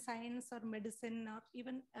even science or medicine or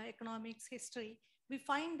even economics, history, we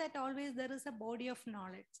find that always there is a body of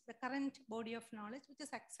knowledge, the current body of knowledge, which is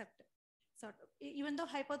accepted. So even though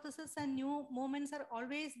hypotheses and new moments are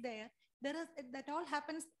always there, that all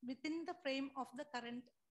happens within the frame of the current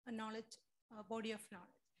knowledge, body of knowledge.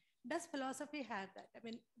 Does philosophy have that? I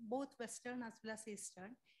mean, both Western as well as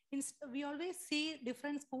Eastern. We always see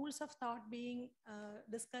different schools of thought being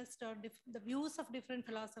discussed, or the views of different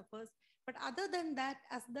philosophers. But other than that,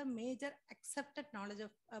 as the major accepted knowledge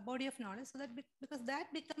of body of knowledge, so that because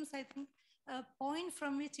that becomes, I think, a point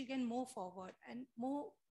from which you can move forward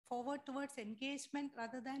towards engagement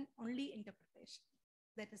rather than only interpretation.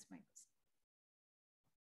 That is my question.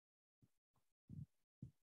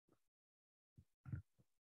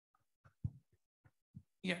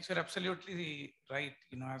 Yes, you're absolutely right.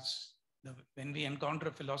 When we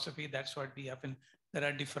encounter philosophy, that's what we happen. There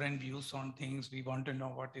are different views on things. We want to know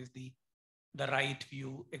what is the the right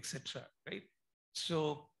view, etc. Right?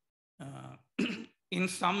 So in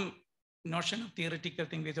some notion of theoretical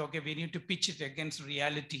thing, we say, okay, we need to pitch it against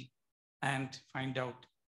reality and find out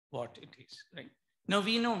what it is. Right? Now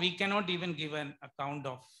we know we cannot even give an account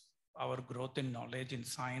of our growth in knowledge in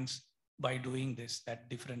science by doing this, that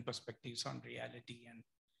different perspectives on reality, and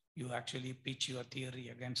you actually pitch your theory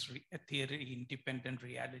against a theory independent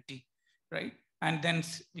reality, right? And then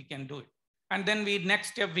we can do it. And then next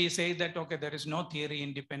step, we say that, okay, there is no theory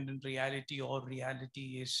independent reality, or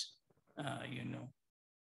reality is,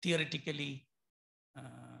 theoretically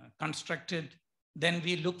constructed. Then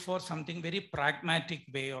we look for something very pragmatic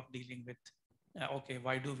way of dealing with, okay,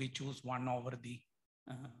 why do we choose one over the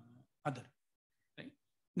other, right?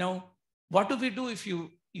 Now, what do we do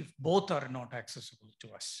if both are not accessible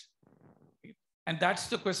to us? And that's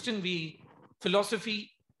the question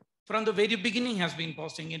philosophy from the very beginning has been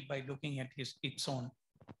posing it by looking at its own,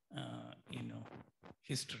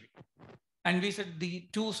 history. And we said the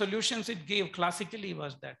two solutions it gave classically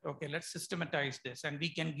was that, okay, let's systematize this, and we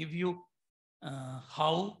can give you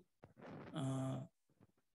how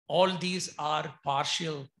all these are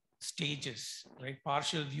partial stages, right?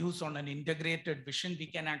 Partial views on an integrated vision. We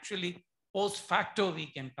can actually post facto, we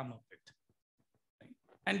can come up with. Right?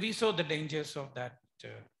 And we saw the dangers of that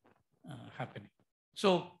happening.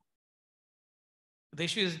 So the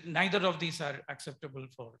issue is neither of these are acceptable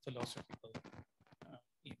for philosophical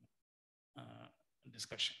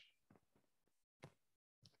discussion.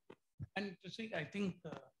 And to see, I think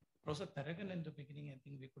Professor Tharagan in the beginning, I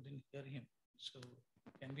think we couldn't hear him. So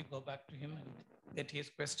can we go back to him and get his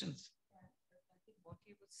questions? I think what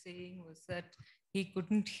he was saying was that he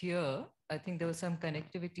couldn't hear. I think there was some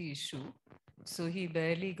connectivity issue. So he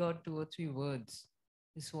barely got 2 or 3 words,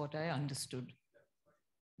 is what I understood.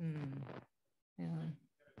 Yeah.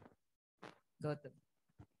 Got them.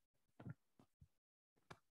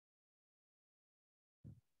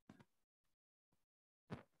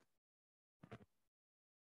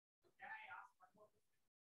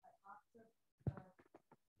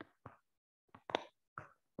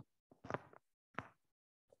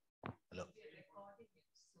 Hello.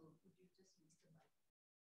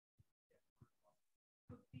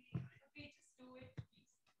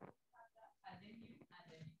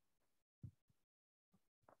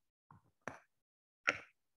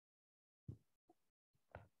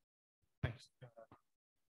 Thanks.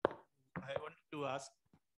 I wanted to ask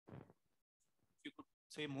if you could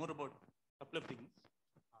say more about a couple of things.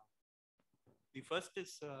 The first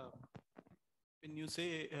is when you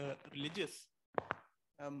say religious,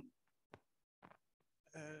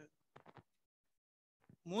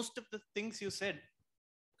 most of the things you said,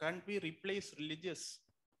 can't we replace religious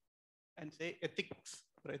and say ethics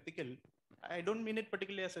or ethical? I don't mean it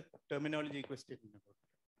particularly as a terminology question.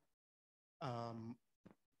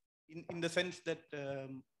 In the sense that,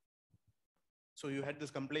 so you had this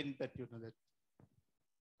complaint that, that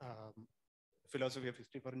philosophy of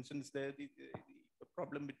history, for instance, the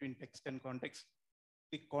problem between text and context.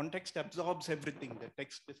 The context absorbs everything. The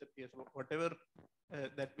text disappears. Whatever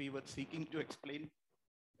that we were seeking to explain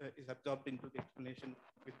is absorbed into the explanation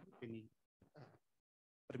with any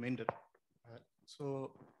remainder.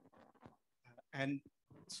 So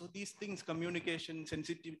these things, communication,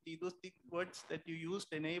 sensitivity, those words that you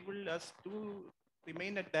used enable us to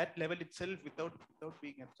remain at that level itself without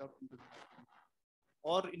being absorbed into the,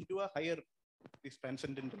 or into a higher, this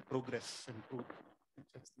transcendental progress and truth.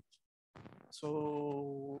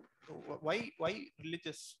 So why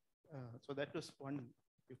religious? So that was one.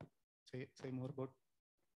 You could say more about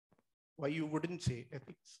why you wouldn't say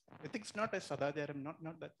ethics. Ethics not as sadacharam,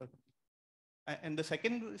 not that sort of thing. And the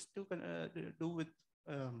second is to do with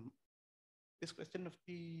this question of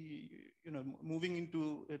the moving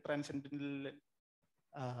into a transcendental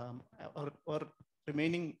or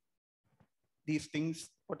remaining these things,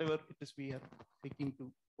 whatever it is we are seeking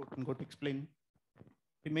to quote unquote explain,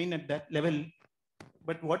 remain at that level.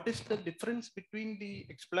 But what is the difference between the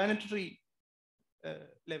explanatory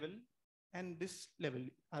level and this level?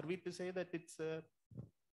 Are we to say that it's the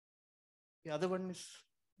other one is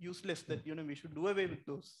useless, that we should do away with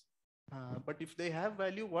those? But if they have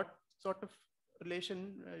value, what sort of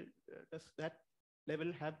relation does that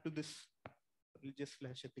level have to this religious /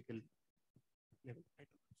 ethical level? I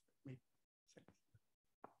don't know. Maybe.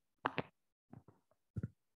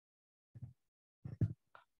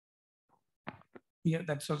 Yeah,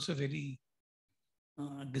 that's also a very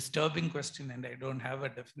disturbing question, and I don't have a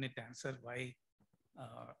definite answer why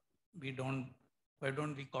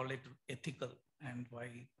don't we call it ethical and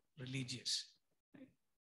why religious? Right?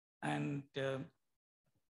 And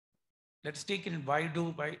let's take it,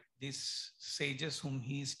 why these sages whom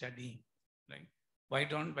he is studying, right? Why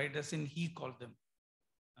doesn't he call them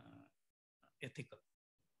ethical?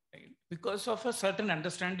 Right? Because of a certain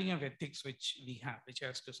understanding of ethics which we have, which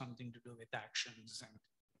has to something to do with actions, and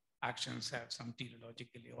actions have some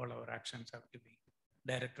teleologically, all our actions have to be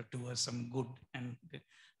directed towards some good, and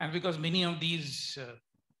because many of these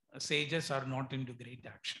sages are not into great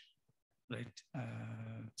action, right?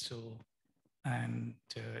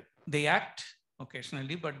 They act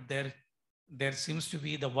occasionally, but there seems to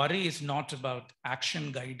be, the worry is not about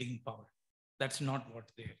action guiding power. That's not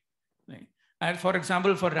what they're, right? And for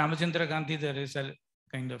example, for Ramachandra Gandhi, there is a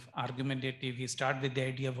kind of argumentative, he starts with the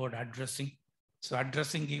idea about addressing. So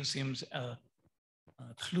addressing gives him a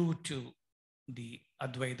clue to the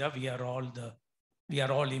Advaita. We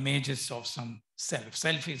are all images of some self.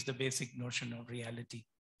 Self is the basic notion of reality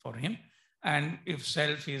for him. And if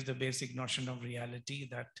self is the basic notion of reality,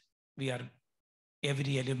 that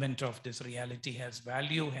every element of this reality has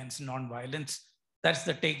value, hence non-violence, that's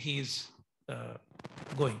the take he is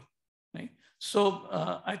going, right? So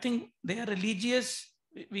I think they are religious.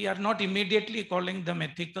 We are not immediately calling them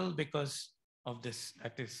ethical because of this.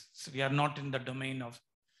 That is, we are not in the domain of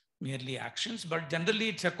merely actions, but generally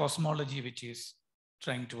it's a cosmology which is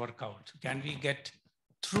trying to work out. Can we get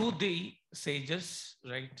through the sages,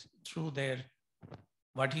 right, through their,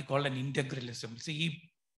 what he called an integralism. See,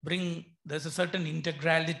 there's a certain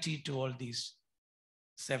integrality to all these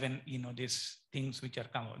seven, these things which are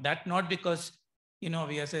come out. That not because, we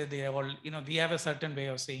are saying they are all, we have a certain way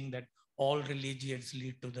of saying that all religions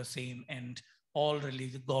lead to the same end, all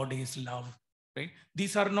religion, God is love, right?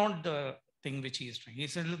 These are not the thing which he is trying. He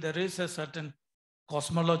said there is a certain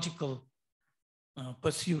cosmological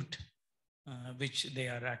pursuit which they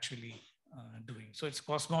are actually doing. So it's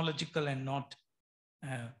cosmological and not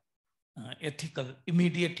ethical.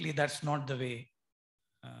 Immediately, that's not the way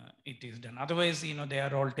it is done. Otherwise, they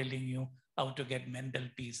are all telling you how to get mental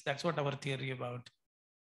peace. That's what our theory about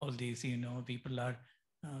all these, people are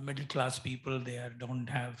middle class people. They don't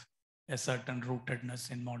have a certain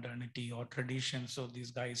rootedness in modernity or tradition. So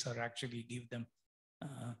these guys are actually give them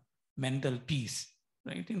mental peace,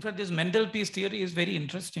 right? In fact, this mental peace theory is very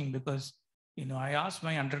interesting because, I asked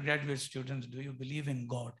my undergraduate students, do you believe in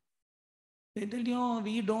God? They tell you,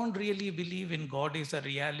 we don't really believe in God is a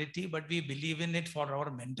reality, but we believe in it for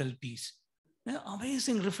our mental peace.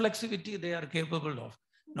 Amazing reflexivity they are capable of.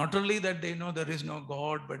 Not only that they know there is no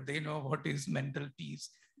God, but they know what is mental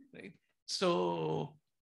peace, right? So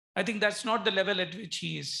I think that's not the level at which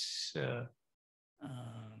he is,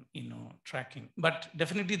 tracking. But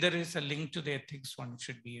definitely there is a link to the ethics. One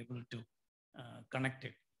should be able to connect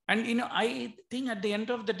it. And, I think at the end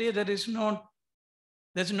of the day, there's no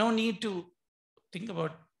need to think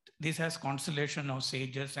about this as constellation of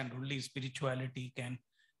sages and only spirituality can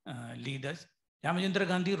lead us. Ramachandra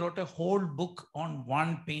Gandhi wrote a whole book on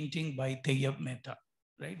one painting by Theyyab Mehta,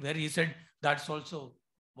 right? Where he said that's also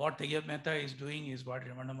what Theyyab Mehta is doing is what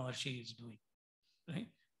Ramana Maharshi is doing, right?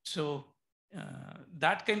 So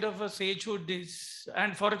that kind of a sagehood is,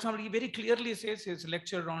 and for example, he very clearly says his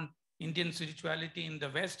lecture on Indian spirituality in the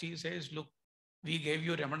West, he says, look, we gave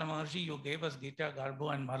you Ramana Maharshi, you gave us Gita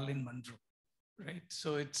Garbo and Marilyn Monroe, right?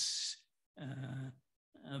 So it's,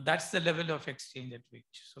 that's the level of exchange at which.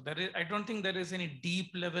 So I don't think there is any deep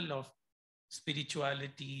level of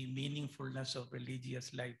spirituality, meaningfulness of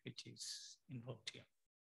religious life, which is involved here.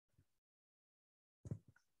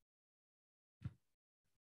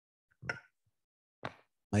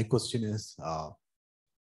 My question is,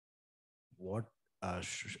 what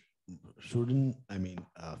shouldn't,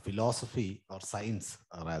 philosophy or science,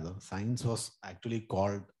 rather, science was actually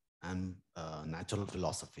called natural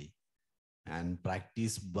philosophy, and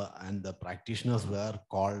the practitioners were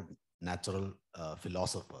called natural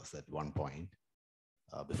philosophers at one point,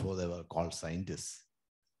 before they were called scientists.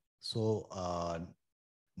 So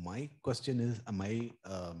my question is,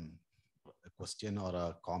 a question or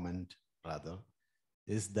a comment rather,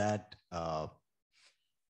 is that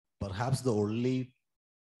perhaps the only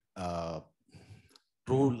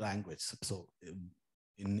true language. So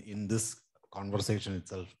in this conversation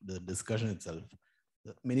itself, the discussion itself,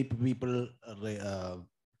 many people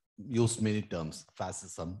use many terms,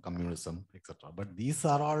 fascism, communism, etc. But these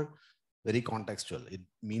are all very contextual. It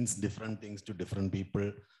means different things to different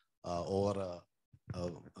people over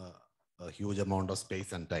a huge amount of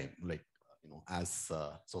space and time. Like, as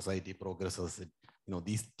society progresses,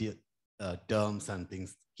 these terms and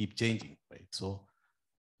things keep changing, right? So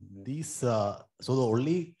so the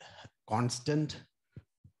only constant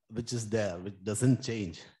which is there, which doesn't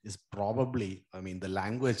change, is probably, the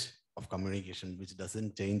language of communication which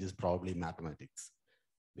doesn't change is probably mathematics,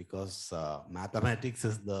 because mathematics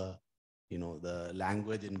is the the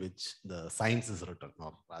language in which the science is written,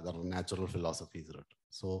 or rather natural philosophy is written.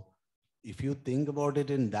 So if you think about it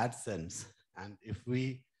in that sense, and if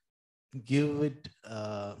we give it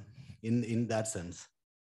in that sense,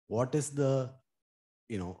 what is the,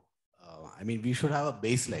 I mean, we should have a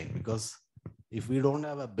baseline, because if we don't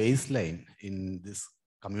have a baseline in this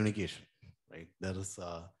communication, right, there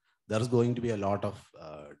is going to be a lot of,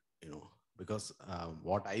 because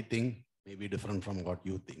what I think may be different from what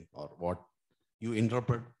you think, or what you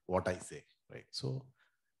interpret what I say, right? So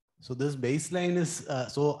this baseline is,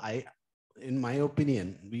 in my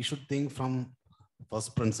opinion, we should think from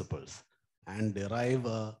first principles and derive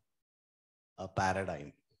a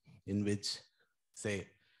paradigm in which, say,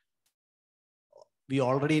 we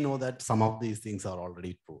already know that some of these things are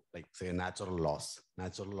already true, like say natural laws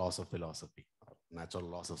of philosophy, or natural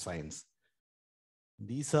laws of science.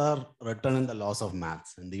 These are written in the laws of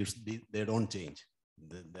maths, and they don't change.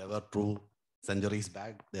 They were true centuries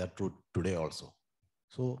back, they are true today also.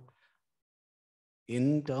 So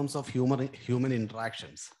in terms of human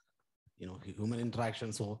interactions,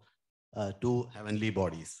 so two heavenly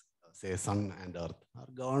bodies, say sun and earth, are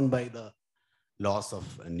governed by the laws of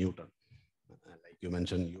Newton. Like you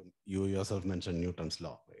mentioned, you yourself mentioned Newton's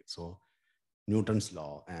law, right? So Newton's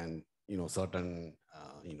law and certain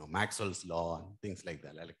Maxwell's law and things like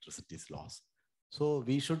that, electricity's laws. So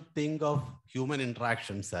we should think of human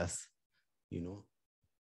interactions as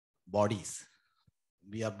bodies.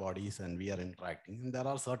 We are bodies and we are interacting, and there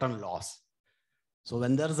are certain laws. So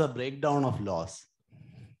when there's a breakdown of laws,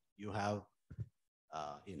 you have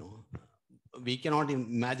we cannot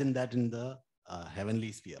imagine that in the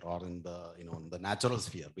heavenly sphere, or in the in the natural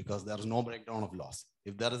sphere, because there is no breakdown of laws.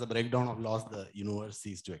 If there is a breakdown of laws, the universe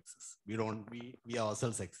ceases to exist. We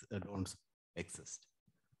ourselves don't exist.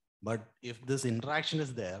 But if this interaction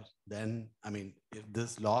is there, then I mean, if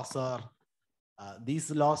these laws are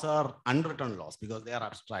unwritten laws, because they are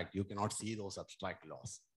abstract, you cannot see those abstract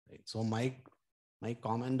laws, right? So my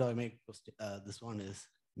comment, or my this one is,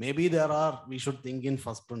 maybe we should think in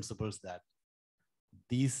first principles that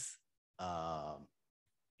these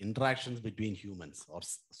interactions between humans, or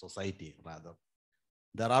society rather,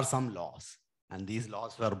 there are some laws, and these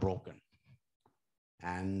laws were broken.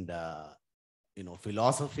 And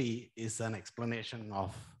philosophy is an explanation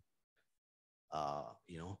of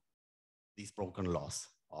these broken laws,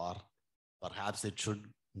 or perhaps it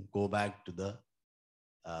should go back to the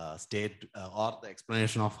state, or the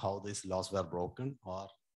explanation of how these laws were broken, or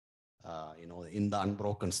in the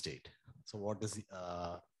unbroken state. So what is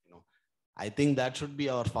I think that should be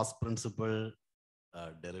our first principle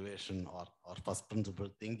derivation, or first principle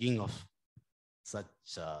thinking of such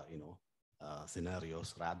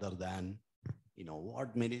scenarios, rather than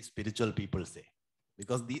what many spiritual people say,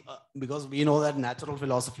 because we know that natural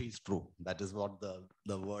philosophy is true. That is what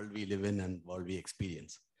the world we live in and world we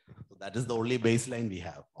experience. So that is the only baseline we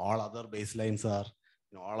have. All other baselines are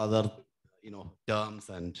all other terms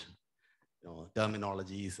and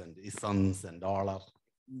terminologies and isms and all are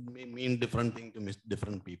mean different thing to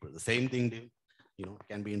different people. The same thing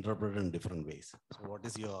can be interpreted in different ways. So what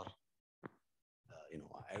is your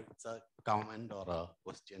it's a comment or a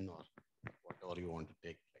question or whatever you want to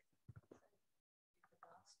take.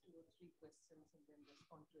 Ask 2 or 3 questions and then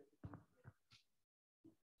respond to everything.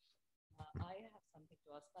 I have something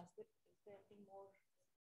to ask. Is there anything more?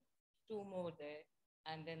 2 more there,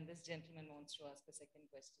 and then this gentleman wants to ask a second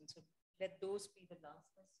question. So let those be the last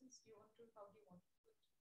questions. How do you want to do it?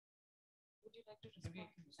 Would you like to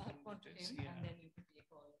respond to him, yeah, and then you can take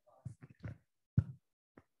all of us?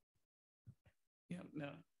 Yeah,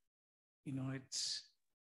 no, it's.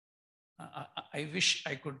 I wish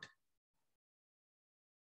I could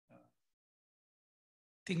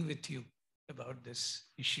think with you about this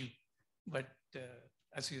issue, but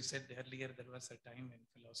as you said earlier, there was a time when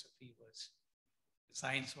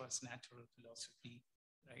science was natural philosophy,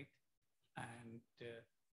 right? And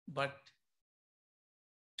but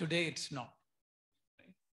today it's not,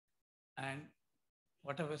 right? And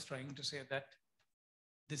what I was trying to say, that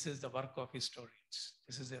this is the work of historians.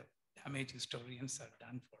 This is the damage historians have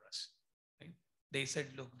done for us, right? They said,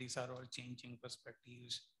 look, these are all changing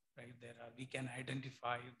perspectives, right? We can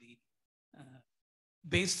identify the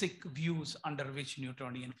basic views under which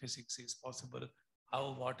Newtonian physics is possible,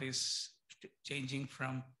 what is changing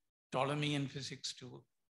from Ptolemaic physics to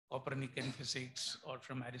Copernican physics, or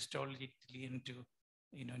from Aristotelian to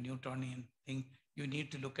Newtonian thing. You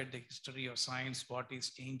need to look at the history of science, what is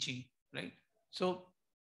changing, right? So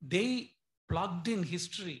they plugged in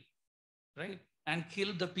history, right? and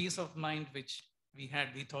kill the peace of mind which we had.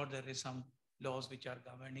 We thought there is some laws which are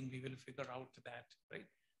governing, we will figure out that, right?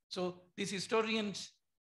 So these historians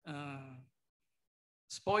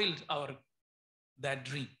spoiled that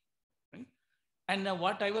dream, right? And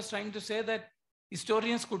what I was trying to say, that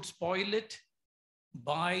historians could spoil it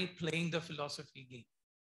by playing the philosophy game,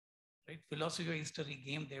 right? Philosophy or history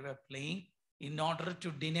game they were playing in order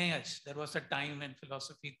to deny us. There was a time when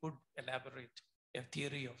philosophy could elaborate a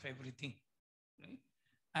theory of everything, right?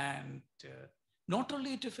 And not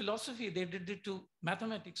only to philosophy, they did it to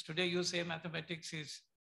mathematics. Today you say mathematics is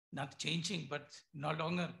not changing, but no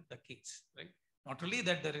longer the case, right? Not only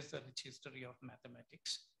that, there is a rich history of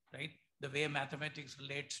mathematics, right? The way mathematics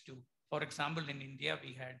relates to, for example, in India,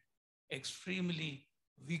 we had extremely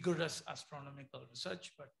vigorous astronomical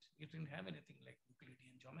research, but you didn't have anything like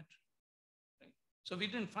Euclidean geometry, right? So we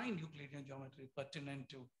didn't find Euclidean geometry pertinent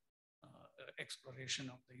to exploration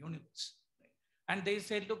of the universe. Right? And they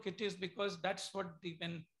said, look, it is because that's what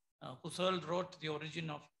when Husserl wrote The Origin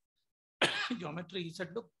of Geometry, he said,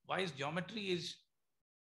 look, why is geometry is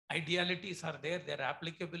idealities are there, their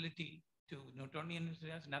applicability to Newtonian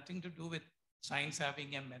has nothing to do with science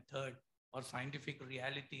having a method or scientific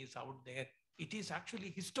reality is out there. It is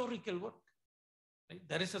actually historical work. Right?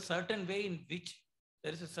 There is a certain way in which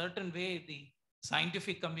the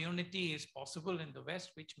scientific community is possible in the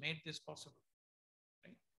West, which made this possible.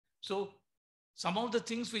 Right? So some of the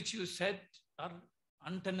things which you said are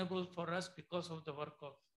untenable for us because of the work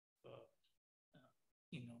of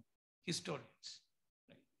historians.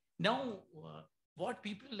 Right? Now, what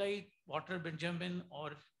people like Walter Benjamin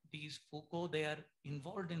or these Foucault, they are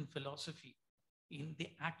involved in philosophy, in the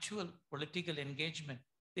actual political engagement.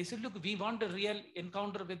 They said, look, we want a real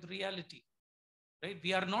encounter with reality, right?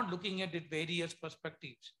 We are not looking at it various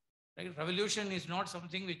perspectives, right? Revolution is not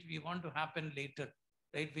something which we want to happen later,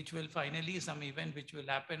 right? Which will finally, some event which will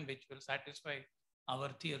happen, which will satisfy our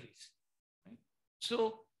theories, right?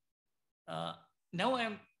 So now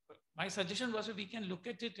my suggestion was that we can look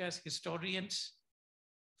at it as historians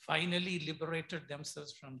finally liberated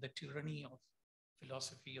themselves from the tyranny of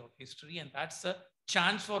philosophy of history. And that's a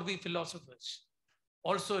chance for we philosophers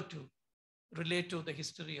also to relate to the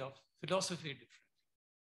history of philosophy differently.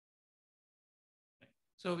 Right?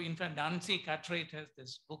 So in fact, Nancy Cartwright has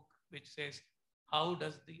this book which says, how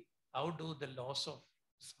do the laws of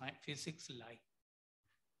physics lie?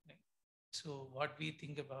 Right? So what we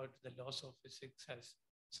think about the laws of physics as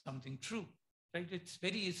something true, right? It's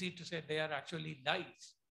very easy to say they are actually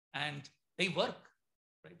lies and they work,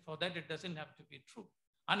 right? For that, it doesn't have to be true.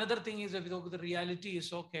 Another thing is that the reality is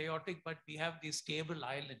so chaotic, but we have these stable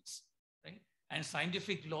islands, right? And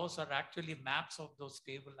scientific laws are actually maps of those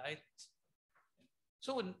stable islands.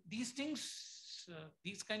 So these things,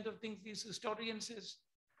 these kind of things, these historians is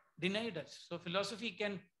denied us. So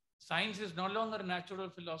science is no longer natural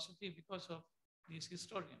philosophy because of these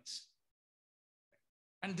historians.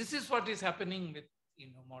 And this is what is happening with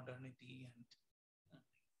modernity, and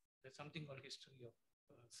there's something called history of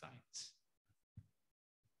science.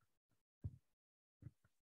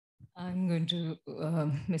 I'm going to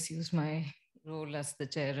misuse my role as the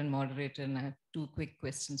chair and moderator, and I have two quick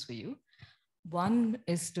questions for you. One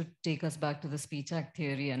is to take us back to the speech act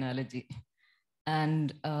theory analogy,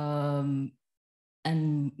 and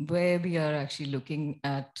where we are actually looking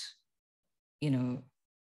at,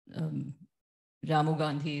 Ramu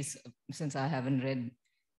Gandhi's, since I haven't read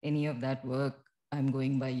any of that work, I'm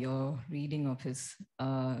going by your reading of his,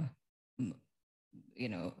 of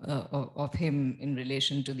him in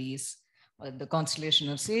relation to these, the constellation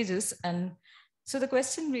of sages. And so the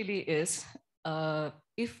question really is,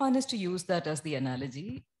 if one is to use that as the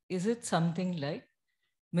analogy, is it something like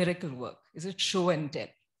miracle work? Is it show and tell?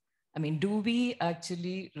 I mean, do we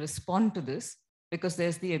actually respond to this because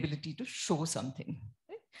there's the ability to show something,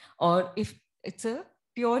 right? Or if it's a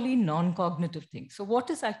purely non-cognitive thing. So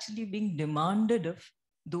what is actually being demanded of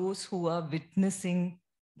those who are witnessing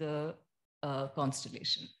the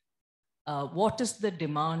constellation? What is the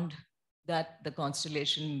demand that the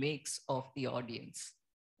constellation makes of the audience?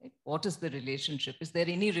 Right? What is the relationship? Is there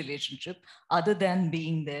any relationship other than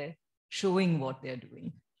being there, showing what they're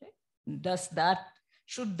doing? Right?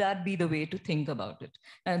 Should that be the way to think about it?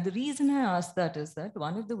 And the reason I ask that is that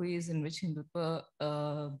one of the ways in which Hindutva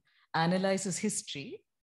analyzes history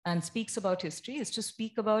and speaks about history is to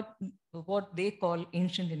speak about what they call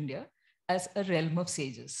ancient India as a realm of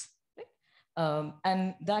sages. Right?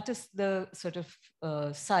 And that is the sort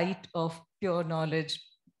of site of pure knowledge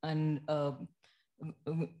and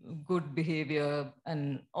good behavior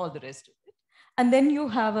and all the rest of it. And then you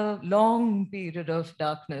have a long period of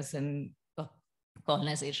darkness and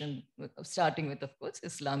colonization, starting with, of course,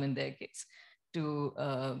 Islam in their case, to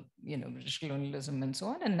British colonialism and so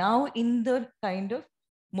on. And now in the kind of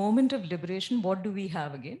moment of liberation, what do we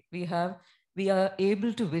have again? We are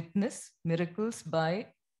able to witness miracles by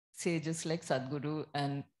sages like Sadhguru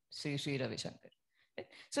and Sri Ravi Shankar. Right?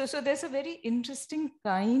 So there's a very interesting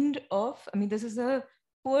kind of, I mean, this is a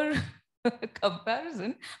poor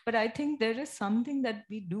comparison, but I think there is something that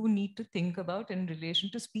we do need to think about in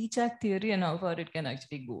relation to speech act theory and how far it can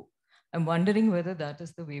actually go. I'm wondering whether that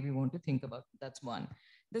is the way we want to think about it. That's one.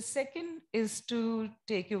 The second is to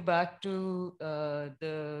take you back to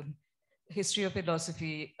the history of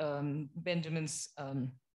philosophy, Benjamin's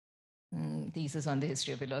thesis on the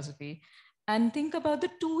history of philosophy, and think about the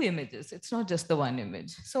two images. It's not just the one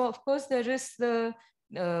image. So of course there is the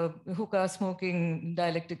hookah smoking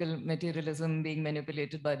dialectical materialism being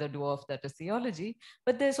manipulated by the dwarf, that is theology,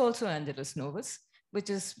 but there's also Angelus Novus, which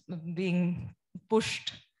is being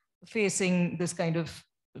pushed facing this kind of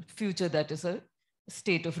future that is a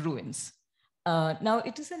state of ruins. Now,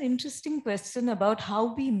 it is an interesting question about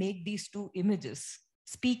how we make these two images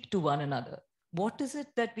speak to one another. What is it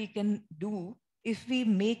that we can do if we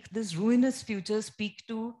make this ruinous future speak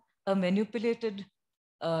to a manipulated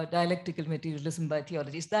dialectical materialism by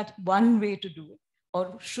theology? Is that one way to do it?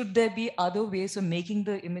 Or should there be other ways of making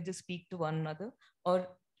the images speak to one another? Or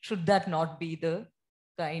should that not be the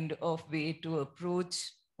kind of way to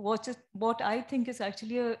approach what I think is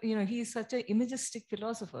actually he's such an imagistic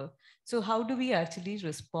philosopher. So how do we actually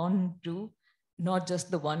respond to not just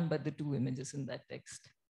the one, but the two images in that text?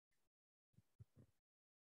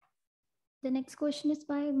 The next question is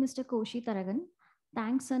by Mr. Koshi Taragan.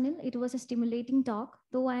 Thanks, Sanil. It was a stimulating talk,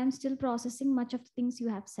 though I am still processing much of the things you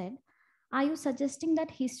have said. Are you suggesting that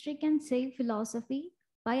history can save philosophy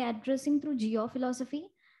by addressing through geophilosophy?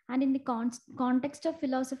 And in the context of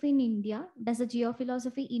philosophy in India, does a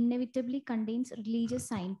geophilosophy inevitably contains religious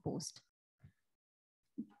signpost?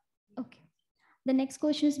 Okay. The next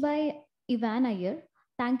question is by Ivan Iyer.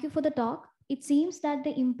 Thank you for the talk. It seems that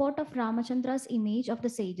the import of Ramachandra's image of the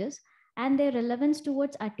sages and their relevance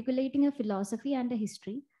towards articulating a philosophy and a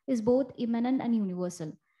history is both immanent and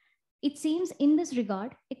universal. It seems in this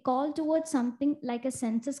regard, a call towards something like a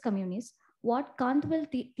sensus communis, what Kant will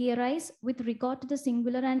theorize with regard to the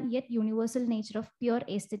singular and yet universal nature of pure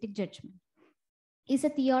aesthetic judgment, is a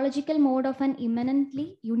theological mode of an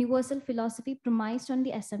immanently universal philosophy premised on the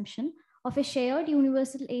assumption of a shared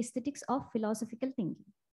universal aesthetics of philosophical thinking.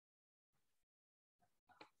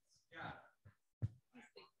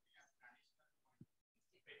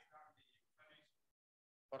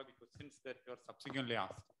 For the questions that you are subsequently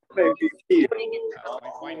asked.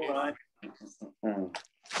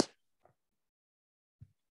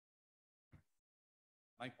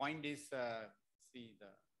 My point is, see,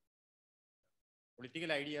 the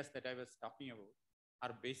political ideas that I was talking about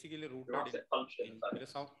are basically rooted in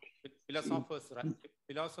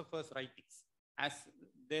philosophers' writings, as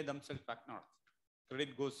they themselves acknowledge.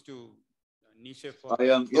 Credit goes to Nietzsche for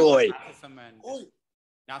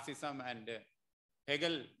Nazism, and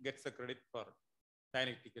Hegel gets the credit for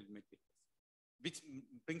dialectical materials, which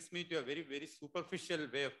brings me to a very, very superficial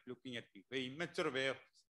way of looking at things, very immature way of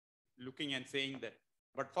looking and saying that.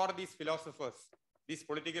 But for these philosophers, these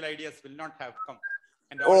political ideas will not have come,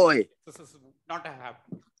 and all this would not have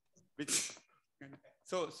happened.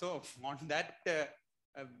 So on that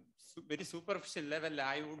very superficial level,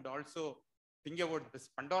 I would also think about this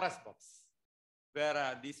Pandora's box,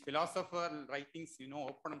 where these philosopher writings,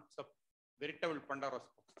 open up veritable Pandora's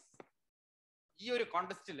boxes. This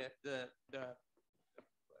context, the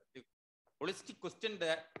holistic question,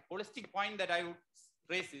 the holistic point that I would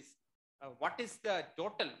raise is, what is the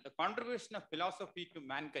contribution of philosophy to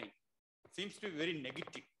mankind? Seems to be very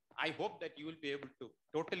negative. I hope that you will be able to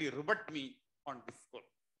totally rebut me on this score.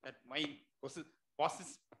 That my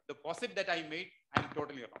the posit that I made, I am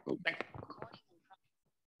totally wrong. Thank you.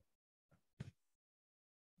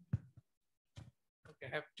 Okay,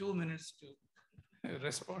 I have 2 minutes to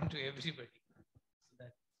respond to everybody. So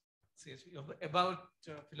that says about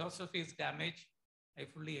philosophy's damage. I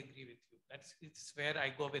fully agree with you. It's where I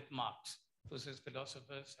go with Marx, who says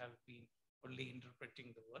philosophers have been only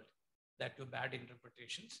interpreting the world, that to bad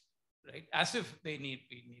interpretations, right? As if we need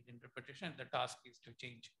interpretation, the task is to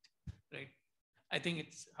change it, right? I think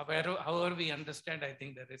it's, however we understand, I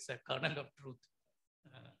think there is a kernel of truth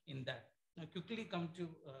in that. Now, quickly come to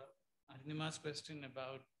Arnima's question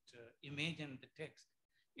about image and the text.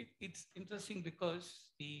 It's interesting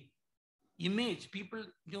because the image, people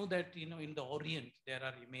know that, in the Orient, there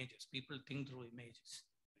are images. People think through images.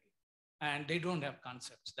 And they don't have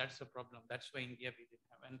concepts. That's the problem. That's why India we didn't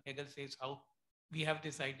have. And Hegel says how we have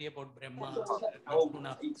this idea about Brahma,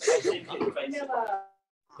 Nirguna,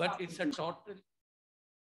 but it's a total.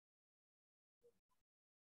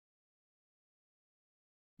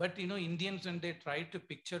 But Indians, when they try to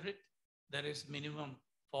picture it, there is minimum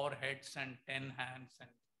 4 heads and 10 hands and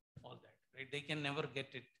all that, right? They can never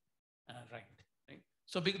get it right?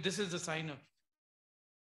 So this is a sign of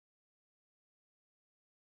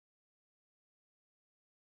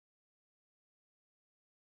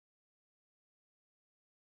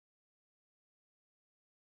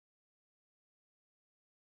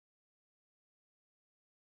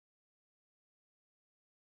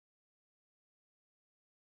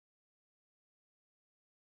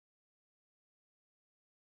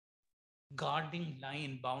guarding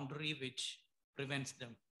line, boundary, which prevents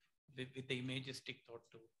them with the imagistic thought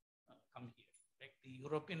to come here. Right? The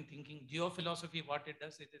European thinking, geophilosophy, what it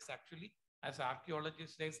does, it is actually, as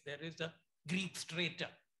archaeologists says, there is a Greek strata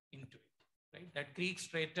into it. Right? That Greek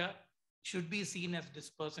strata should be seen as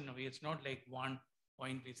dispersed in a way. It's not like one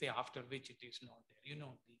point we say after which it is not there.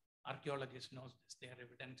 The archaeologist knows this. Their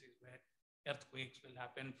evidence is where earthquakes will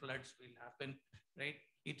happen, floods will happen, right?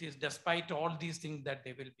 It is despite all these things that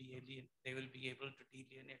they will be able to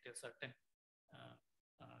delineate a certain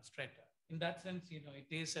strata. In that sense, it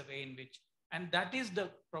is a way in which, and that is the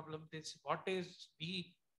problem.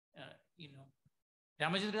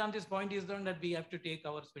 Ramachandra Gandhi's point is that we have to take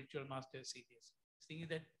our spiritual masters serious. See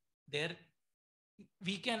that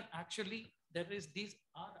we can actually, there is this,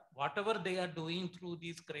 whatever they are doing through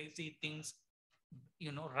these crazy things,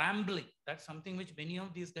 rambling. That's something which many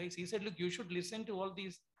of these guys, he said, look, you should listen to all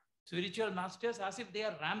these spiritual masters as if they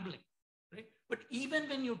are rambling, right? But even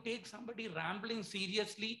when you take somebody rambling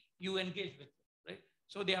seriously, you engage with them, right?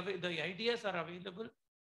 So the ideas are available.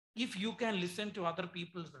 If you can listen to other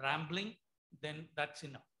people's rambling, then that's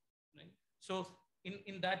enough, right? So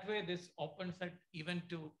in that way, this opens it even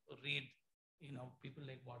to read, people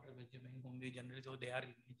like Walter Benjamin, whom we generally, so they are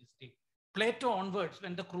imagistic. Plato onwards,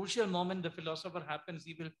 when the crucial moment the philosopher happens,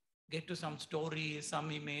 he will get to some story, some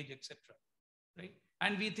image, etc. Right?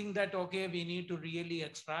 And we think that, okay, we need to really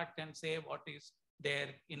extract and say what is there,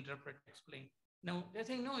 interpret, explain. No, they're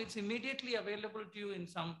saying, no, it's immediately available to you in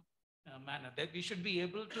some manner that we should be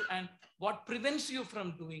able to. And what prevents you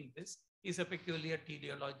from doing this is a peculiar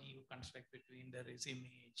teleology you construct between there is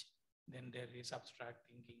image, then there is abstract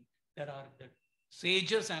thinking. There are the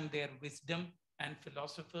sages and their wisdom, and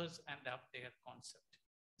philosophers and have their concept.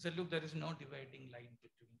 So look, there is no dividing line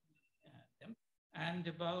between them. And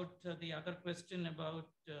about the other question about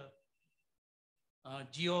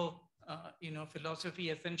philosophy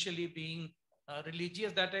essentially being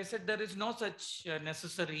religious, that I said there is no such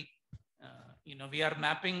necessary, we are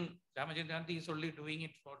mapping, Ramachandra Gandhi is only doing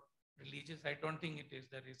it for religious. I don't think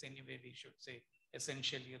there is any way we should say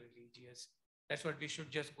essentially religious. That's what we should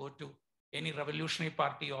just go to any revolutionary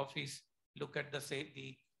party office, look at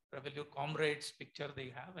the Revolution Comrades picture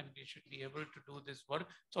they have, and we should be able to do this work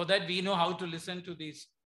so that we know how to listen to these,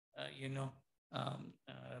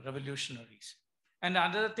 revolutionaries. And the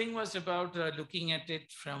other thing was about looking at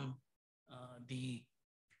it from the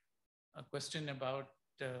question about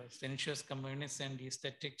sensuous communists and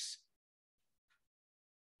aesthetics.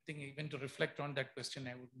 I think even to reflect on that question,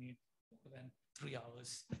 I would need more than 3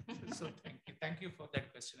 hours. So thank you for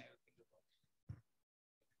that question. I will think about it.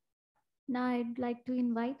 Now I'd like to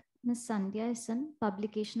invite Ms. Sandhya Isan,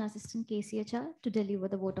 Publication Assistant KCHR, to deliver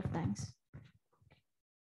the vote of thanks.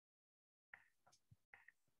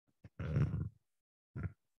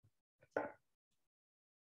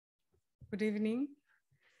 Good evening.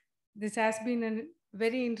 This has been a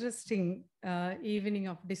very interesting evening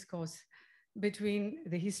of discourse between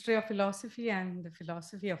the history of philosophy and the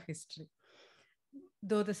philosophy of history.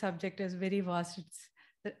 Though the subject is very vast, it's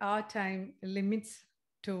that our time limits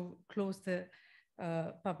to close the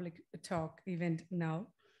public talk event now.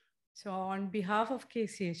 So on behalf of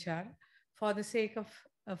KCHR, for the sake of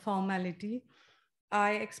formality,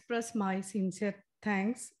 I express my sincere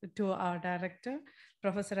thanks to our director,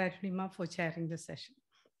 Professor Arunima, for chairing the session.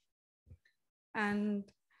 And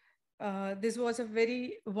this was a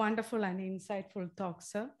very wonderful and insightful talk,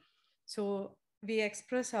 sir. So we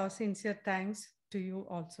express our sincere thanks to you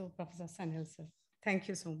also, Professor Sanil, sir. Thank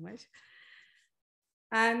you so much.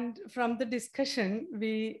 And from the discussion,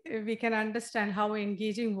 we can understand how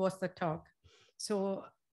engaging was the talk. So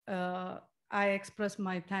I express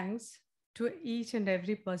my thanks to each and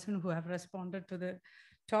every person who have responded to the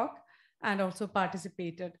talk and also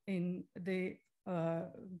participated in the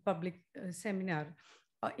public seminar,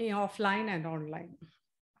 offline and online.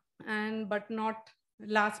 And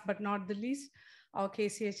last but not the least, our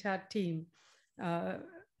KCHR team,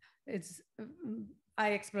 I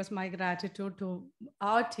express my gratitude to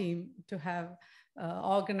our team to have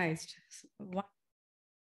organized one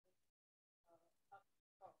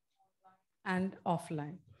and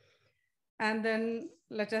offline. And then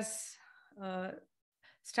let us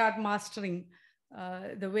start mastering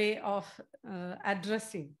the way of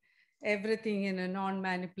addressing everything in a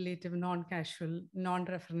non-manipulative, non-casual,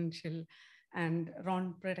 non-referential, and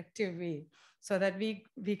non-productive way, so that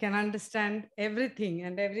we can understand everything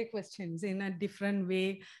and every questions in a different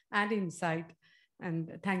way and insight.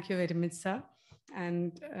 And thank you very much, sir.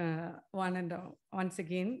 And once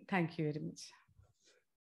again, thank you very much.